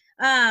back.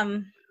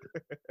 Come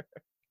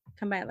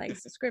back like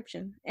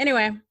subscription.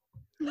 Anyway,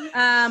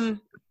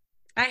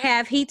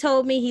 he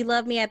told me he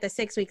loved me after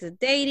 6 weeks of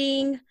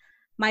dating.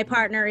 My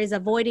partner is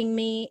avoiding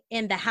me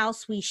in the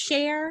house we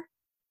share.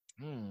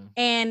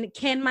 And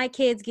can my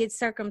kids get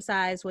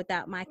circumcised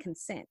without my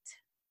consent?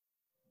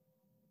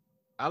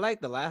 I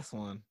like the last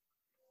one.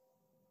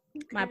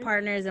 My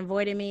partner is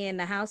avoiding me in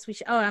the house we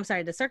share. Oh, I'm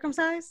sorry, the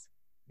circumcised?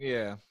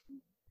 Yeah.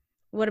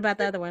 What about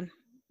the other one?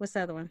 What's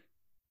the other one?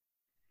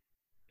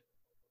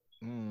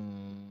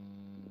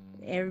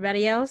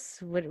 Everybody else?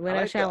 What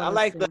else y'all want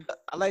to do?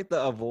 I like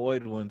the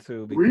avoid one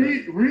too.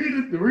 Read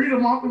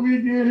them off of me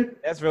again.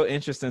 That's real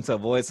interesting to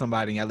avoid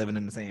somebody and y'all living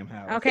in the same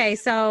house. Okay,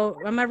 so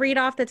I'm gonna read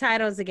off the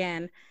titles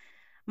again.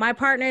 My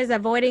partner is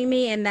avoiding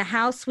me in the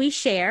house we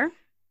share.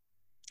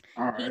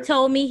 Right. He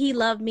told me he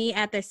loved me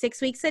after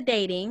 6 weeks of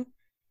dating.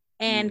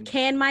 And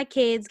can my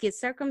kids get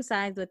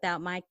circumcised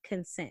without my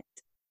consent?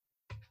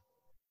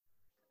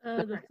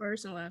 The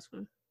first and last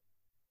one.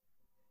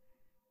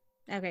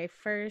 Okay,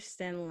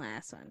 first and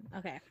last one.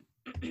 Okay.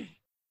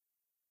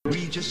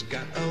 We just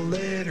got a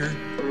letter.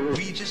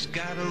 We just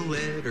got a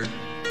letter.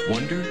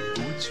 Wonder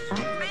who it's from.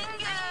 We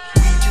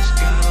just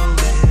got a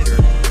letter.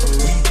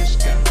 We just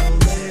got a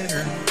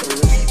letter.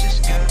 We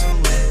just got a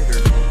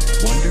letter.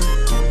 Wonder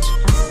who it's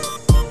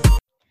from.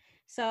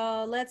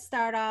 So let's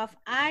start off.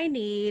 I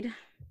need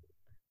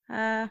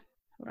hold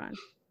on.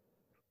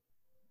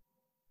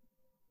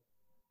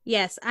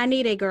 Yes, I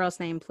need a girl's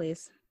name,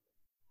 please.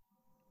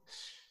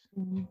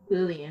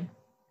 Lillian.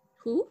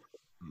 Who?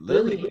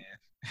 Lillian.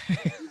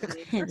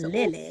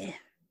 Lily.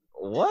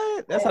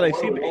 What? That's how they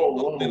treat me. You're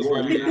not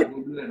gonna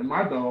do that to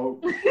my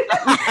dog.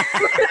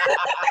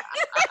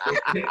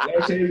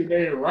 That's his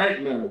name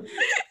right now.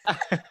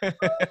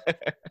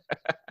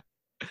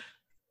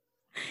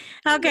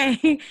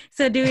 Okay,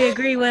 so do we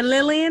agree with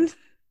Lillian?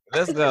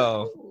 Let's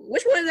go.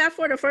 Which one is that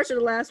for? The first or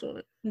the last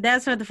one?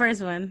 That's for the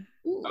first one.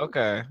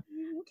 Okay.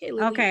 Okay,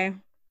 Lily. Okay.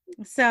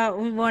 So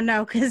we won't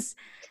know because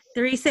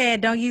 3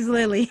 said don't use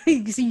Lily.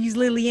 Use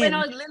Lillian.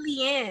 But no,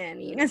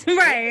 Lillian. You know? That's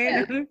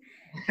right.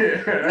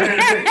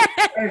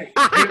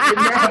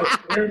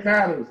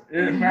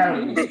 It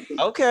matters.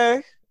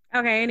 Okay.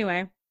 Okay,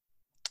 anyway.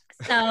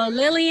 So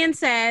Lillian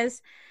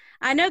says,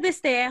 I know the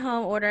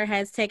stay-at-home order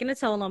has taken a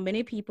toll on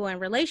many people and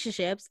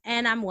relationships,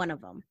 and I'm one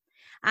of them.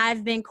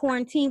 I've been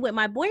quarantined with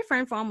my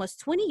boyfriend for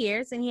almost 20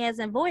 years, and he has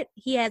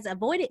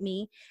avoided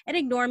me and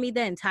ignored me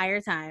the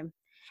entire time.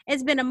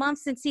 It's been a month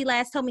since he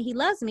last told me he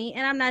loves me,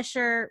 and I'm not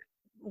sure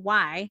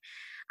why.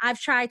 I've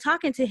tried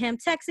talking to him,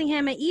 texting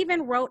him, and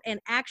even wrote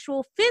an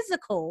actual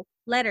physical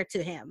letter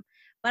to him,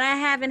 but I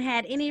haven't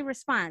had any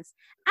response.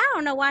 I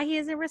don't know why he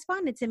hasn't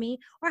responded to me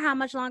or how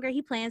much longer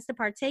he plans to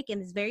partake in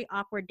this very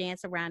awkward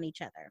dance around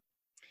each other.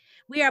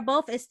 We are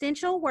both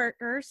essential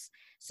workers,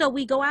 so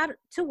we go out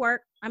to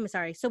work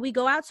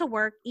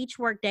each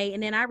work day,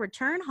 and then I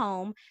return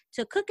home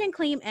to cook and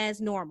clean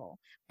as normal.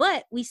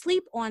 But we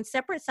sleep on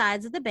separate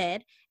sides of the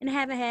bed and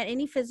haven't had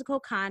any physical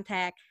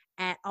contact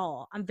at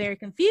all. I'm very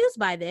confused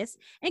by this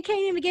and can't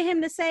even get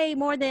him to say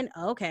more than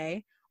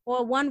okay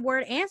or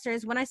one-word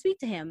answers when I speak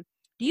to him.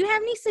 Do you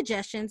have any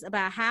suggestions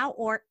about how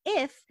or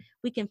if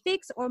we can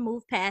fix or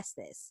move past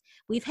this?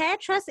 We've had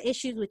trust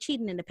issues with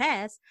cheating in the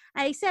past.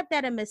 I accept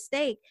that a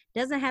mistake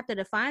doesn't have to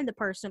define the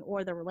person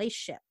or the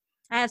relationship.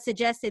 I have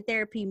suggested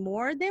therapy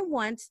more than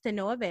once to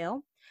no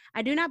avail.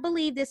 I do not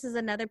believe this is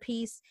another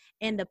piece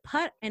in the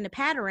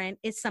pattern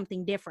is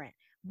something different.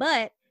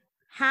 But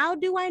how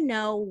do I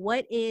know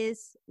what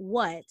is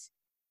what,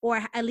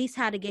 or at least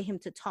how to get him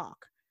to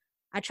talk?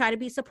 I try to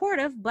be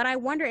supportive, but I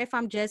wonder if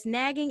I'm just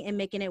nagging and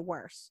making it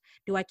worse.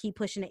 Do I keep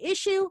pushing the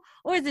issue,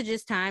 or is it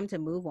just time to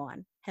move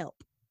on?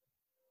 Help.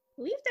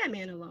 Leave that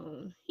man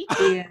alone.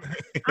 I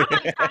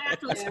might have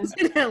to listen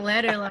to that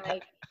letter.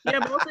 Like,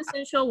 you're both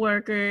essential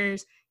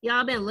workers.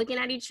 Y'all been looking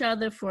at each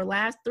other for the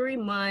last 3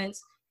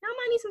 months. Y'all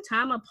might need some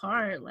time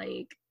apart.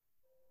 Like,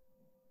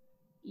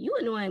 you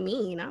know what I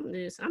mean. I'm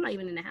not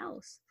even in the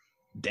house.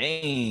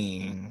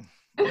 Dang.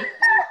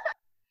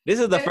 This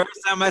is the first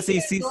time I see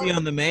CC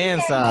on the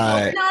man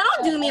side. No,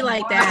 don't do me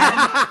like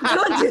that.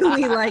 Don't do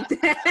me like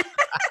that.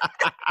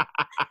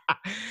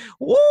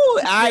 Woo!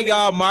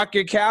 Y'all mark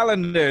your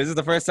calendars. This is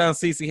the first time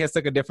CC has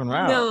took a different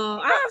route.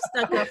 No, I've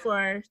stuck up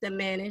for the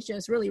men. It's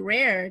just really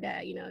rare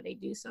that, they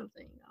do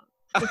something.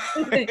 But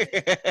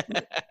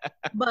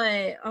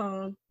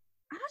I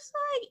was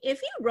like,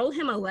 if you wrote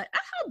him a letter,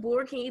 how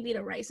bored can you be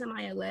to write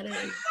somebody a letter?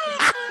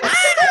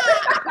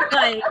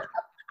 Like,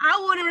 I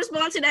wouldn't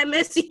respond to that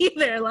mess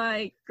either.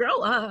 Like,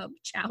 grow up,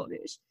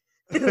 childish.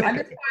 At this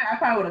point, I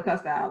probably would have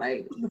cussed out.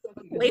 Like,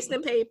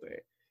 wasting paper.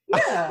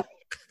 Yeah.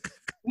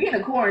 We in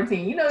a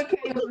quarantine. You can't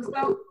use the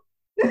soap.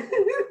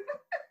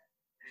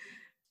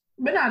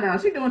 But no,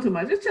 she's doing too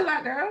much. Just chill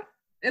out, girl.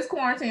 It's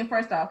quarantine,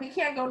 first off. He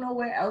can't go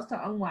nowhere else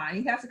to unwind.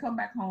 He has to come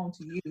back home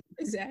to you.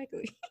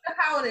 Exactly. That's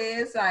how it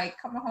is. Like,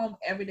 coming home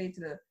every day to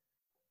the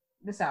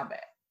this sound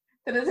bad.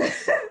 To the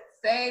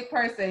same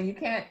person, you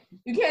can't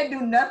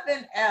do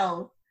nothing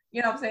else.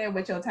 You know what I'm saying,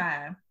 with your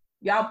time.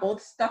 Y'all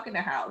both stuck in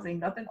the house. Ain't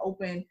nothing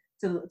open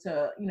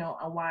to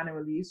unwind and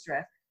relieve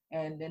stress.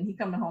 And then he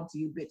coming home to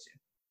you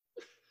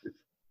bitching.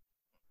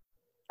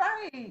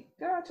 Right,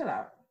 girl, chill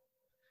out.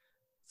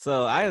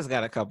 So I just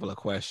got a couple of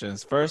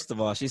questions. First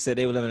of all, she said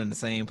they were living in the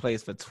same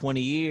place for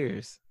 20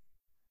 years.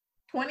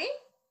 20?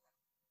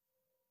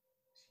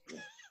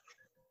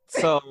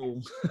 So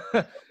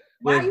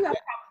Why you have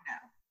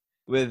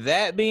with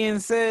that being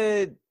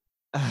said,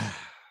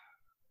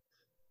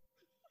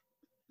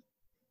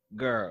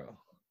 girl,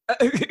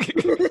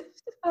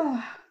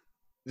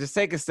 just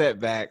take a step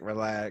back,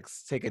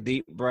 relax, take a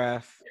deep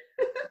breath.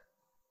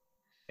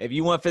 If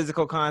you want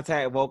physical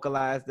contact,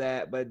 vocalize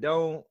that, but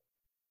don't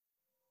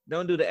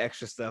do the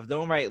extra stuff.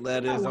 Don't write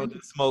letters, don't do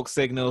smoke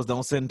signals,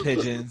 don't send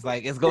pigeons.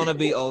 Like, it's gonna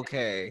be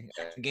okay.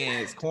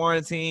 Again, it's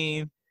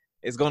quarantine,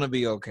 it's gonna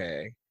be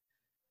okay.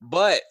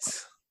 But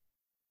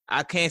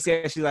I can't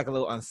say she's like a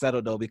little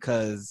unsettled though,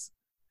 because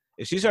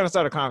if she's trying to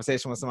start a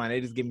conversation with somebody,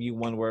 they just giving you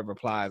one word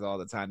replies all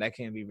the time. That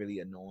can be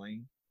really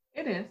annoying.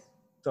 It is.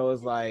 So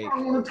it's like, I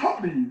don't want to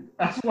talk to you.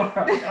 That's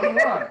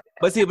why.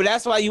 But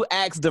that's why you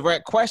ask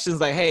direct questions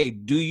like, hey,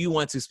 do you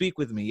want to speak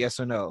with me? Yes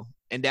or no?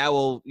 And that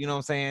will, you know what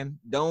I'm saying?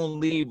 Don't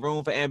leave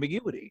room for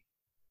ambiguity.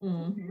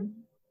 Mm-hmm.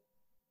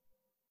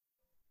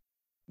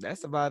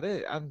 That's about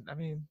it. I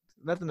mean,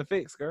 nothing to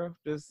fix, girl.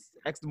 Just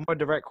ask more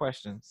direct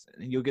questions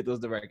and you'll get those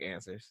direct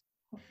answers.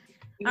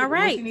 All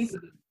right.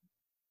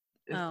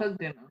 Cook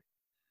dinner.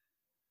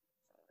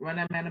 Run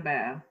that man a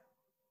bath.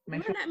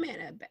 Run that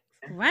man a bath.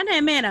 Run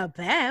that man a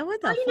bath?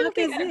 What the fuck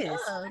is this?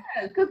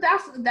 Because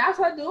that's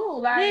her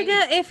dude. Like,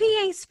 nigga, if he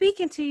ain't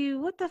speaking to you,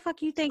 what the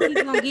fuck you think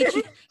he's gonna get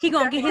you? He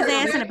gonna get his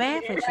ass in the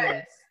bath with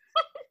you?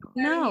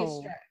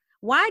 No.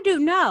 Why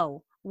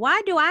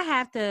do I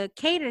have to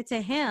cater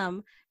to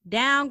him,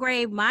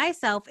 downgrade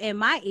myself and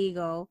my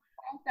ego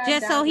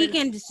just so he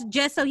can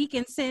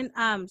send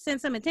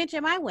some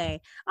attention my way?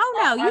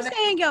 Oh no, you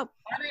saying yo? Are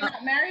they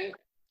not married?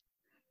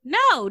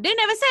 No, they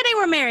never said they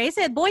were married. It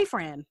said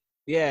boyfriend.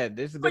 Yeah,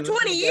 this has for been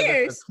 20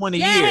 years. For 20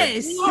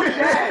 yes. years. Girl, you know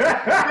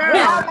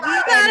what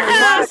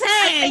I'm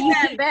saying? You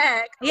that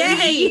back. Yeah.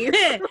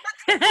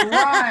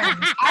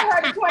 I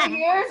heard 20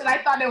 years and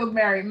I thought they was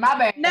married. My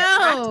bad.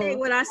 No. I take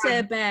what I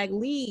said back.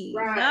 Leave.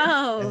 Right.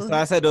 No. So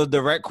I said those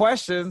direct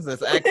questions.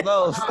 Let's ask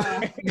those.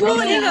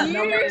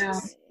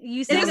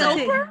 You said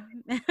Oprah?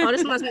 Oh,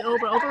 this must be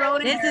Oprah. Oprah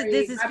wrote it.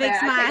 This is fix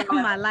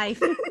my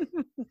life.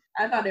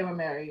 I thought they were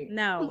married.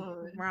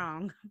 No,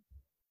 wrong.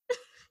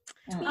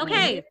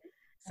 Okay.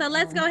 So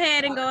let's go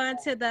ahead and go on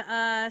to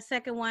the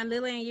second one.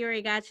 Lillian, you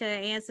already got your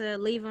answer.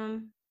 Leave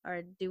them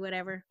or do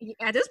whatever.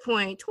 At this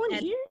point,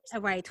 20 years?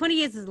 Right. 20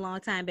 years is a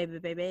long time, baby.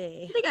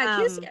 They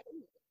got kids yet?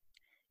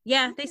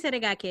 Yeah, they said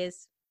they got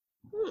kids.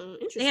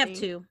 Interesting. They have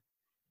 2.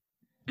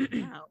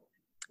 Wow.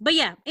 But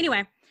yeah,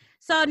 anyway.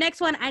 So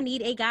next one, I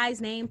need a guy's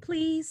name,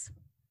 please.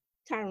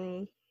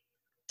 Tyrone.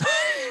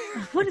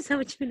 What is up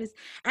with you?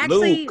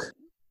 Actually,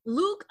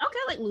 Luke. Okay,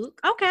 I like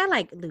Luke. Okay, I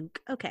like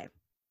Luke. Okay.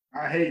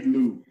 I hate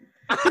Luke.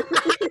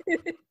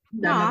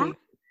 No.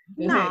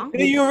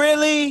 Do you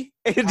really?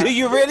 Do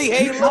you really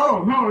hate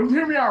Luke? No,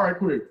 hear me out right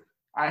quick.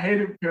 I hate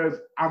it because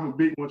I'm a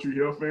big One Tree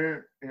Hill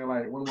fan, and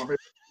like one of my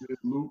favorites is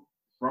Luke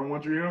from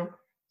One Tree Hill.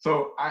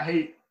 So I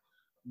hate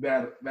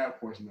that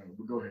portion of it.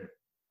 But go ahead.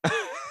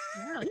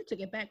 Wow, you took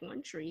it back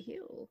One Tree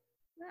Hill.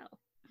 Wow.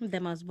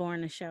 The most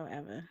boring show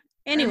ever.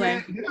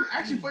 Anyway. Hey, man,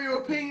 actually, for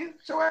your opinion,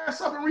 show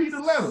ass up and read the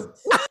letter.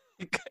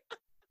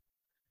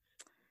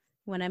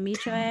 When I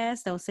meet your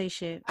ass, don't say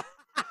shit.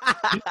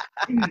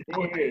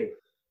 Go ahead.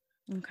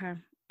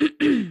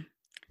 Okay.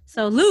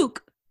 So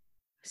Luke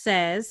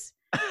says,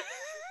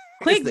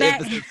 quick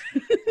back.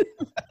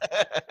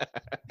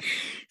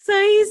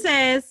 So he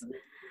says,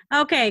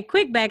 okay,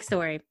 quick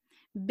backstory.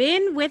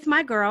 Been with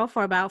my girl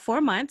for about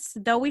 4 months,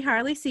 though we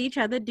hardly see each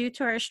other due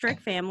to her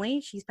strict family.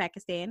 She's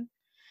Pakistan.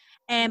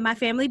 And my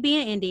family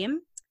being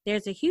Indian.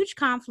 There's a huge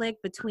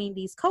conflict between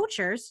these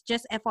cultures,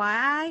 just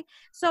FYI.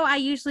 So I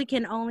usually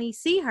can only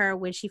see her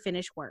when she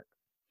finished work.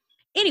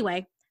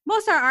 Anyway,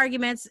 most of our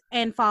arguments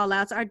and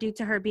fallouts are due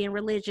to her being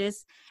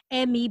religious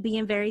and me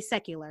being very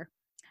secular.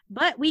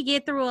 But we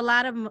get through a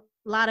lot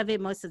of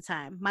it most of the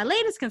time. My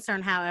latest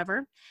concern,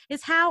 however,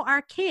 is how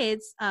our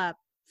kids,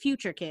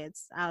 future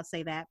kids, I'll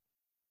say that,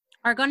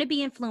 are going to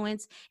be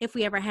influenced if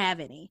we ever have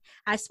any.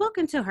 I've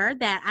spoken to her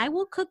that I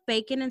will cook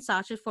bacon and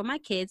sausage for my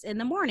kids in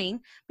the morning,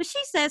 but she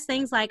says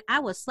things like I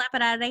will slap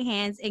it out of their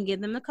hands and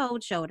give them the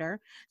cold shoulder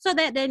so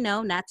that they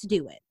know not to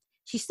do it.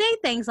 She say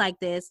things like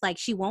this, like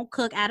she won't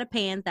cook out of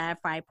pans that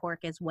have fried pork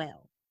as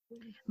well.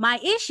 My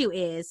issue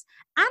is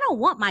I don't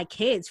want my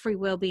kids' free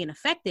will being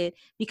affected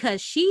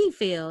because she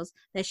feels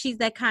that she's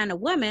that kind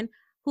of woman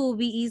who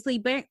would easily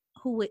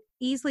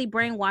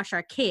brainwash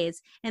our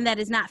kids, and that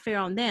is not fair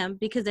on them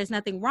because there's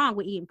nothing wrong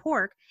with eating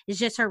pork. It's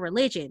just her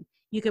religion.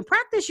 You can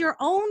practice your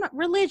own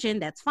religion,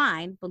 that's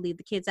fine, but leave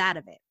the kids out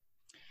of it.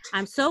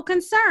 I'm so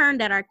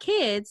concerned that our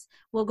kids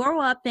will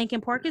grow up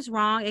thinking pork is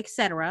wrong,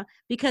 etc.,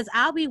 because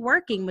I'll be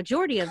working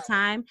majority of the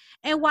time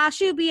and while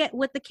she'll be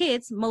with the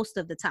kids most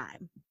of the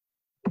time.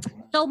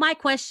 So my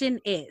question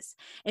is,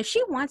 if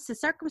she wants to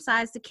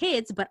circumcise the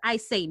kids, but I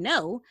say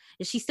no,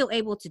 is she still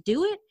able to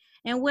do it?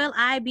 And will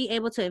I be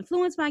able to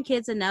influence my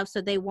kids enough so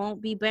they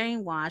won't be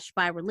brainwashed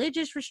by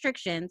religious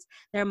restrictions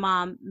their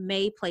mom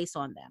may place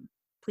on them?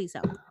 Please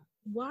help.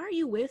 Why are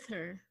you with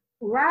her?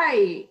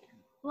 Right.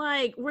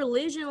 Like,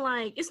 religion,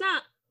 like, it's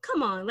not,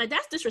 come on. Like,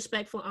 that's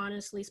disrespectful,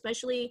 honestly,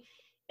 especially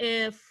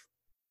if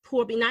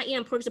not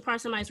eating pork is a part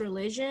of somebody's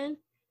religion.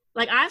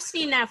 Like, I've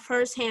seen that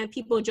firsthand.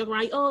 People joke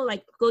around, oh,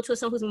 like, go to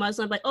someone who's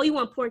Muslim, like, oh, you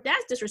want pork?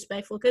 That's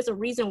disrespectful because there's a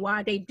reason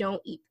why they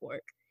don't eat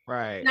pork.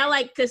 Right. Not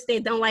like because they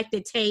don't like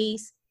the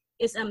taste.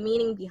 It's a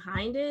meaning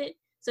behind it.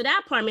 So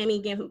that part made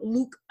me give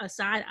Luke a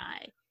side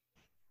eye.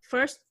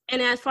 First,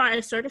 and as far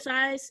as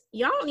circumcised,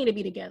 y'all don't need to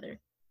be together.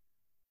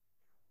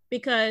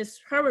 Because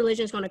her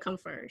religion is going to come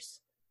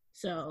first.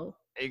 So.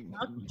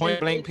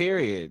 Point blank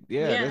period.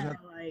 Yeah.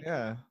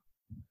 Yeah.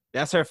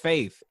 That's her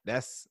faith.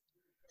 That's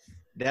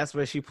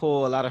where she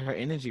pulled a lot of her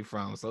energy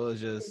from. So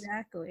it's just.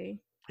 Exactly.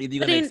 Either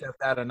you're going to accept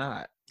that or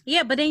not.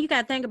 Yeah, but then you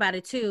got to think about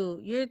it too.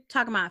 You're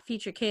talking about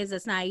future kids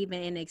that's not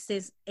even in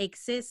Existing.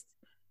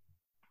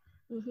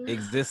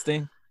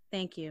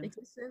 Thank you.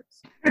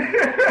 Existence.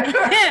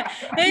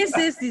 It's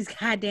just these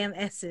goddamn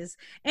S's.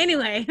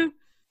 Anyway,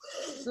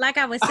 like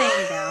I was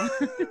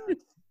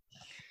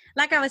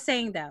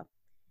saying though,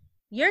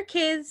 your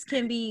kids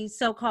can be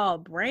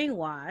so-called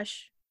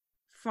brainwashed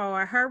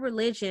for her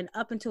religion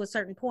up until a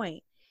certain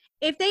point.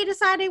 If they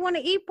decide they want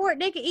to eat pork,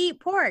 they can eat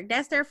pork.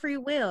 That's their free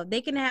will.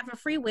 They can have a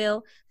free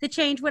will to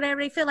change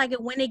whatever they feel like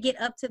it when they get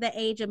up to the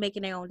age of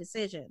making their own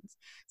decisions.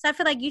 So I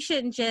feel like you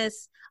shouldn't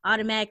just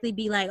automatically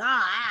be like,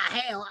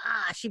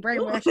 she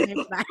brainwashing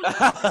everybody.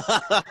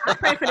 I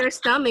pray for their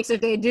stomachs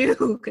if they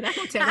do.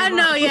 I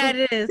know, yeah,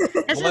 it is.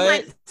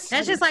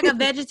 That's just like a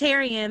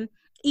vegetarian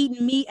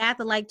eating meat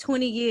after like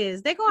 20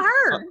 years. They gonna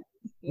hurt.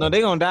 No, they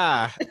gonna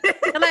die.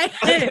 like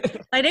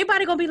they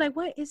body gonna be like,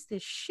 what is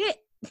this shit?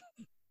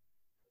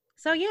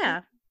 So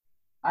yeah,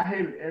 I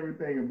hated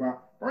everything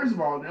about. First of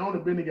all, they only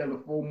been together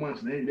 4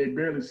 months. And they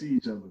barely see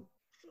each other.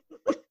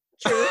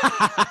 True.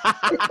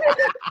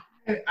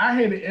 I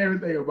hated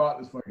everything about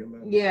this fucking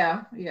letter.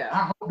 Yeah.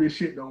 I hope this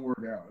shit don't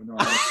work out. You know?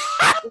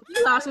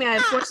 You lost me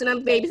at forcing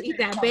them babies to eat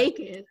that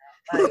bacon.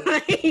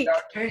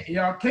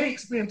 Y'all can't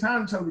spend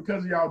time with each other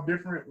because of y'all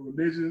different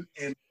religions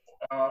and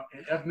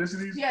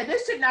ethnicities. Yeah,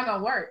 this shit not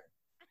gonna work.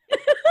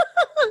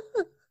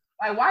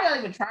 Like, why y'all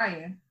even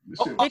trying?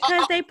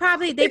 Because they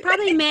probably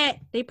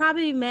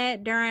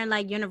met during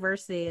like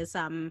university or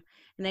something,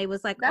 and they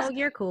was like, "Oh,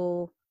 you're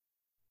cool."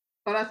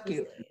 Oh, that's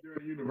cute.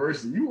 During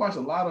university, you watch a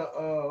lot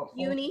of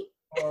uni.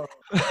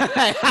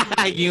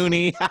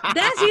 Uni.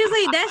 That's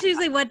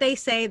usually what they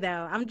say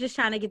though. I'm just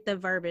trying to get the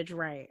verbiage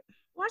right.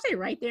 Why is they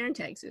right there in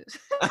Texas?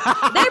 They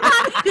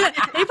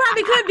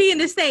probably could be in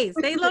the States.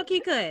 They low-key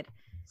could.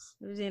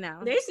 You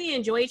know. They see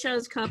enjoy each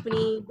other's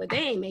company, but they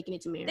ain't making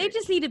it to marriage. They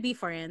just need to be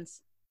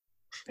friends.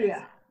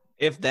 Yeah.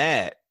 If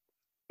that.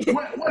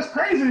 What's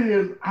crazy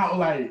is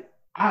I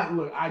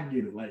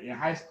get it. Like in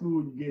high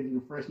school, you get in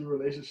your freshman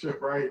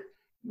relationship, right?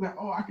 You're like,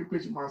 I can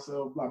picture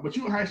myself, but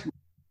you in high school,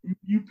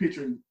 you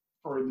picturing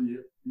further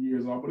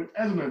years off. But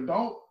as an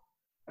adult,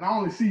 and I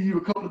only see you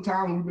a couple of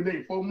times, we've been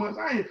dating 4 months,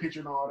 I ain't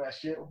picturing all that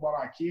shit about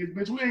our kids,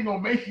 bitch. We ain't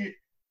gonna make it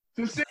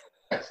to 6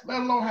 months,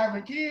 let alone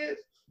having kids.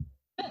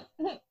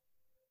 Yeah,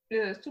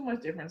 there's too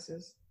much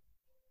differences.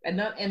 And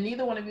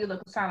neither one of you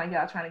look sound like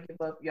y'all trying to give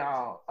up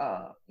y'all,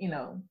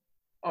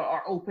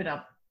 or open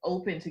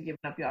to giving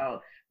up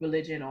y'all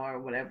religion or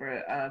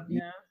whatever.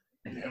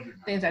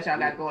 Things that y'all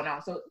got going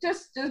on. So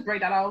just break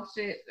that off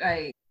shit.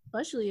 Like,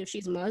 especially if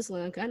she's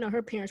Muslim. I know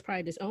her parents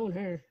probably disown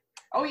her.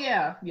 Oh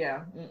yeah.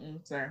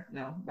 Sir,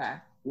 no,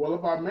 bye. Well,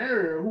 if I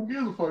marry her, who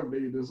gives a fuck if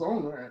they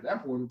disown her at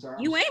that point in time?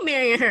 You ain't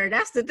marrying her.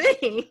 That's the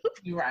thing.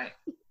 You're right.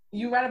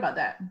 You're right about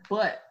that.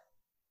 But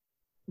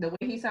the way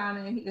he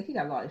sounded, he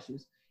got a lot of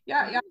issues.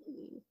 Yeah,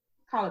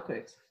 call it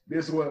quits.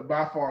 This was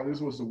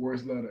the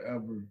worst letter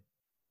ever.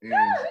 And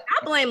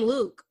I blame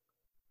Luke.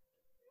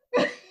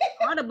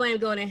 All the blame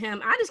going to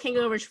him. I just can't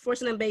go over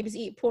forcing them babies to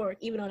eat pork,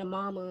 even though the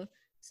mama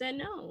said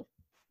no.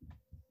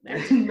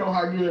 You know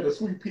how good a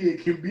sweet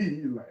pig can be.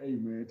 You're like, hey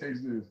man,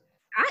 taste this.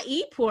 I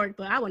eat pork,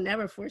 but I would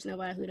never force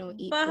nobody who don't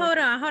eat pork.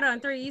 But hold on,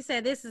 3. You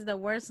said this is the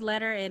worst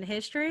letter in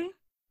history?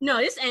 No,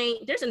 this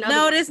ain't. There's another.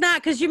 No, it's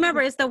not, because you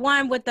remember it's the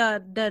one with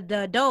the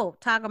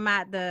adult talking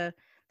about the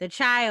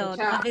child,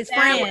 his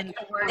friend.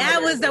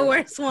 That was the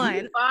worst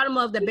one. Bottom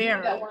of the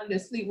barrel. That one to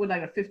sleep with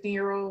like a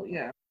 15-year-old.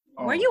 Yeah.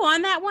 Were you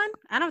on that one?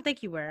 I don't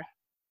think you were.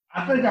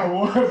 I think I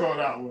was on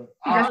that one.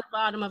 That's the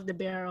bottom of the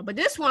barrel, but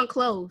this one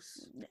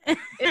close.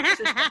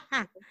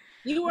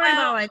 You worry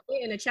about like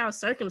getting a child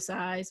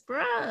circumcised,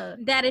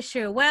 bruh. That is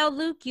true. Well,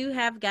 Luke, you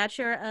have got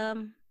your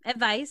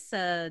advice.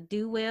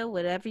 Do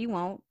whatever you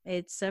want.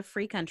 It's a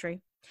free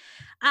country.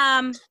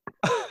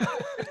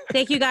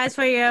 Thank you guys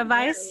for your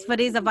advice, for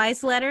these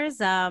advice letters.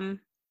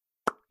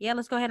 Yeah,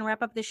 let's go ahead and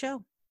wrap up the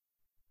show.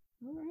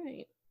 All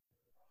right.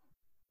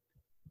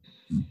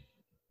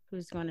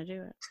 Who's going to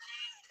do it?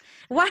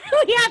 Why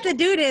do we have to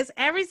do this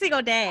every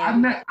single day?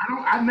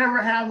 I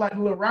never have like a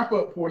little wrap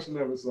up portion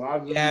of it, so I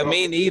just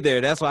me neither.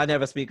 That's why I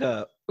never speak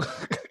up.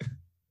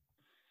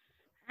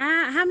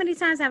 How many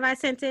times have I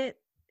sent it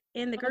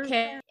in the group?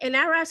 Okay, and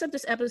that wraps up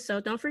this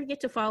episode. Don't forget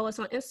to follow us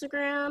on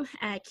Instagram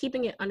at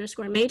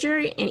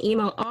keepingit_major and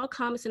email all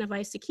comments and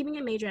advice to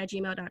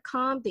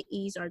keepingitmajor@gmail.com. The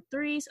E's are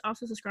 3s.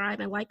 Also subscribe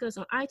and like us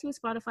on iTunes,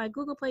 Spotify,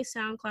 Google Play,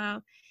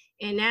 SoundCloud,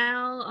 and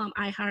now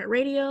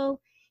iHeartRadio.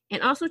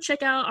 And also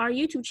check out our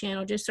YouTube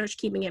channel. Just search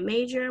Keeping It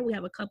Major. We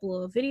have a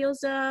couple of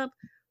videos up,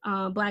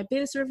 Black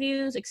business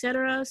reviews,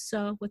 etc.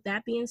 So with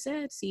that being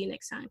said, see you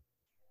next time.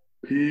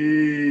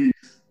 Peace.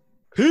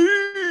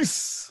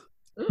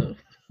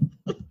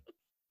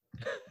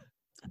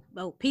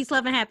 Oh, peace,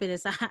 love, and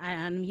happiness. I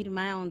unmuted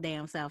my own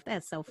damn self.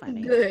 That's so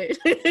funny. Good.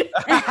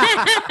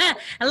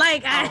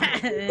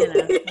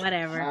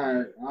 Whatever. All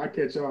right, I'll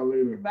catch y'all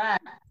later. Bye.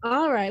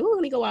 All right, we're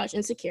gonna go watch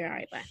Insecure. All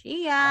right, bye.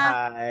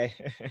 Yeah.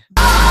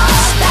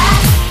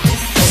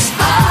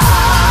 Bye.